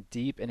find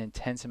deep and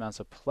intense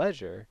amounts of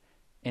pleasure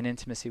in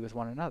intimacy with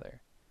one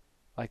another?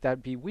 Like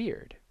that'd be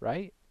weird,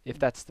 right? If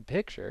that's the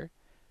picture.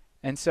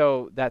 And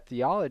so that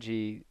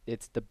theology,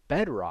 it's the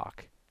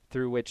bedrock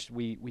through which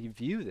we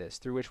view this,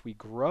 through which we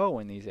grow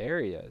in these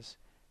areas.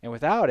 And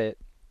without it,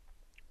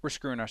 we're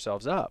screwing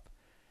ourselves up.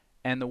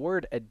 And the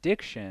word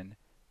addiction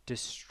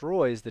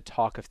destroys the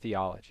talk of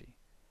theology.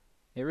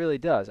 It really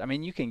does. I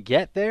mean, you can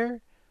get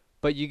there,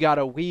 but you got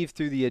to weave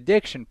through the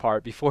addiction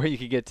part before you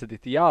can get to the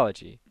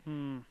theology.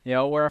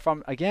 Where if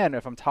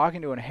I'm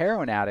talking to a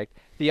heroin addict,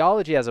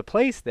 theology has a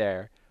place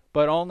there,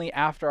 but only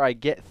after I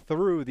get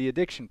through the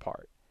addiction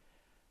part.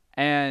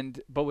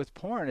 But with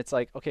porn, it's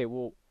like, okay,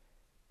 well,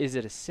 is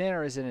it a sin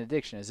or is it an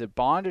addiction? Is it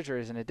bondage or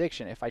is it an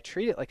addiction? If I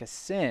treat it like a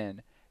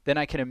sin, then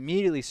I can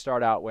immediately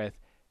start out with,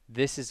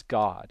 this is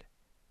God.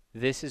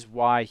 This is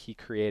why he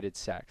created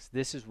sex.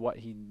 This is what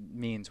he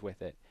means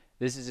with it.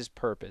 This is his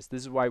purpose.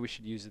 This is why we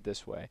should use it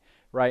this way,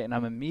 right? And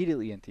I'm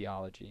immediately in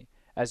theology,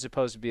 as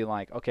opposed to being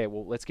like, okay,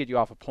 well, let's get you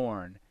off of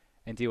porn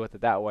and deal with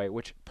it that way,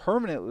 which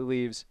permanently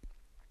leaves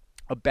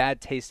a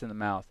bad taste in the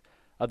mouth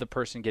of the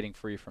person getting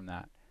free from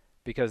that.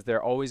 because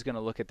they're always going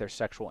to look at their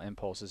sexual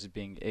impulses as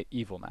being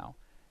evil now,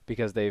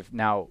 because they've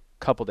now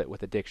coupled it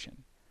with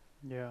addiction.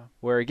 Yeah.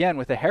 Where again,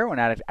 with a heroin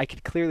addict, I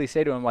could clearly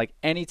say to him, like,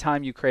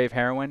 anytime you crave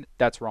heroin,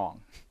 that's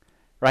wrong,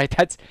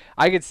 right?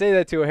 I could say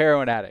that to a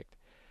heroin addict,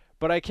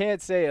 but I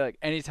can't say, like,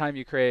 anytime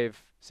you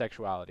crave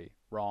sexuality,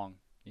 wrong.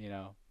 You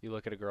know, you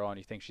look at a girl and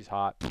you think she's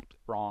hot,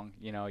 wrong.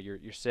 You know,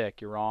 you're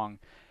sick, you're wrong.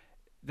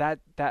 That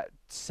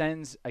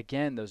sends,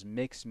 again, those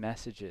mixed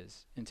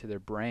messages into their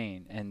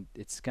brain, and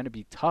it's going to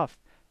be tough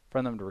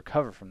for them to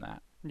recover from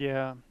that.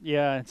 Yeah,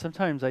 and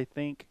sometimes I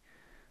think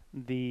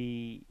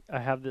I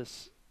have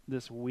this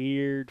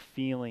weird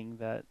feeling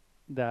that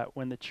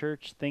when the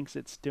church thinks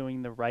it's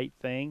doing the right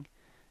thing,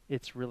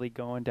 it's really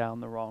going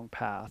down the wrong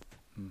path.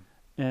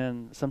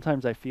 And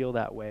sometimes I feel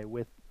that way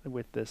with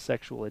the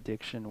sexual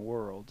addiction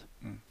world,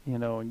 you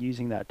know, and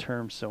using that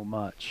term so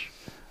much.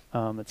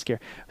 It's scary.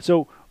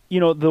 So, you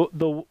know,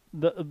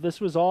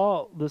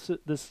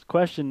 this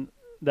question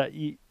that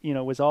you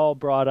know was all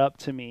brought up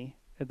to me.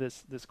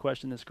 This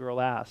question this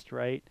girl asked,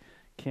 right?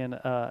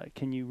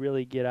 Can you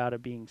really get out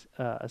of being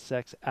a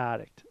sex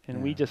addict?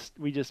 And we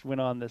just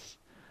went on this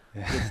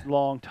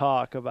long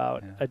talk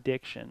about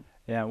addiction.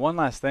 Yeah. One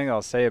last thing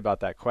I'll say about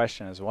that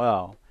question as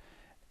well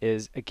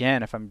is,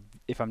 again, if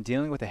I'm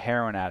dealing with a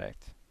heroin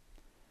addict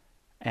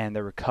and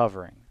they're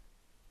recovering,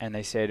 and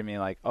they say to me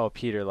like, "Oh,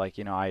 Peter, like,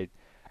 you know,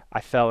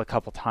 I fell a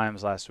couple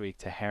times last week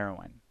to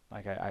heroin.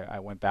 Like I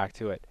went back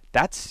to it."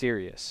 That's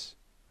serious,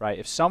 right?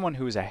 If someone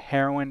who is a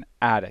heroin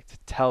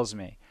addict tells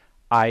me,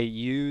 "I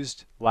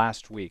used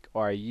last week,"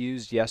 or "I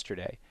used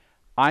yesterday,"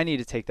 I need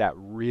to take that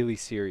really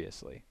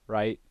seriously,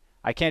 right?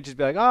 I can't just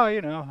be like, "Oh,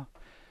 you know,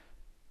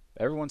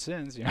 everyone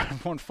sins, you know,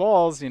 everyone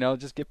falls, you know,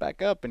 just get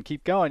back up and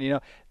keep going." You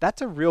know,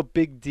 that's a real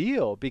big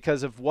deal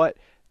because of what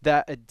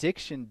that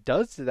addiction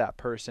does to that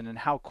person and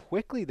how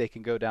quickly they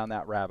can go down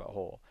that rabbit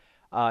hole.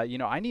 You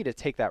know, I need to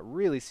take that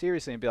really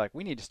seriously and be like,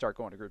 we need to start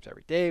going to groups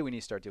every day. We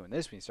need to start doing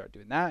this. We need to start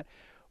doing that.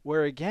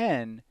 Where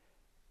again,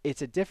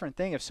 it's a different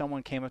thing if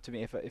someone came up to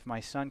me, if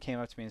my son came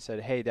up to me and said,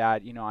 "Hey,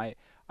 Dad, you know, I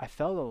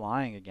fell to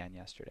lying again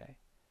yesterday."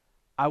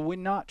 I would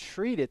not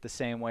treat it the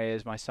same way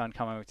as my son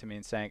coming up to me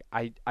and saying,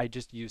 I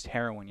just used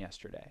heroin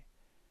yesterday,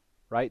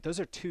 right? Those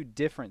are two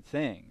different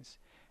things.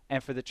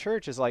 And for the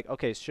church, is like,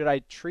 okay, should I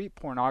treat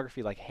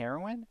pornography like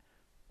heroin,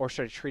 or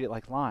should I treat it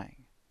like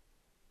lying?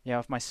 You know,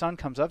 if my son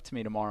comes up to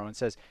me tomorrow and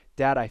says,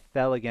 "Dad, I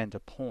fell again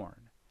to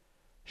porn,"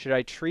 should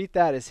I treat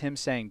that as him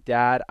saying,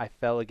 "Dad, I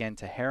fell again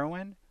to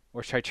heroin,"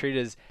 or should I treat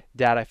it as,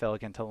 "Dad, I fell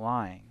again to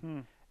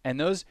lying"? And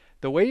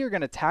the way you're going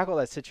to tackle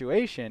that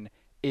situation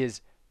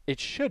is, it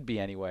should be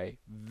anyway,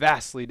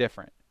 vastly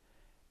different.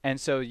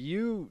 And so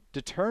you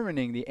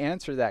determining the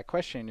answer to that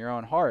question in your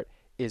own heart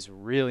is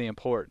really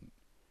important.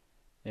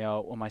 You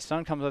know, when my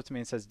son comes up to me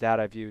and says, "Dad,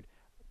 I viewed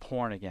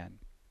porn again,"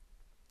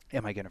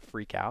 am I going to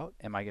freak out?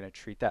 Am I going to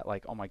treat that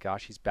like, "Oh my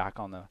gosh, he's back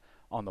on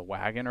the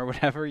wagon," or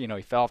whatever? You know,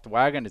 he fell off the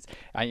wagon.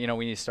 You know,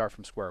 we need to start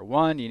from square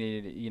one. You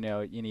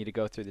need to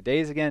go through the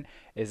days again.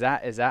 Is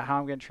that how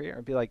I'm going to treat it?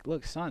 Or be like,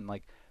 "Look, son,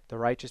 like, the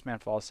righteous man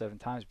falls 7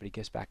 times, but he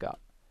gets back up."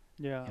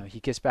 Yeah. You know,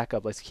 he gets back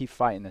up. Let's keep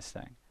fighting this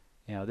thing.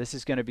 You know, this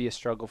is going to be a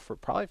struggle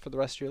probably for the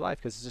rest of your life,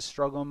 because it's a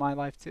struggle in my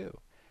life too.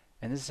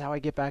 And this is how I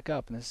get back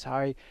up. And this is how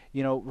I,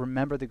 you know,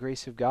 remember the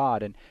grace of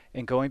God,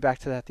 and going back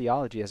to that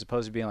theology, as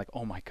opposed to being like,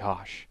 "Oh my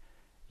gosh,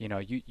 you know,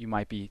 you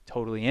might be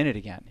totally in it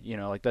again." You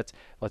know, like,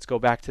 let's go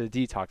back to the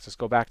detox. Let's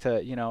go back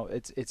to, you know,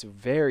 it's a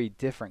very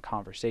different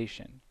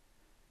conversation.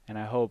 And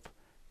I hope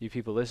you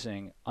people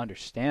listening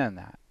understand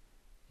that.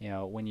 You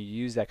know, when you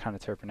use that kind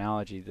of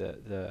terminology,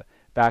 the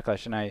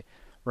backlash. And I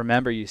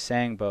remember you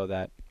saying, Bo,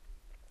 that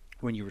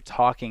when you were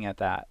talking at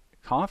that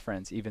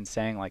conference, even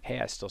saying like, "Hey,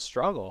 I still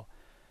struggle,"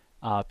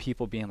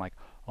 people being like,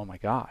 "Oh my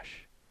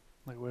gosh.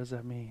 Like, what does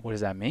that mean?" What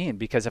does that mean?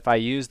 Because if I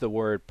use the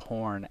word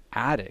porn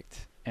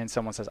addict and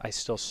someone says, "I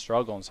still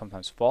struggle and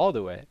sometimes fall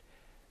to it,"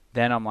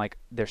 then I'm like,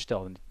 they're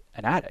still an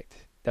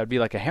addict. That would be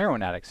like a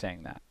heroin addict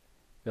saying that.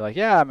 Be like,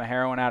 "Yeah, I'm a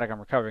heroin addict. I'm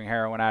a recovering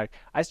heroin addict.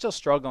 I still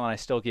struggle and I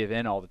still give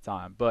in all the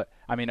time. But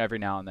I mean, every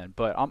now and then.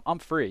 But I'm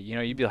free." You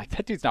know, you'd be like,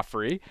 "That dude's not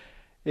free.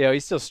 You know,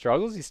 he still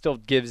struggles. He still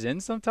gives in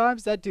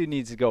sometimes. That dude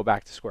needs to go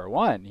back to square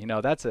one." You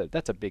know, that's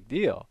a big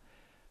deal.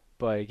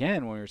 But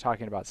again, when we were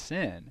talking about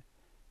sin,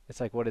 it's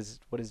like, what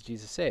does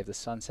Jesus say? If the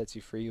Son sets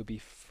you free, you'll be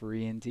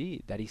free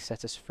indeed. That he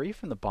sets us free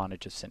from the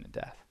bondage of sin and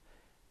death.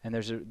 And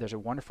there's a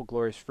wonderful,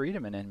 glorious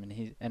freedom in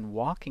him. And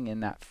walking in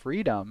that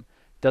freedom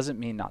doesn't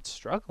mean not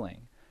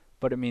struggling,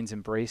 but it means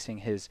embracing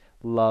his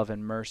love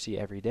and mercy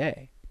every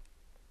day.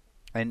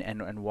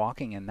 And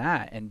walking in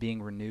that, and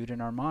being renewed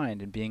in our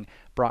mind, and being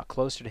brought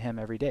closer to him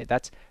every day.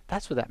 That's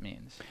what that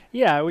means.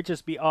 Yeah, it would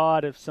just be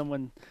odd if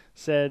someone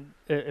said,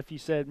 if you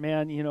said,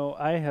 "Man, you know,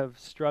 I have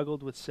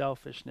struggled with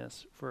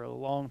selfishness for a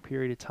long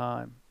period of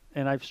time,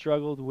 and I've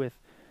struggled with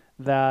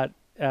that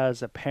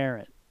as a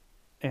parent,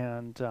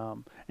 and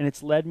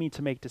it's led me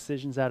to make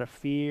decisions out of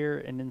fear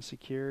and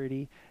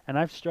insecurity, and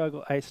I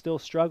still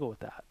struggle with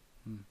that."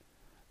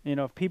 You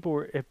know, if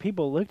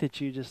people looked at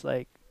you just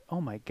like, "Oh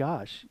my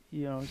gosh,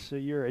 you know, so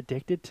you're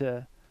addicted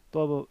to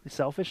blah, blah,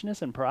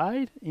 selfishness and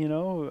pride. You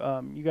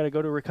got to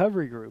go to a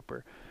recovery group,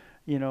 or,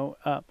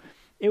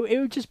 it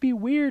would just be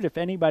weird if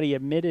anybody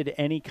admitted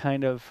any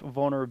kind of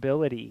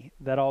vulnerability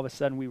that all of a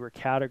sudden we were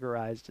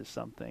categorized as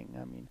something.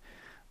 I mean,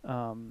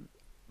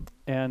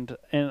 and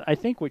I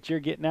think what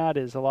you're getting at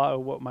is a lot of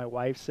what my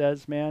wife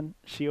says, man.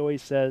 She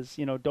always says,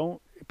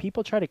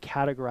 people try to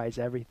categorize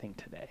everything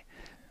today.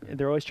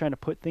 They're always trying to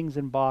put things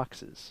in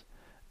boxes,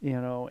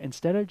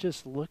 instead of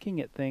just looking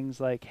at things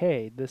like,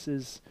 hey, this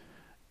is,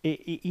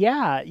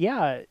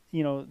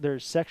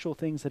 there's sexual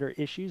things that are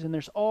issues, and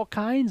there's all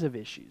kinds of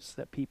issues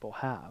that people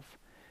have.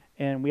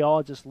 And we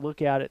all just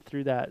look at it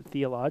through that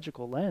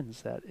theological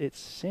lens that it's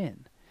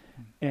sin.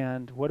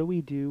 And what do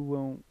we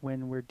do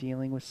when we're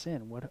dealing with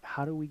sin?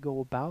 How do we go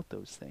about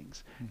those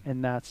things?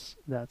 And that's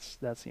the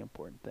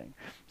important thing.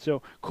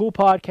 So cool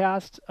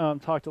podcast.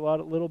 Talked a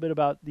little bit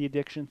about the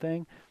addiction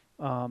thing.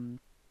 And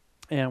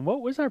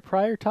what was our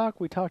prior talk?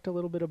 We talked a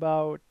little bit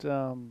about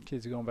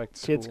kids going back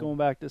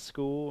to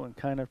school and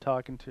kind of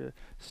talking to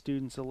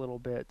students a little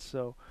bit.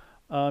 So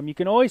you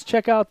can always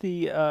check out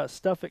the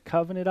stuff at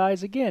Covenant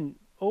Eyes. Again,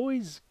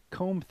 always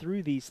comb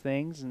through these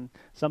things, and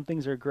some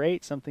things are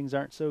great, some things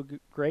aren't so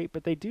great,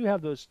 but they do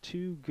have those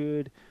two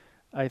good,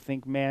 I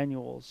think,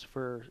 manuals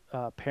for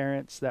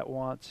parents that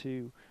want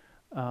to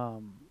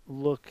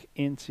look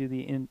into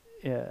the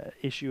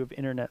issue of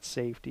internet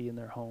safety in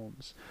their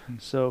homes.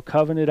 So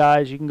Covenant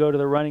Eyes, you can go to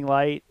the Running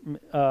Light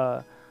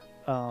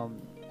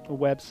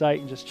website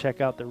and just check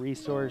out the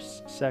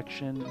resource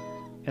section,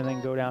 and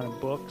then go down to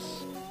books,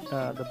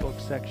 the book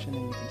section,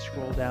 and you can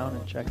scroll down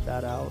and check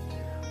that out.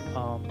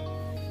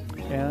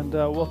 And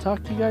we'll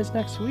talk to you guys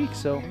next week.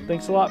 So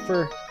thanks a lot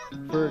for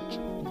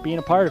being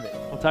a part of it.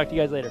 We'll talk to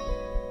you guys later.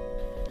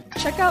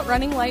 Check out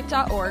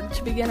runninglight.org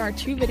to begin our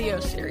 2 video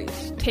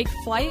series, Take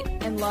Flight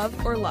and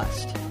Love or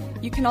Lust.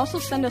 You can also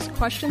send us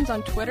questions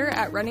on Twitter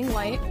at Running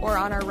Light or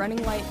on our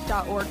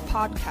runninglight.org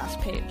podcast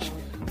page.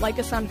 Like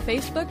us on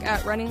Facebook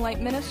at Running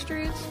Light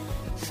Ministries.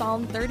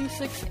 Psalm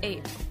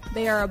 36:8.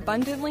 They are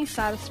abundantly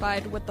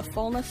satisfied with the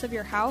fullness of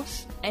your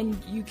house,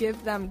 and you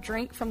give them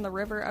drink from the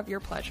river of your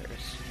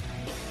pleasures.